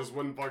water and just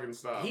wouldn't fucking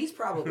stop. He's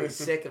probably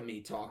sick of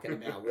me talking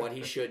about what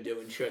he should do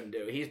and shouldn't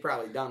do. He's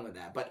probably done with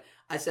that. But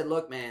I said,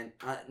 "Look, man,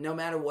 no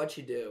matter what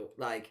you do,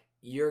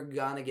 you're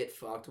gonna get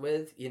fucked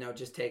with.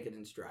 Just take it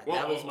in stride." Well,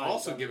 that was my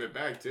also give it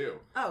back too.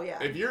 Oh yeah.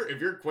 If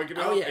you're quick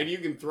enough and you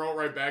can throw it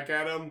right back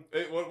at him.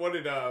 What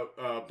did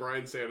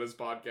Brian say on his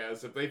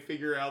podcast? If they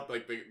figure out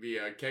the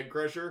keg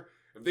crusher,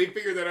 if they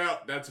figure that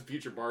out, that's a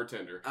future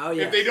bartender. Oh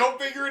yeah. If they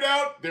don't figure it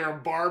out, they're a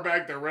bar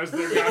back the rest of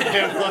their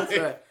goddamn life. That's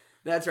right.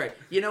 That's right.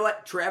 You know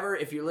what, Trevor,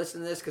 if you're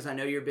listening to this, because I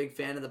know you're a big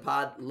fan of the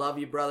pod, love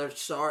you, brother.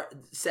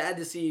 Sad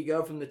to see you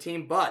go from the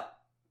team, but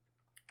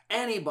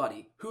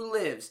anybody who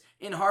lives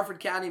in Harford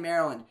County,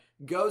 Maryland,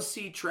 go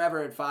see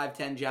Trevor at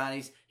 510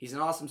 Johnny's. He's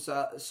an awesome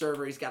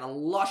server. He's got a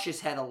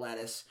luscious head of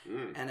lettuce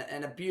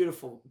and a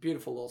beautiful,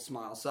 beautiful little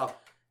smile. So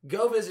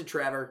go visit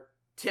Trevor,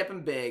 tip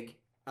him big,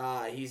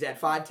 He's at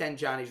 510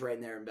 Johnny's right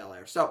in there in Bel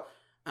Air. So,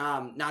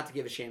 not to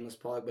give a shameless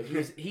plug, but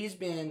he's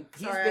been.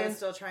 I'm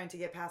still trying to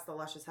get past the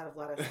luscious head of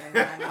lettuce thing.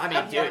 I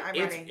mean, dude,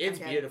 it's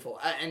okay. beautiful.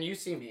 And you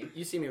see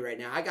me right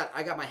now. I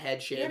got my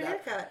head shaved. You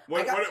had a haircut.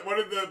 What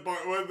did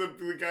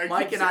the guy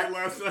Mike keep saying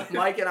last night?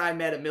 Mike and I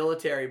met a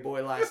military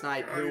boy last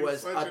night who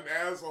was such an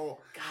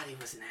asshole. God, he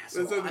was an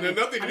asshole. This has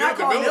nothing to do with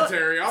the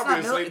military,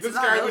 obviously. This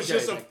guy was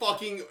just a thing.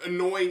 fucking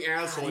annoying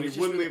asshole, and he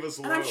wouldn't leave us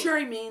alone. And I'm sure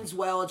he means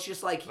well. It's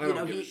just like,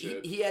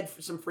 he had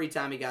some free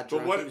time. He got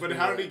drunk. But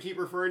how did he keep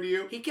referring to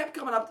you? He kept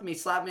coming up to me,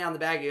 slapped me on the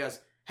back. He goes,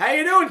 "How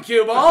you doing,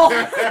 cue ball?"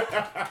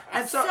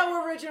 And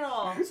so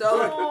original.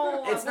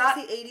 So it's not.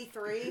 Was he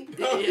 83?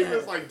 He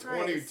was like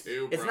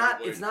 22.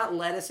 It's not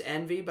lettuce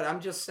envy, but I'm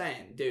just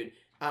saying, dude.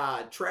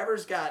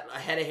 Trevor's got a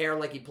head of hair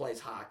like he plays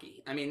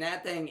hockey. I mean,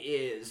 that thing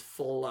is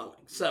flowing.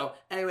 So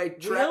anyway,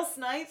 Real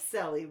Snipes,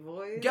 Sally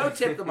boys. Go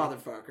tip the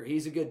motherfucker.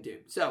 He's a good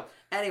dude. So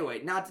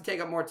anyway, not to take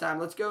up more time,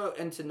 let's go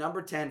into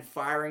number 10,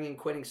 firing and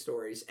quitting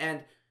stories.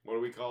 And what do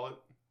we call it?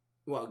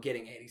 Well,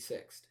 getting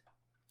 86th.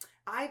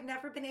 I've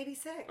never been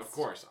 86. Of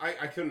course.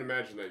 I couldn't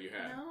imagine that you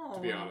had, to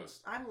be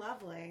honest. I'm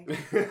lovely.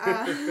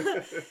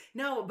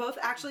 No, both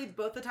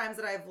the times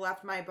that I've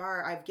left my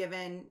bar, I've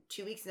given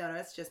 2 weeks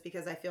notice just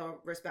because I feel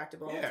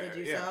respectable to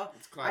do so.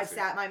 It's classic. I've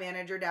sat my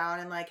manager down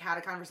and had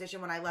a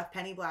conversation when I left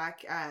Penny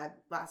Black.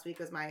 Last week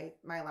was my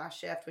last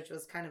shift, which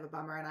was kind of a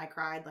bummer, and I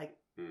cried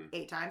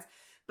 8 times.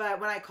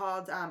 But when I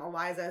called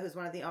Eliza, who's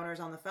one of the owners,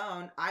 on the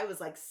phone, I was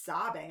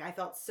sobbing. I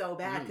felt so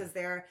bad because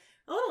they're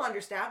a little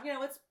understaffed.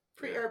 It's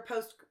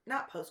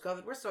not post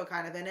COVID, we're still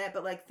kind of in it,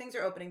 but things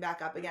are opening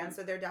back up again,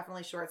 so they're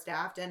definitely short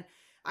staffed, and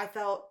I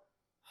felt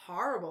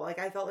horrible.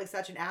 I felt like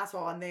such an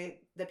asshole, and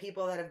the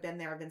people that have been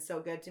there have been so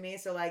good to me.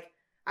 So I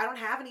don't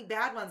have any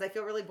bad ones. I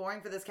feel really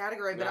boring for this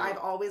category, but I've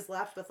always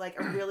left with a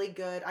really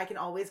good, I can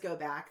always go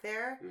back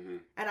there.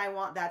 And I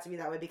want that to be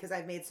that way because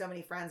I've made so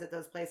many friends at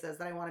those places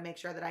that I want to make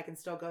sure that I can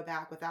still go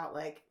back without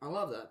I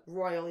love that.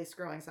 royally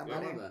screwing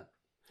somebody. I love that.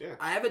 Yeah.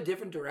 I have a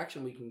different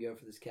direction we can go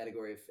for this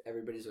category if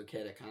everybody's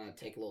okay to kind of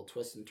take a little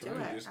twist and turn. Do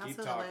it. Just keep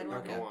Absolutely. talking.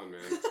 Okay. Go on,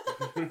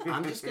 man.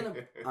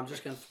 I'm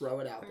just gonna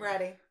throw it out there. I'm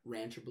ready.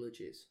 Ranch or blue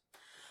cheese?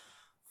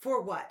 For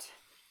what?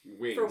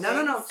 Wings. For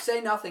No.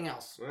 Say nothing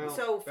else. Well,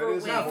 So that for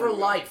is wings. No, for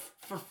life.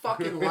 For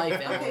fucking life,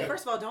 Emily. Okay,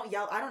 first of all, don't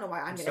yell. I don't know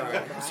why I'm Sorry.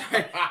 getting yelled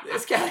Sorry.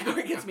 This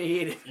category gets me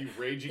heated. You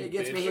raging It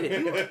gets bitch. me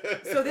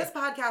heated. So this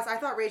podcast, I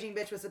thought Raging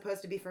Bitch was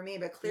supposed to be for me,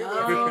 but clearly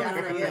No, it's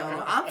not for you.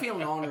 I'm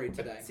feeling ornery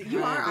today. So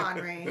you are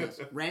ornery. Yes.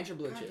 Ranch or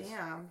blue God cheese?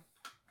 damn.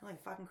 I'm like a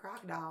fucking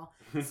crocodile.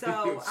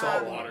 So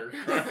Salt water.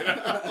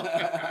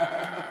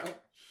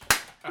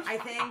 I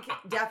think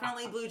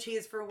definitely blue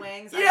cheese for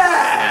wings.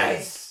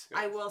 Yes!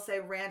 I will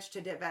say ranch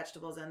to dip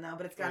vegetables in though,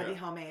 but it's got to be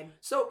homemade.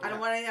 So I don't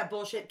want any of that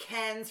bullshit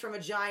cans from a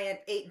giant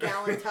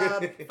 8-gallon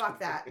tub. Fuck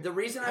that. the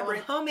reason I I bring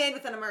want homemade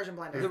with an immersion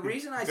blender. the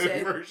reason I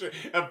say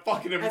a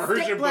fucking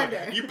immersion stick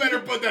blender. blender. You better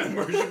put that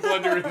immersion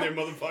blender in there,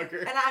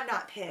 motherfucker. And I'm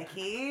not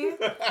picky.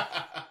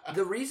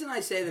 the reason I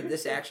say that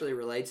this actually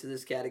relates to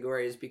this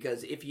category is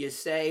because if you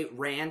say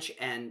ranch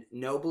and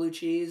no blue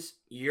cheese,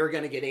 you're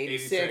gonna get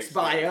 86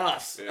 by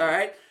us. Yeah. All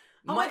right.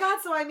 Oh my god,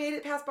 so I made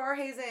it past bar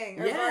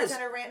hazing. Or Yes.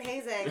 bartender rant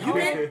hazing. You Oh,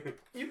 made,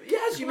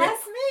 yes, you made.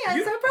 bless me. I'm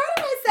you- so proud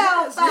of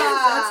myself. Yes,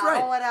 that's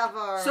right.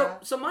 Whatever.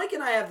 So Mike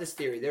and I have this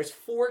theory. There's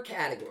 4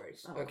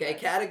 categories. Oh, Okay,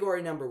 Christ.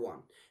 category number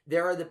 1.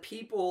 There are the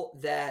people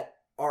that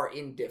are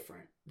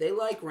indifferent. They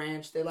like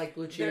ranch. They like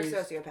blue They're cheese.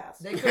 sociopaths.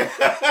 They could,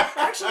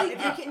 actually,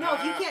 If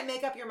you can't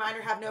make up your mind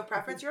or have no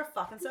preference, you're a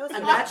fucking sociopath.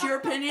 and that's your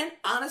opinion.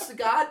 Honest to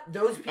God,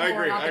 those people I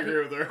are not the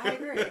agree with her. I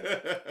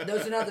agree.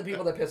 Those are not the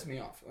people that piss me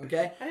off.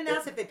 Okay. I didn't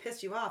ask if they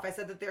pissed you off. I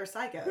said that they're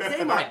psychos.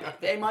 They might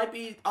be. They might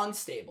be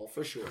unstable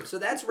for sure. So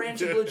that's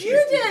ranch and blue cheese.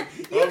 You did.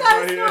 You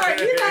got a snort.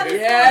 You got a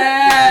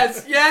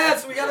snort.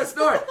 Yes, we got a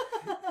snort.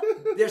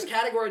 There's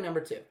category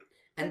number 2,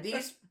 and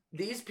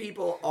these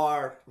people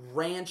are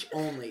ranch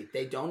only.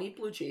 They don't eat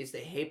blue cheese.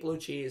 They hate blue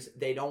cheese.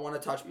 They don't want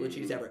to touch blue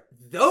cheese ever.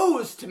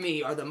 Those to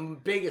me are the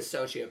biggest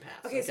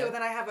sociopaths. Okay, so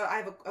then I have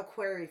a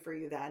query for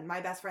you. Then my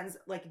best friend's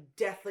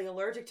deathly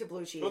allergic to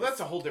blue cheese. Well, that's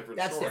a whole different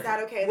That's story. Is that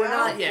okay? We're though?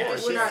 not yet.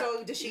 Does We're she not-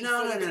 So does she? No,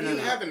 still no, no, do no, You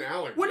no. have an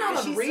allergy. We're not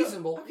Is she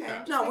unreasonable. still-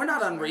 okay. No, we're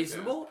not Just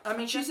unreasonable. I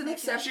mean, she's an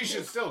exception. She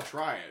should still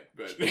try it,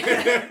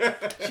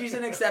 but She's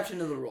an exception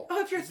to the rule.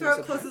 Oh, if your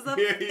throat closes up,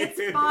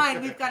 it's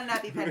fine. We've got an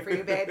EpiPen for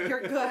you, babe.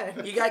 You're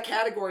good. You got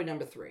category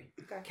number 3.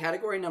 Okay.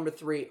 Category number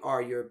 3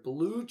 are your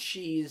blue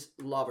cheese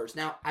lovers.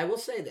 Now, I will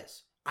say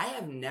this. I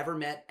have never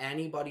met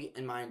anybody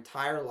in my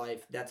entire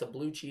life that's a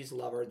blue cheese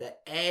lover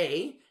that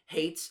A,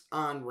 hates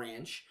on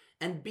ranch,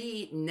 and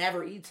B,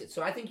 never eats it.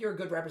 So I think you're a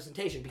good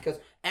representation because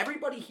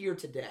everybody here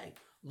today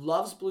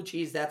loves blue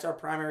cheese. That's our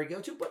primary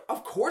go-to. But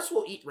of course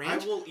we'll eat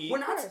ranch. I will eat.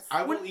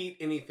 We're will eat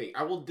anything.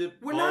 I will dip.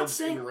 We're not bugs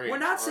saying in ranch, we're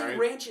not saying all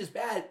right? ranch is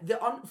bad.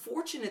 The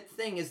unfortunate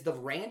thing is the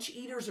ranch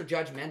eaters are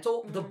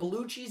judgmental. The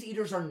blue cheese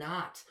eaters are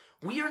not.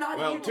 We are not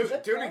well, evil.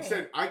 to an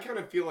extent, I kind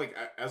of feel like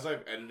as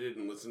I've edited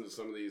and listened to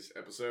some of these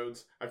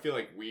episodes, I feel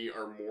like we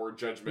are more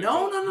judgmental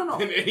No.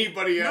 than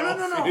anybody else.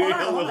 No.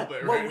 Hold on.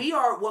 Bit, what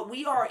right?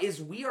 we are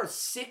is we are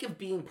sick of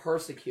being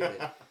persecuted.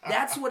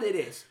 That's what it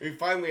is. We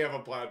finally have a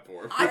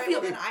platform. I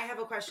have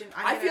a question.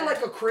 I feel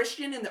like a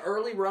Christian in the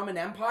early Roman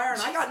Empire,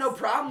 and I got no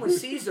problem with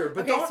Caesar.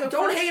 But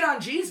don't hate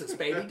on Jesus,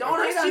 baby.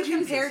 Don't hate on Jesus. You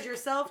compared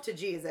yourself to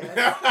Jesus.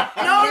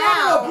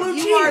 No, blue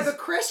cheese. You are the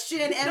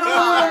Christian Empire.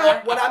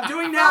 No. What I'm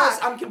doing now is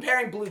I'm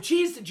comparing blue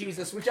cheese to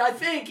Jesus, which I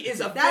think is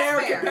a fair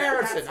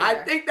comparison. I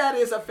think that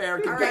is a fair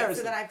comparison. All right,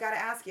 so then I've got to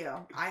ask you.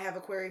 I have a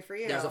query for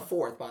you. There's a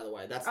fourth, by the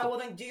way. Well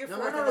then do your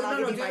fourth, and then I'll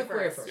give you my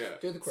first. Yeah.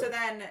 Do the query. So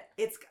then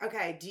it's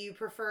okay. Do you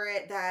prefer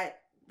it that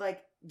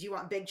do you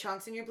want big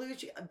chunks in your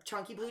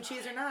chunky blue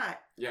cheese or not?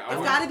 Yeah,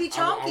 it's got to be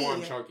chunky. I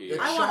want chunky.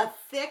 I want a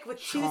thick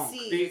with two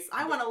C's.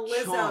 I want a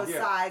Lizzo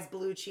size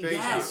blue cheese.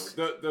 Thank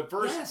you. The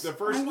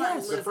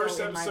first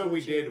episode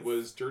we did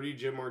was Dirty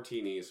Jim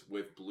Martinis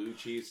with blue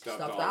cheese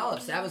stuffed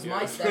olives. That was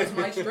my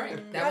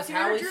drink. That was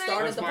how we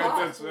started the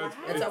pod.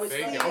 That's how we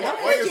started. Like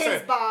I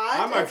said,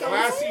 I'm a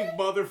classy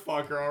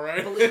motherfucker. All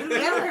right. And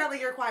apparently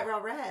you're quite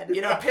well read.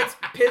 You know,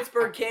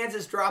 Pittsburgh,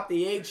 Kansas dropped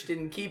the H,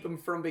 didn't keep him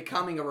from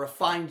becoming a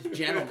refined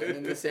gentleman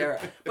in this era.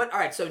 But all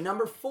right, so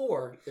number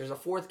 4, there's a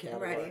fourth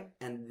category. Ready.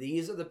 And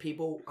these are the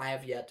people I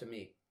have yet to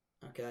meet.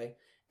 Okay?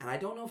 And I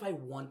don't know if I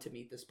want to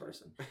meet this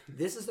person.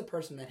 This is the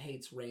person that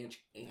hates ranch.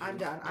 I'm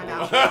done. I'm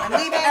out. I'm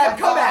leaving.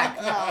 Come back.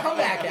 Come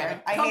back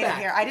here. I hate it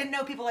here. I didn't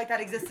know people like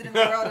that existed in the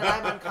world, and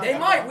I'm uncomfortable. They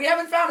might. We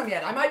haven't found them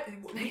yet. I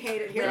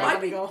hate it here.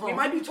 We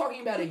might be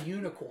talking about a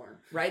unicorn,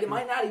 right? It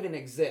might not even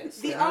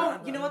exist. You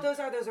know what those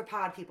are? Those are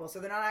pod people. So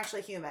they're not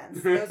actually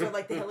humans. Those are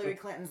like the Hillary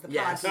Clintons, the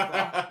pod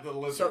people. The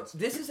lizards. So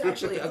this is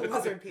actually a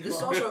lizard people. This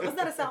is also, wasn't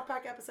that a South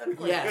Park episode? Of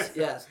course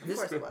yes. Of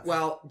course it was.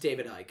 Well,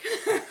 David Icke.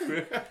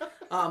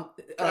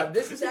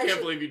 This is actually. I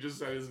can't believe you just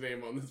said his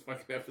name on this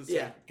fucking episode.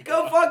 Yeah.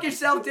 Go fuck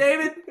yourself,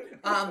 David.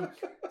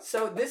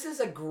 So this is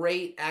a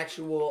great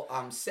actual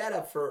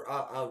setup for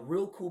a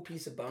real cool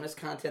piece of bonus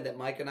content that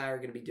Mike and I are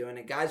going to be doing.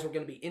 And guys, we're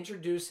going to be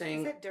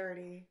introducing. Is it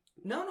dirty?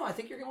 No, I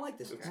think you're going to like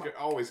this. It's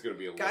always going to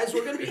be a little. Guys,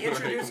 we're going to be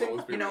introducing,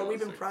 we've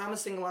been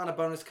promising a lot of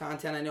bonus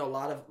content. I know a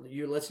lot of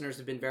you listeners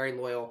have been very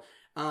loyal.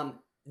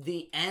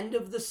 The end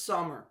of the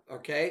summer,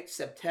 okay?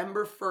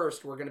 September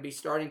 1st, we're going to be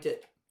starting to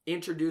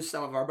introduce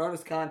some of our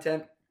bonus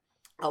content.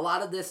 A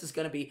lot of this is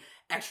going to be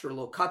extra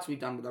little cuts we've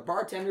done with our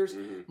bartenders.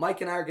 Mm-hmm.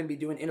 Mike and I are going to be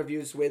doing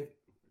interviews with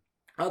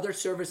other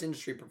service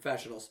industry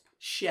professionals,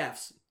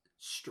 chefs,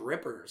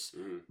 strippers,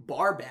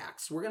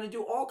 barbacks. We're going to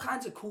do all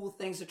kinds of cool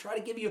things to try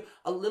to give you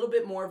a little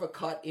bit more of a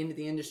cut into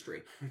the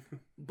industry.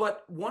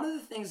 But one of the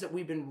things that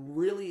we've been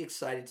really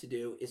excited to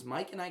do is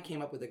Mike and I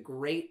came up with a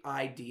great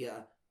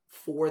idea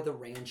for the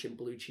ranch and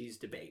blue cheese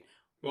debate.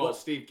 Well,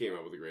 Steve came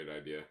up with a great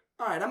idea.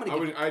 All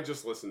right, I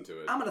just listened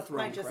to it. I'm gonna throw.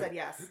 Mike just said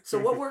yes. So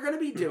what we're gonna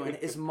be doing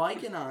is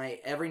Mike and I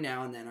every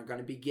now and then are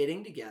gonna be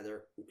getting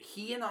together.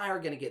 He and I are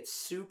gonna get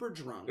super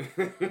drunk.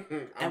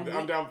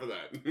 I'm down for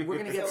that. We're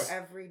gonna get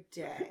every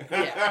day.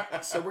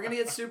 Yeah. So we're gonna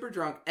get super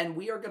drunk, and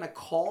we are gonna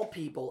call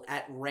people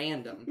at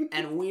random,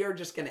 and we are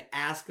just gonna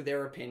ask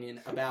their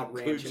opinion about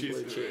ranch and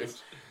blue cheese,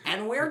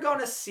 and we're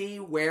gonna see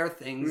where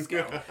things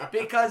go.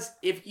 Because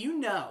if you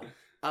know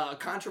a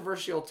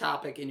controversial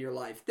topic in your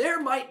life, there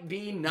might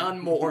be none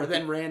more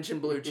than ranch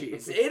and blue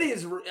cheese. It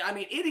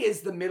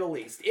is the Middle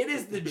East. It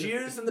is the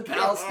Jews and the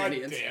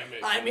Palestinians. God damn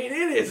it. I mean,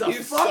 it is a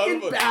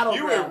fucking battleground.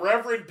 You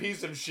irreverent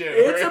piece of shit.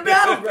 It's a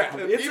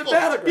battleground. It's a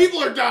battleground.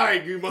 People are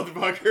dying, you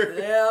motherfucker.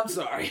 Yeah, I'm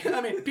sorry. I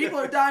mean, people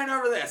are dying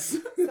over this.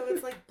 So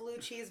it's like blue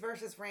cheese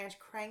versus ranch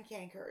crank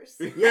yankers.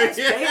 Yes,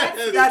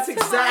 that's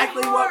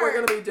exactly what we're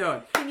going to be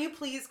doing. Can you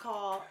please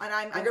call? And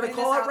I'm going to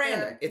call at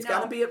random. It's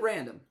going to be at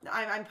random.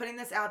 I'm putting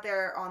this out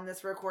there on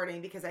this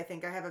recording because I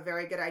think I have a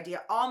very good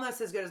idea, almost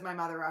as good as my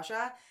Mother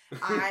Russia.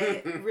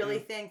 I really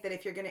think that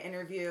if you're going to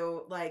interview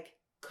like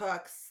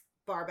cooks,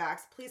 barbacks,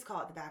 please call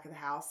it the back of the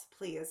house,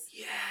 please.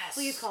 Yes.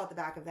 Please call it the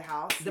back of the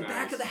house. The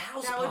back of the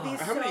house. That would be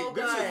so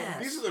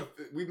good.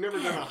 We've never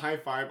done a high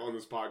five on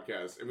this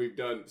podcast, and we've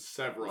done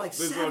several. Like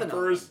this is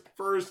the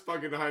first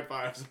fucking high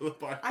fives of the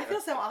podcast. I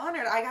feel so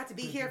honored. I got to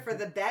be here for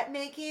the bet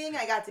making.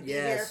 I got to be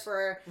here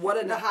for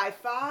the high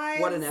five.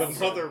 What an episode. The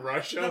Mother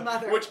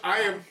Russia, which I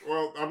am.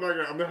 Well, I'm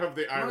gonna have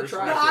the Irish. The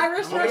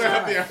Irish Russia. I'm gonna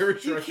have the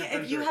Irish Russia.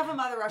 If you have a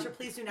Mother Russia,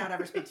 please do not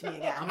ever speak to me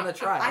again. I'm gonna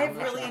try. I have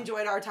really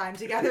enjoyed our time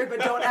together, but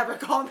don't ever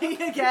call me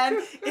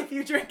again if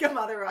you drink a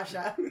Mother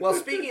Russia. Well,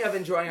 speaking of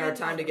enjoying our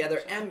time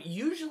together,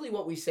 usually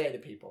what we say to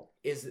people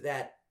is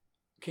that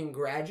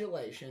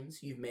congratulations,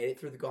 you've made it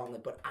through the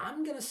gauntlet, but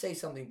I'm going to say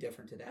something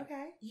different today.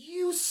 Okay.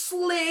 You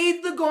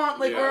slayed the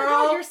gauntlet, girl.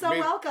 Oh, you're so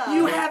welcome.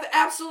 You have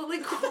absolutely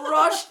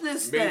crushed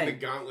this thing. Made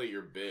the gauntlet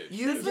your bitch.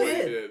 You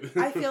did.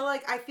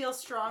 I feel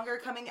stronger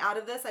coming out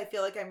of this. I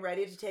feel like I'm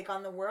ready to take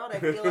on the world. I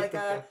feel like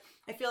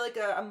I feel like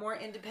a more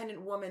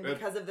independent woman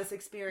because of this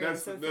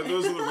experience.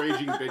 Those are the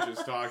raging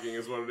bitches talking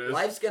is what it is.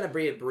 Life's going to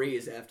be a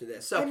breeze after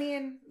this. So, I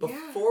mean,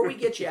 before we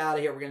get you out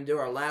of here, we're going to do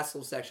our last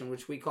little section,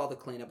 which we call the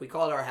cleanup. We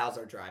call it our How's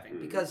Our Driving.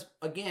 Because,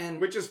 again...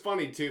 Which is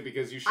funny, too,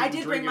 because you should drink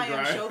and drive. I did bring my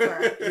own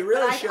chauffeur. You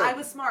really should. I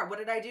was smart. What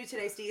did I do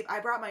today, Steve? I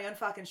brought my own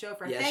fucking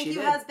chauffeur. Yes, Thank you you,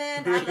 did.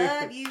 husband. I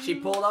love you. She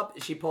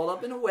pulled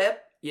up in a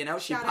whip. You know,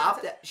 she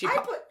popped it. I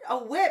put a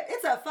whip.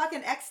 It's a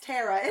fucking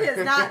Xterra. It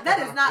is not.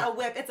 That is not a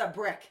whip. It's a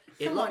brick.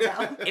 Come on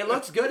now. It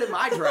looks good in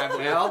my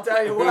driveway. I'll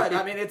tell you what.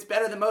 I mean, it's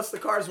better than most of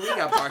the cars we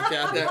got parked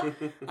out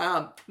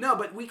there. No,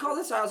 but we call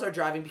this How's Our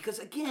Driving because,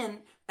 again,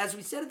 as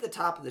we said at the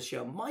top of the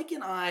show, Mike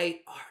and I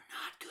are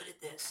not good at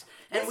this.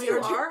 And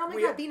yes, oh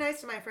my God, be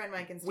nice to my friend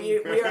Mike and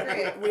Steve.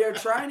 We are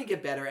trying to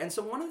get better. And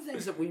so one of the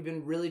things that we've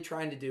been really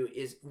trying to do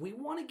is we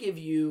want to give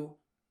you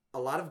a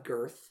lot of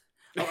girth.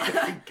 God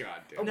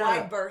damn. A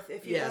wide berth,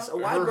 if you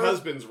will. Her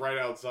husband's right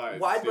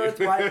outside. Wide berth,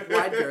 wide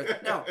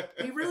girth. No,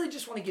 we really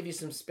just want to give you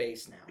some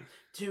space now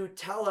to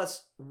tell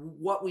us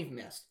what we've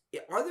missed.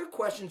 Are there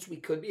questions we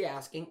could be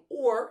asking,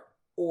 or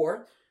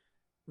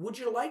would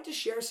you like to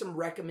share some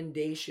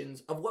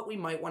recommendations of what we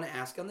might want to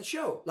ask on the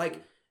show?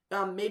 Like,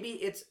 maybe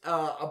it's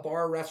a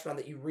bar or restaurant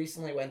that you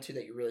recently went to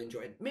that you really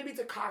enjoyed. Maybe it's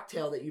a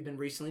cocktail that you've been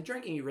recently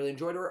drinking you really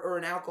enjoyed, or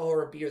an alcohol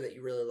or a beer that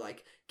you really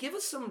like. Give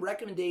us some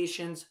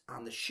recommendations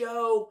on the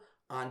show,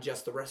 on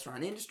just the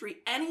restaurant industry,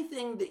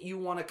 anything that you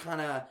want to kind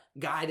of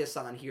guide us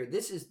on here.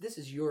 This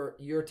is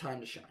your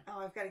time to shine. Oh,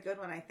 I've got a good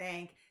one, I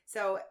think.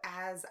 So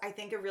as I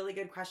think a really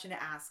good question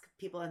to ask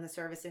people in the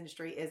service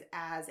industry is,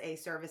 as a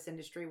service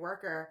industry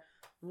worker,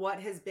 what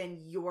has been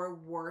your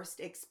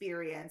worst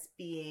experience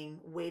being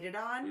waited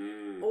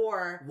on?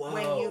 Or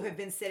when you have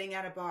been sitting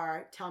at a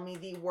bar, tell me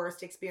the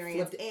worst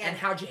experience. And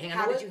how'd you handle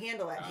it? How did you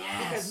handle it?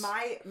 Yes.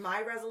 Because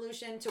my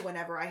resolution to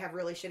whenever I have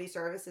really shitty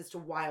service is to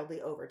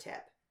wildly overtip.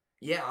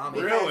 Yeah, I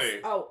mean, really?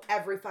 Oh,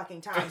 every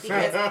fucking time.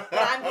 Because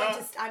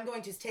I'm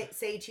going to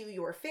say to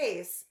your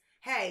face,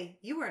 hey,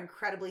 you were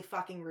incredibly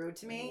fucking rude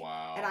to me.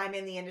 Wow. And I'm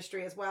in the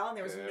industry as well, and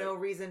there was no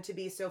reason to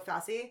be so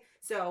fussy.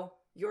 So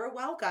you're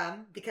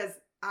welcome, because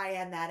I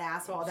am that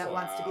asshole that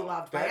wants to be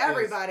loved by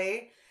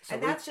everybody.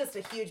 And that's just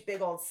a huge,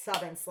 big old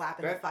southern slap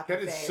in the fucking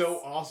face. That is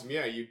so awesome.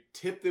 Yeah, you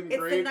tip them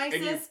great. It's the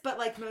nicest, but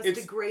like most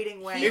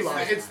degrading way.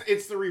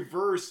 It's the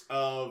reverse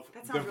of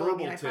the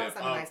verbal tip.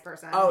 I'm a nice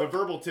person. The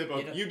verbal tip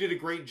of you did a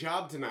great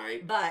job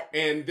tonight,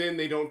 and then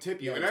they don't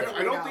tip you. And I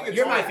don't think it's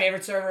you're my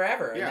favorite server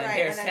ever. Yeah, and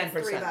here's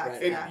 10%.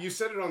 Right. And you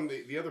said it on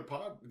the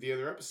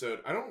other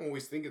episode. I don't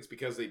always think it's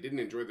because they didn't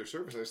enjoy their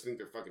service. I just think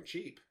they're fucking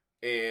cheap.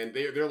 And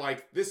they're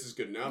like, this is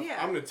good enough. Yeah.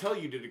 I'm going to tell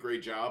you did a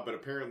great job, but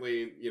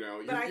apparently, you're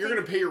going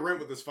to pay your rent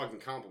with this fucking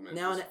compliment.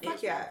 Now, I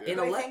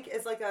think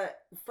is like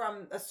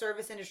from a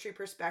service industry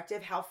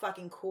perspective, how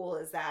fucking cool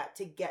is that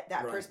to get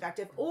that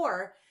perspective?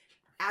 Or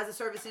as a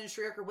service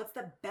industry worker, what's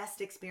the best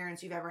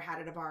experience you've ever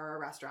had at a bar or a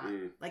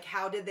restaurant? Like,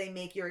 how did they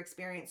make your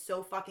experience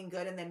so fucking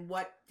good? And then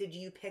what did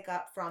you pick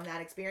up from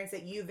that experience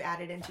that you've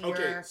added into your...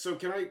 Okay, so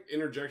can I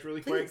interject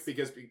really quick?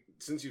 Because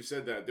since you've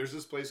said that, there's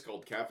this place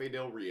called Cafe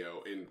Del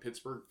Rio in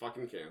Pittsburgh,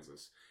 fucking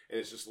Kansas. And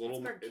it's just a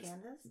little...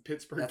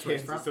 Pittsburgh,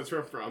 Kansas. That's where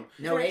I'm from.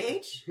 No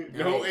H?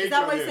 No H. Is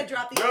that why you said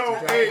drop the H?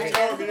 No H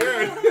on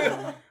the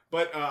end.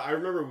 But I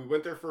remember we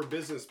went there for a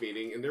business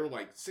meeting, and there were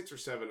like 6 or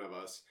 7 of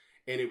us.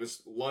 And it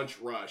was lunch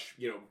rush,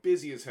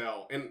 busy as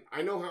hell. And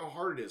I know how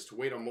hard it is to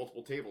wait on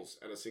multiple tables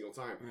at a single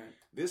time. Right.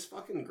 This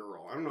fucking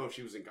girl, I don't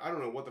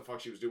know what the fuck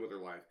she was doing with her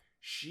life.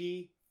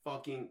 She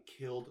fucking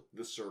killed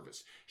the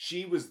service.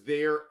 She was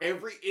there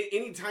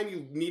anytime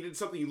you needed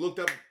something, you looked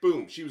up,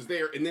 boom, she was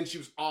there. And then she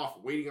was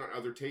off waiting on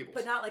other tables.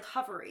 But not like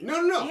hovering.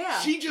 No. Yeah,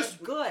 she just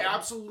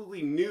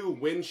absolutely knew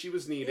when she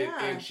was needed.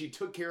 Yeah. And she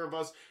took care of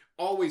us.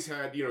 Always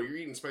had, you're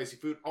eating spicy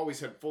food, always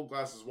had full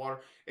glasses of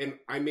water. And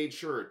I made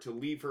sure to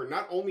leave her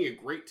not only a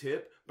great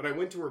tip, but I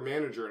went to her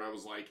manager and I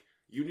was like,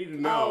 you need to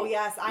know. Oh,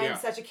 yes. I am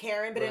such a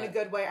Karen, but in a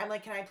good way. I'm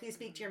like, can I please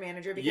speak to your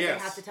manager? Because I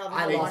have to tell them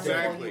how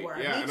wonderful you were.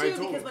 Yeah, me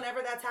too, because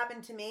whenever that's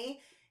happened to me,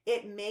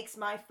 it makes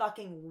my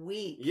fucking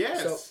week.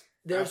 Yes. So,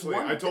 there's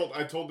absolutely.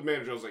 I told the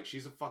manager, I was like,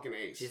 she's a fucking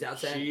ace. She's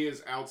outstanding. She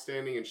is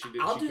outstanding, and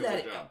I'll do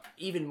that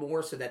even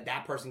more so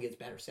that person gets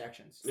better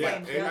sections.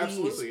 Yeah,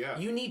 absolutely. Yeah,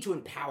 you need to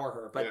empower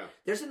her. But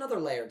there's another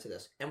layer to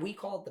this, and we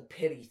call it the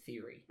pity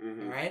theory.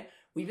 Mm-hmm. All right,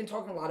 we've been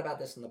talking a lot about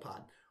this in the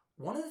pod.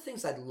 One of the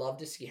things I'd love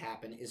to see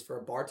happen is for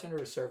a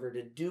bartender or server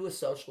to do a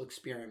social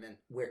experiment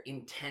where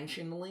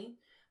intentionally,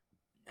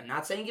 I'm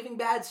not saying giving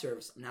bad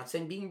service, I'm not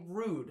saying being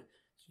rude,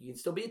 you can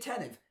still be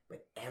attentive,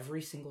 but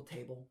every single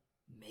table,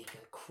 make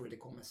a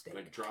critical mistake.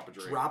 Like drop a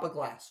drink. Drop a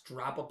glass,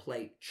 drop a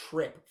plate,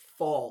 trip,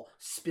 fall,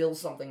 spill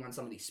something on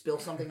somebody, spill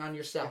something on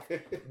yourself.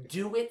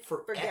 Do it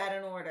for... Forget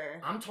an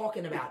order. I'm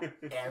talking about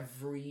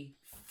every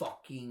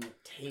fucking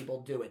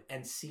table. Do it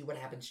and see what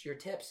happens to your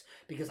tips.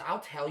 Because I'll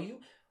tell you,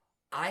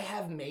 I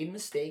have made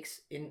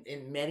mistakes in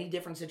many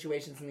different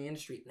situations in the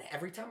industry. And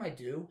every time I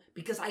do,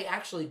 because I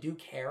actually do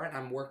care and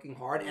I'm working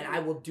hard and I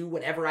will do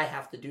whatever I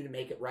have to do to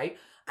make it right.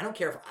 I don't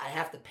care if I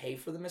have to pay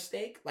for the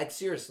mistake. Like,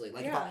 seriously.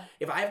 Like,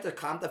 if I have to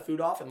comp the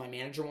food off and my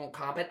manager won't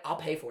comp it, I'll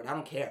pay for it. I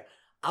don't care.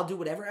 I'll do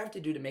whatever I have to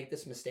do to make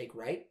this mistake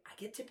right. I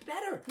get tipped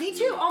better. Me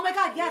too. Oh my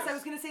God, yes, I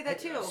was going to say that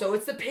too. So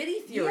it's the pity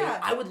theory. Yeah.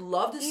 I would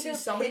love to Either see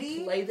somebody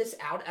pity- play this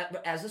out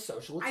as a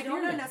social I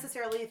experiment. don't know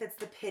necessarily if it's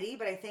the pity,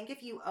 but I think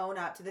if you own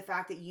up to the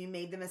fact that you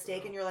made the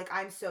mistake and you're like,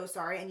 I'm so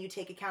sorry, and you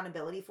take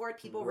accountability for it,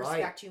 people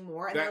respect you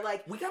more. And they're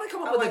like, we gotta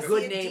come up with a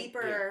good name.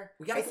 Deeper,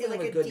 We gotta I come see up like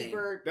with a a good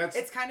deeper. name.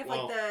 It's kind of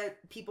like the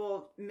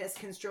people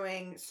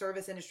misconstruing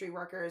service industry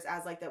workers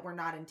as like that we're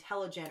not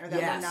intelligent or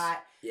that we're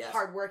not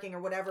hardworking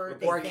or whatever. Or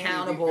they think.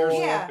 accountable.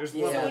 There's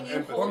So when you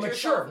or hold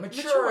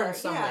mature in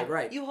some way,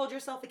 right? You hold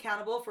yourself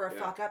accountable for a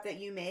fuck up that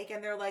you make,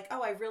 and they're like,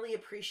 "Oh, I really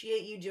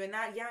appreciate you doing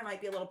that. Yeah, I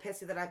might be a little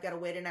pissy that I've got to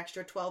wait an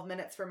extra 12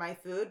 minutes for my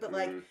food, but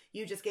like,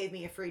 you just gave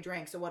me a free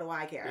drink, so what do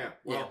I care?" Yeah,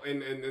 well,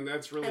 and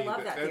that's really I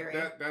love that theory.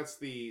 That's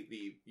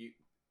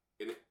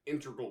an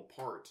integral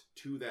part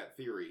to that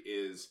theory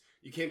is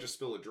you can't just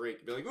spill a drink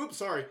and be like, "Oops,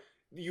 sorry."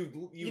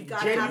 You've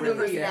got to have the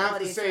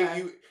personality to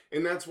say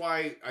and that's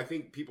why I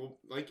think people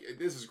like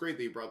this is great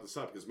that you brought this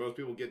up because most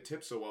people get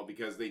tipped so well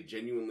because they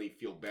genuinely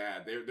feel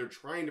bad. They're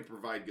trying to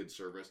provide good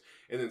service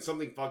and then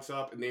something fucks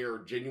up and they are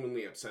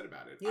genuinely upset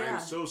about it. Yeah.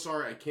 I'm so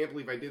sorry. I can't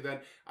believe I did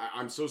that.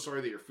 I'm so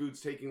sorry that your food's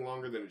taking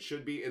longer than it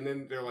should be. And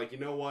then they're like, you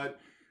know what?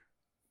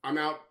 I'm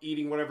out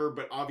eating whatever,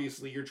 but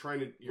obviously you're trying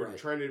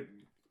to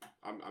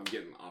I'm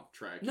getting off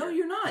track. No, here.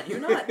 you're not. You're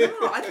not. No.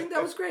 I think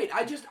that was great.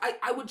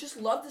 I would just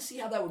love to see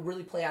how that would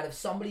really play out if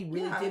somebody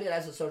really did it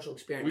as a social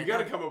experiment. We got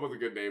to come up with a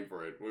pit bull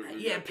for it.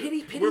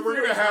 Pity. We're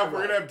gonna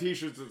have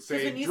T-shirts that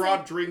say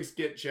 "Drop drinks,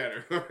 get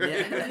cheddar." When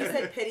you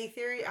said pity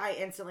theory, I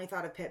instantly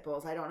thought of pit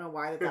bulls. I don't know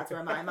why that's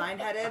where my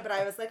mind headed, but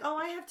I was like, oh,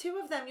 I have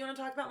 2 of them. You want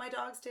to talk about my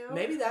dogs too?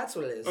 Maybe that's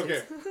what it is.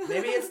 Okay.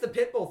 Maybe it's the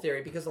pit bull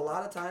theory because a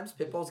lot of times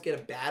pit bulls get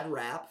a bad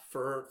rap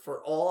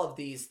for all of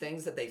these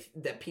things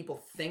that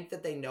people think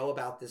that they know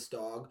about this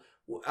dog.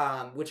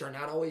 Which are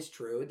not always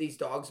true. These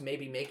dogs may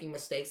be making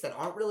mistakes that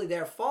aren't really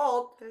their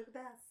fault. They're the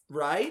best.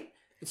 Right?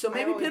 So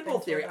maybe pit bull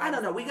theory. I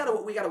don't know. We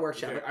gotta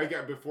workshop it. I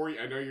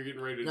know you're getting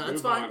ready to move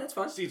that's fine. on. That's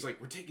fine. Steve's like,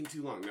 we're taking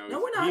too long.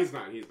 No, we're not. He's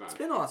not. It's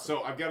been awesome.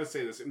 So I've got to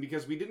say this, and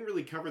because we didn't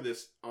really cover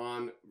this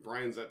on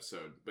Brian's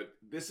episode, but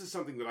this is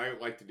something that I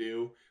like to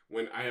do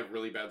when I have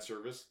really bad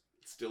service.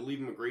 Still leave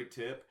them a great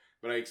tip.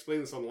 But I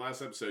explained this on the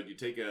last episode. You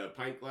take a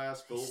pint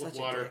glass, fill it with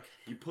water.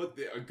 You put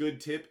a good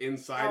tip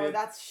inside it. Oh,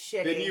 that's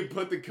shitty. Then you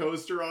put the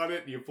coaster on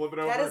it and you flip it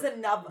over.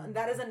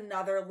 That is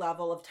another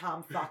level of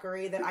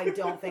tomfuckery that I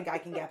don't think I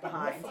can get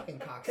behind.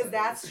 Because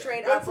that's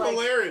straight That's up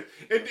hilarious.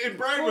 And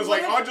Brian was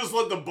like, I'll just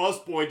let the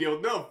busboy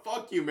deal. No,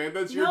 fuck you, man.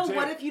 That's your tip.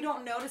 What if you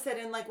don't notice it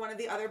and like one of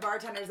the other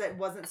bartenders that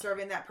wasn't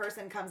serving that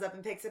person comes up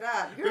and picks it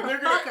up? You're a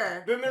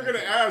fucker. Then they're going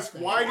to ask,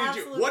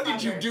 what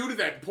did you do to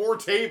that poor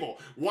table?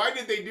 Why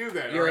did they do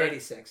that? You're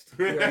 86th.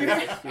 You're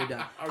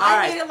done.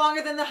 I made it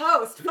longer than the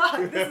host.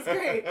 Fuck, this is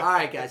great. All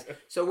right, guys.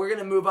 So we're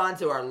gonna move on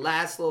to our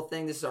last little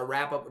thing. This is our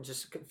wrap up with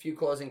just a few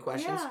closing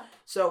questions. Yeah.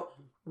 So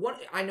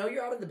I know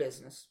you're out of the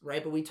business,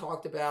 right? But we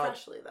talked about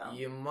especially though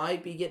you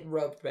might be getting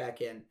roped back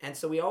in, and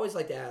so we always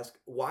like to ask,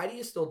 why do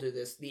you still do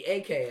this? The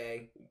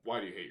AKA. Why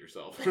do you hate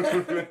yourself? Why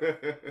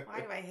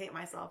do I hate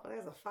myself? Well,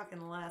 there's a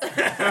fucking list. So,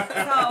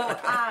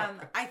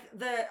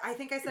 I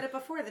think I said it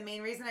before. The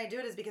main reason I do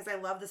it is because I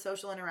love the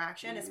social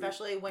interaction,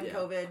 especially when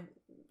COVID.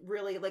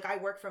 Really, like I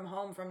work from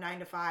home from 9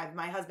 to 5.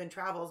 My husband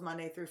travels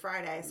Monday through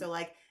Friday. So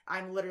like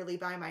I'm literally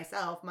by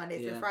myself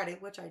Monday through Friday,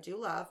 which I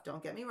do love.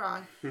 Don't get me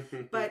wrong.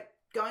 But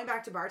going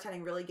back to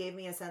bartending really gave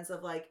me a sense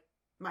of like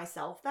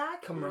myself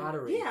back.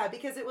 Camaraderie. Yeah,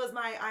 because it was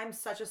I'm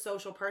such a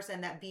social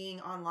person that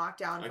being on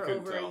lockdown for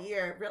over a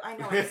year. I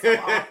know I'm so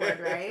awkward,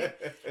 right?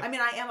 I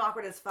mean, I am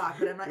awkward as fuck,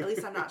 but at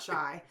least I'm not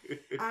shy.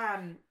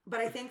 But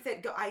I think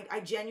that I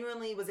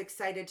genuinely was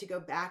excited to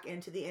go back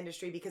into the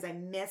industry because I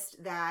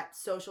missed that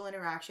social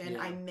interaction.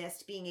 Yeah. I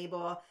missed being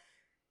able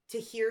to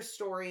hear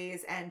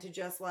stories and to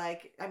just to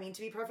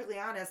be perfectly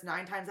honest,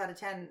 9 times out of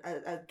 10,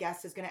 a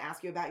guest is going to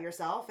ask you about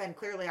yourself. And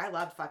clearly I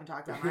love to fucking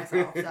talk about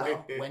myself.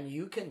 So when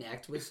you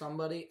connect with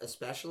somebody,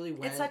 especially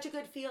when it's such a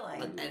good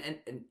feeling.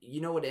 And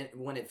you know what,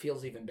 when it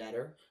feels even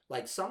better,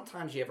 like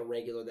sometimes you have a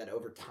regular that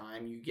over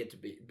time you get to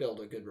build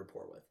a good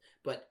rapport with.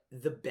 But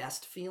the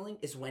best feeling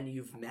is when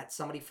you've met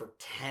somebody for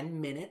 10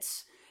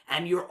 minutes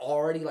and you're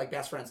already like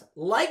best friends,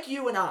 like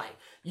you and I.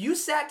 You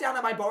sat down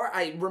at my bar.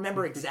 I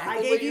remember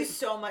exactly. I gave you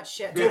so much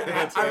shit. Dude,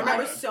 I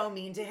was so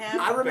mean to him.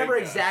 I remember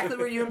exactly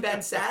where you and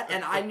Ben sat,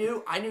 and I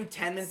knew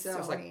 10 minutes in. I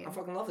was like, I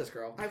fucking love this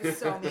girl. I was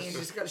so mean.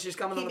 she's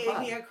coming on the pod.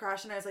 pod. He gave me a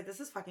crush, and I was like, this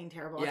is fucking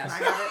terrible. Yes.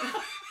 Can I have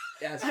it?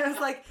 Yes. I was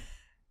like.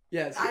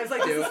 Yes. I was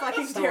like, this is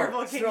fucking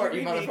terrible. Can you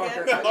remake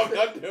motherfucker. it? No, I'm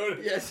not doing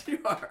it. Yes, you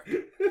are.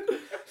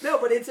 No,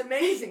 but it's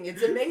amazing.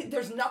 It's amazing.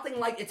 There's nothing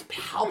like it's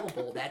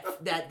palpable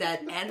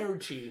that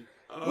energy.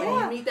 When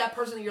you meet that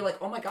person and you're like,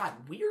 oh my god,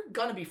 we're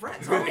gonna be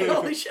friends.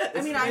 Holy shit.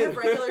 I mean, I have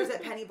regulars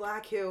at Penny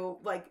Black who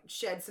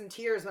shed some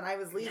tears when I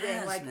was leaving,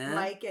 man.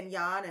 Mike and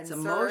Jan and it's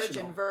Serge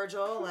emotional. and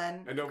Virgil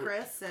and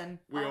Chris and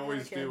we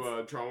always do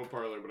a trauma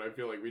parlor, but I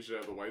feel like we should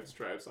have the white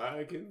stripes.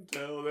 I can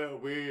tell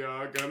that we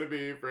are gonna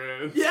be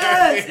friends.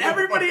 Yes,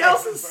 everybody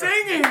else is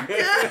singing.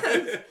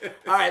 Yes.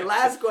 All right,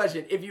 last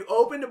question. If you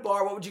opened a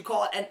bar, what would you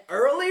call it? And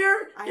earlier,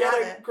 you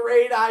had a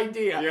great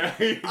idea.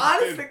 Yeah,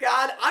 honest to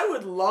God, I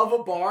would love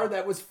a bar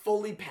that was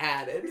fully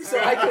padded, so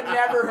I could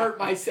never hurt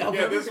myself.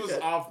 Yeah, this was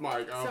off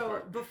mic.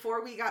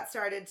 Before we got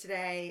started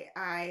today,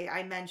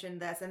 I mentioned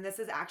this, and this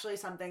is actually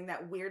something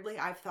that weirdly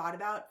I've thought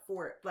about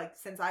for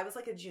since I was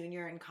a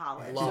junior in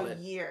college.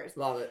 Years.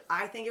 Love it.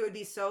 I think it would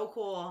be so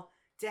cool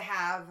to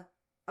have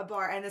a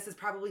bar, and this is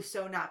probably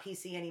so not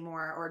PC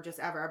anymore or just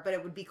ever, but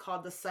it would be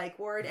called the Psych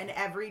Ward, and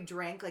every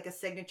drink, a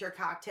signature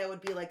cocktail,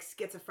 would be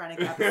schizophrenic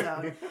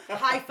episode,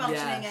 high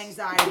functioning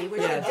anxiety,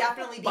 which would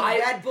definitely be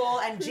Red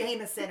Bull and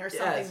Jameson or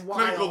something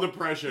wild. Clinical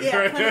depression.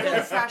 Yeah, clinical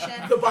depression.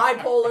 The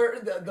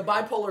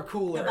bipolar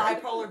cooler. The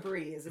bipolar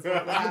breeze is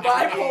what would happen. The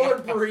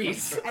bipolar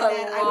breeze. And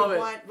then I would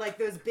want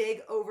those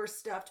big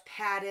overstuffed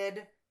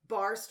padded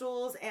bar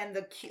stools and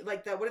the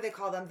what do they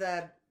call them?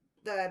 The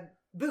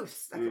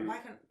booths. Why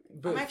can't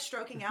am I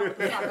stroking out? What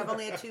the fuck? I've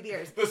only had 2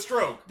 beers. The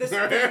stroke. The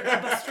stroke.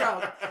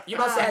 You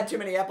must have had too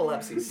many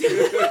epilepsies. God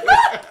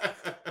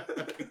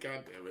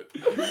damn it.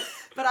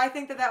 But I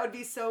think that would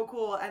be so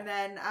cool. And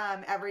then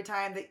every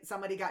time that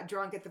somebody got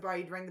drunk at the bar,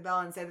 you'd ring the bell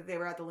and say that they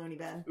were at the loony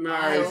bin.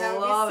 Nice. That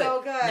would be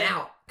so good.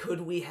 Now,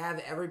 could we have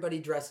everybody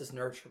dress as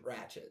Nurse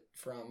Ratched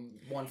from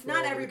One Flew Over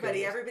Not the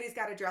everybody. Cuckoo's? Everybody's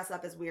got to dress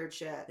up as weird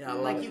shit.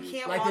 Yeah, you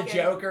can't like walk the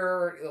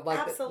Joker,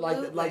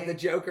 Absolutely. like the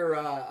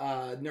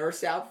Joker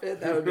nurse outfit.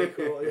 That would be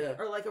cool. Yeah.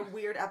 Or a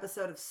weird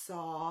episode of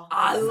Saw.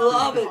 I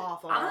love it.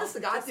 Awful. Honest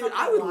to God, Just dude,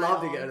 I would something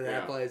love to wild. go to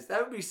that place.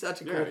 That would be such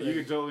a cool thing. You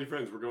could totally be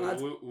friends. We're going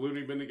to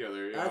Looney Bin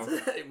together. You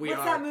know?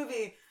 What's that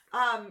movie?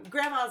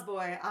 Grandma's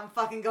Boy. I'm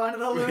fucking going to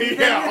the Looney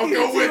Bin. Yeah, I'll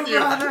go with you.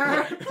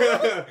 Brother.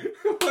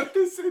 What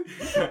is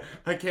it?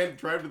 I can't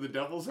drive to the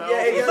devil's house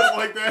Yeah, or something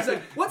like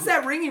that. What's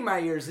that ringing in my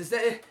ears? Is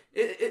that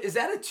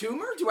a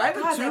tumor? Do I have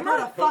a tumor?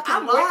 I'm a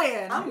fucking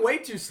lion. I'm way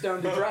too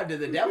stoned to drive to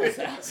the devil's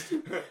house.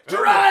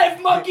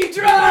 Drive, monkey,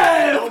 drive!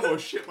 I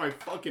almost shit my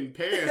fucking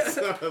pants.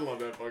 I love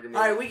that fucking movie.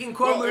 All right, we can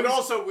quote. And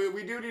also,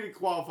 we do need to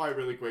qualify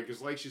really quick,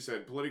 because like she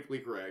said, politically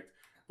correct.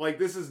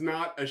 This is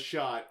not a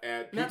shot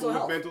at people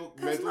with mental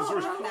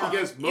disorders.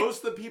 Because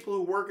most of the people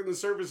who work in the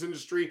service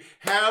industry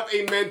have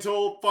a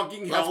mental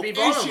fucking health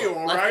issue,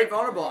 all right? Let's be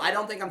vulnerable. I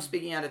don't think I'm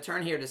speaking out of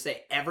turn here to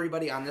say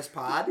everybody on this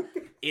pod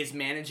is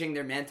managing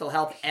their mental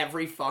health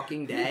every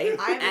fucking day.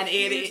 I'm a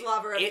huge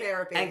lover of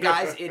therapy. And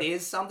guys, it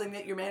is something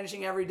that you're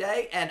managing every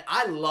day. And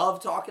I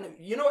love talking to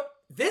you know what?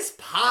 This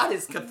pod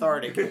is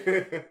cathartic.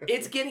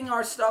 It's getting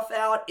our stuff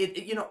out.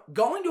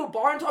 Going to a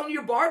bar and talking to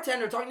your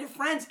bartender, talking to your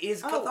friends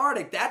is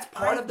cathartic. That's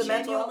part of the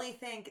mental health. I genuinely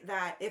think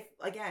that if,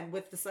 again,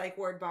 with the Psych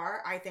Ward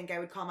bar, I think I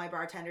would call my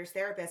bartenders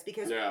therapists,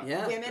 because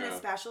women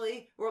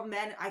especially, or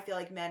men, I feel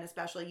like men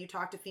especially, you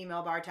talk to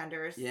female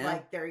bartenders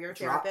like they're your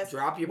therapists.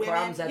 Drop your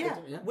problems at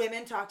the...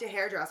 Women talk to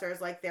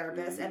hairdressers like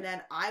therapists, and then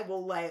I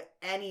will lay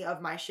any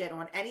of my shit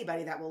on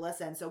anybody that will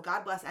listen. So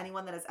God bless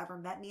anyone that has ever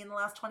met me in the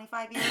last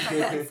 25 years.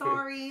 I'm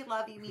sorry,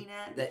 love you, mean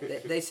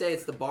it. They say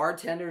it's the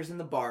bartenders and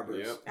the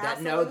barbers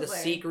that know the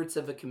secrets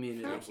of a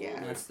community.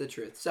 That's the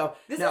truth. So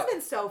this has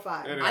been so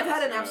fun. I've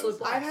had an absolute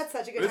blast. I've had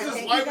such a good time. This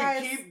is why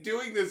we keep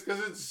doing this,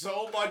 because it's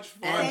so much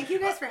fun. And thank you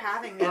guys for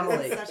having me.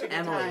 Emily, it's such a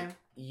good time.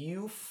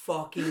 You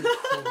fucking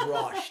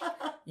crushed.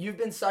 You've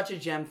been such a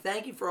gem.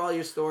 Thank you for all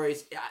your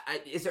stories.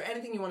 Is there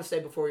anything you want to say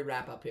before we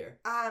wrap up here?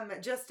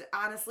 Just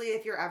honestly,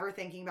 if you're ever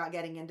thinking about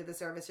getting into the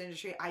service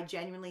industry, I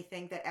genuinely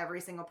think that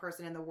every single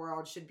person in the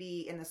world should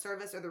be in the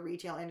service or the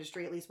retail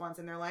industry at least once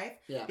in their life.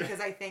 Yeah. Because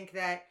I think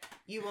that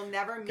you will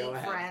never meet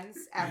friends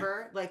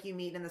ever like you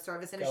meet in the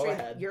service industry.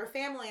 Your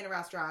family in a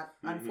restaurant,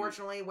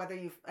 unfortunately, whether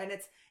you and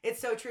it's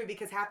so true,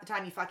 because half the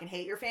time you fucking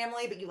hate your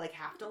family, but you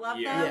have to love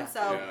them.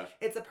 So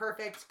it's a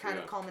perfect kind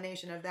of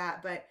culmination of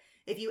that. But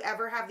if you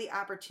ever have the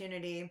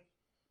opportunity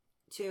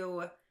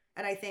to,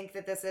 and I think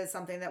that this is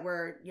something that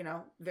we're,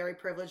 very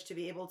privileged to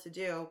be able to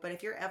do, but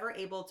if you're ever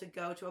able to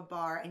go to a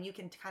bar and you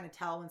can kind of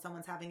tell when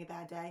someone's having a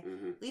bad day,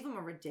 leave them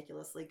a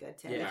ridiculously good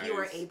tip. If you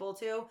are able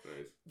to,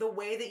 the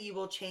way that you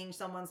will change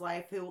someone's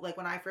life who,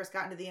 when I first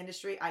got into the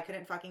industry, I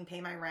couldn't fucking pay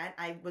my rent.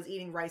 I was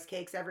eating rice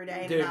cakes every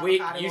day. Dude,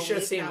 you should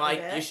have seen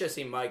Mike. You should have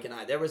seen Mike and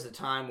I. There was a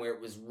time where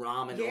it was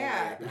ramen only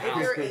at the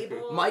house. If you're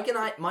able. Mike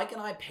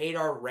and I paid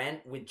our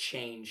rent with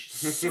change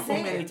so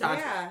many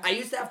times. I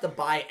used to have to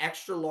buy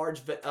extra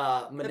large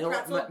manila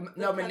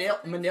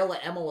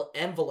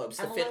envelopes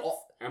to fit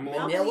all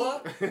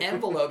manila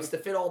envelopes to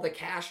fit all the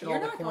cash and all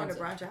the coins. You're not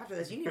going to brunch after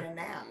this. You need a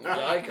nap.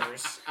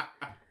 Yikers.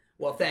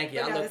 Well, thank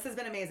you. This has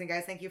been amazing,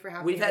 guys. Thank you for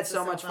having me. We've had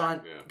so much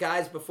fun.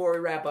 Guys, before we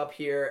wrap up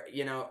here,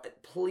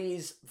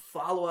 please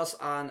follow us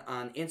on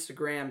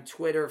Instagram,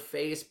 Twitter,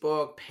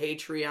 Facebook,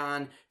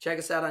 Patreon. Check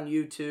us out on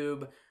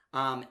YouTube.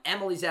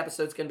 Emily's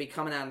episode's going to be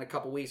coming out in a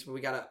couple weeks, but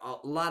we got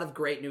a lot of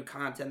great new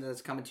content that's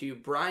coming to you.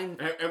 Brian...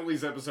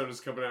 Emily's episode is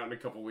coming out in a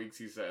couple weeks,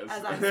 he says.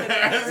 As I'm sitting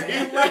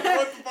there.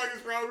 What the fuck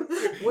is wrong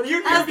with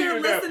you? As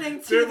they're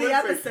listening to the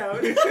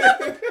episode.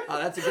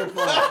 Oh, that's a good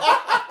point.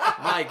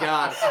 My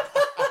God.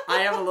 I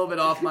am a little bit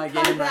off my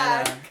game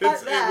right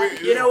now.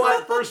 You know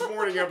what? First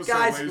morning episode,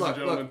 guys, ladies and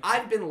gentlemen. Look,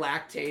 I've been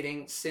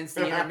lactating since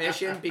the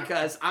intermission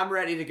because I'm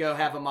ready to go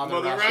have a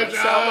mother Russia.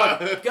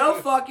 So look,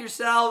 go fuck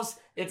yourselves.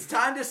 It's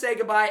time to say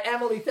goodbye.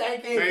 Emily,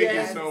 thank you again.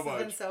 Thank you so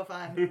much. It's been so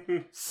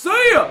fun.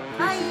 See ya!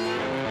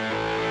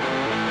 Bye!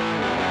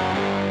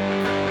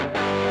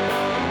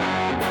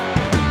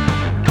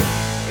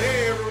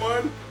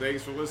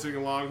 Thanks for listening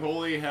along.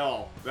 Holy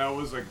hell, that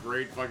was a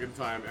great fucking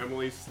time.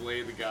 Emily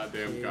slayed the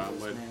goddamn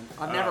gauntlet. Man.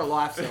 I've never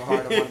laughed so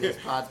hard on one of these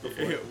pods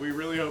before. We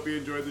really hope you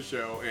enjoyed the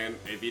show, and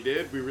if you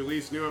did, we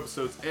release new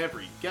episodes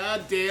every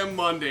goddamn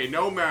Monday,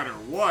 no matter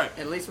what.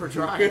 At least we're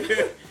trying.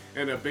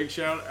 And a big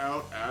shout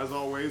out, as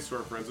always, to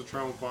our friends at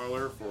Trauma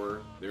Parlor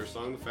for their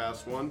song, The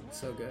Fast One.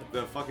 So good.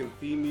 The fucking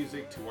theme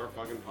music to our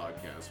fucking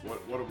podcast.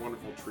 What a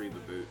wonderful treat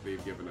that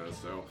they've given us.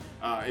 So,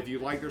 if you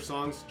like their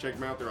songs, check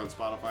them out. They're on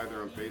Spotify,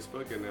 they're on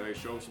Facebook, and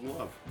show them some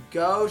love.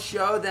 Go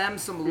show them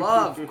some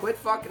love. Quit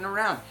fucking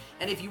around.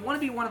 And if you want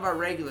to be one of our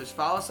regulars,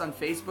 follow us on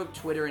Facebook,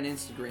 Twitter, and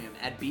Instagram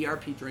at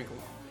BRP Drink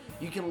Along.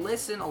 You can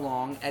listen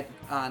along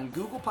on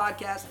Google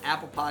Podcasts,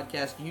 Apple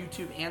Podcasts,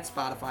 YouTube, and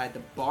Spotify at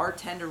the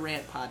Bartender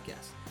Rant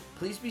Podcast.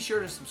 Please be sure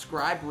to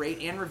subscribe, rate,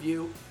 and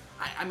review.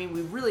 I mean,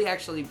 we really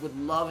actually would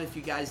love if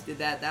you guys did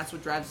that. That's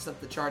what drives us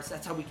up the charts.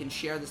 That's how we can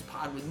share this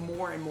pod with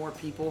more and more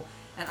people.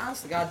 And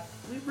honestly, God,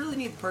 we really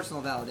need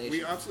personal validation.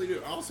 We absolutely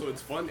do. Also,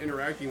 it's fun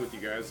interacting with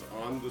you guys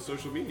on the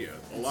social media.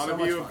 A lot so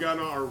of you have fun.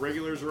 gotten our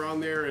regulars are on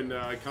there and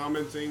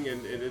commenting,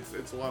 and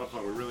it's a lot of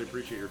fun. We really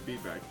appreciate your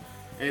feedback.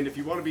 And if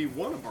you want to be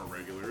one of our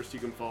regulars, you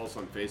can follow us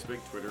on Facebook,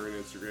 Twitter, and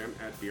Instagram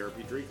at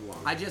BRP Drink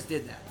Along. I just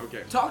did that.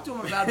 Okay. Talk to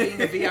him about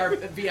being a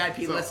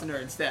VIP listener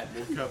instead.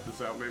 We'll cut this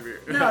out, maybe.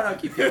 No,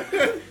 keep going.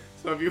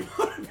 So if you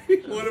want to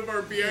be one of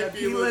our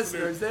VIP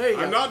listeners, there you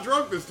go. I'm not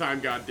drunk this time,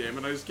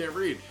 goddammit, I just can't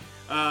read.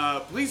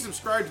 Please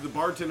subscribe to the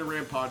Bartender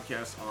Rant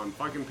podcast on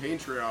fucking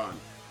Patreon.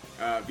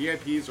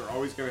 VIPs are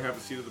always going to have a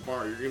seat at the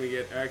bar. You're going to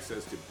get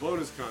access to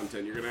bonus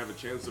content. You're going to have a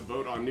chance to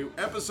vote on new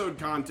episode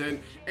content.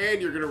 And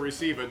you're going to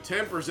receive a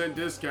 10%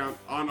 discount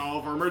on all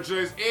of our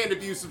merchandise. And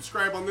if you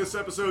subscribe on this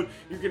episode,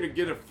 you're going to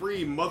get a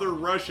free Mother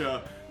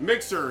Russia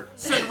mixer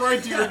sent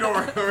right to your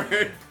door. All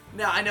right?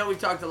 Now, I know we've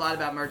talked a lot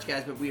about merch,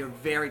 guys, but we are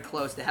very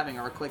close to having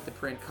our Click to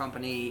Print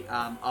company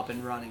up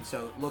and running.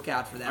 So look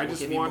out for that. I'm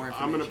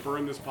going to to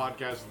burn this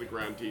podcast to the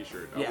ground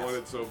t-shirt. Yes. I want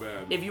it so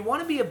bad. If you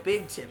want to be a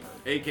big tipper,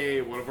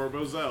 AKA one of our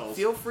Bozels,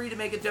 feel free to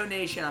make a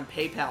donation on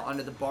PayPal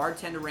under the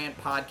Bartender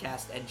Rant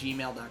Podcast at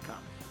gmail.com.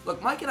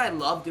 Look, Mike and I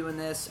love doing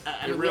this.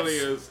 It really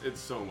is. It's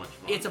so much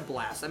fun. It's a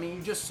blast. I mean,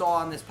 you just saw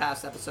on this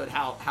past episode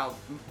how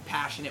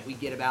passionate we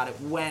get about it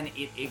when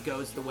it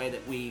goes the way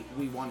that we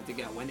want it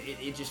to go. When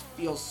it just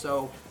feels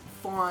so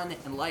fun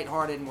and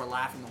lighthearted and we're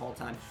laughing the whole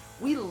time.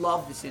 We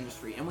love this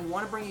industry and we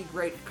want to bring you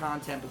great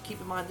content, but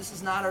keep in mind, this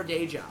is not our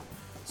day job.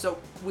 So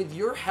with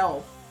your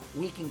help,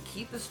 we can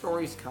keep the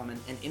stories coming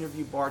and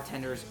interview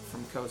bartenders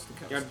from coast to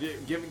coast.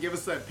 Yeah, give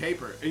us that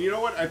paper. And you know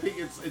what? I think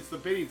it's the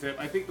pity tip.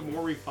 I think the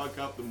more we fuck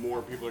up, the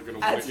more people are going to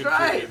want to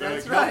right.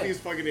 That's right. Help these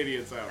fucking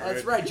idiots out,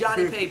 That's right.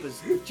 Johnny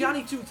Papers.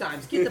 Johnny 2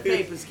 times. Get the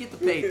papers. Get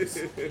the papers.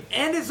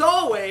 And as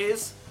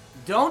always,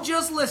 don't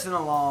just listen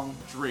along.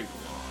 Drink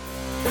along.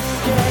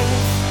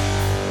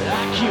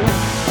 Like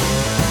you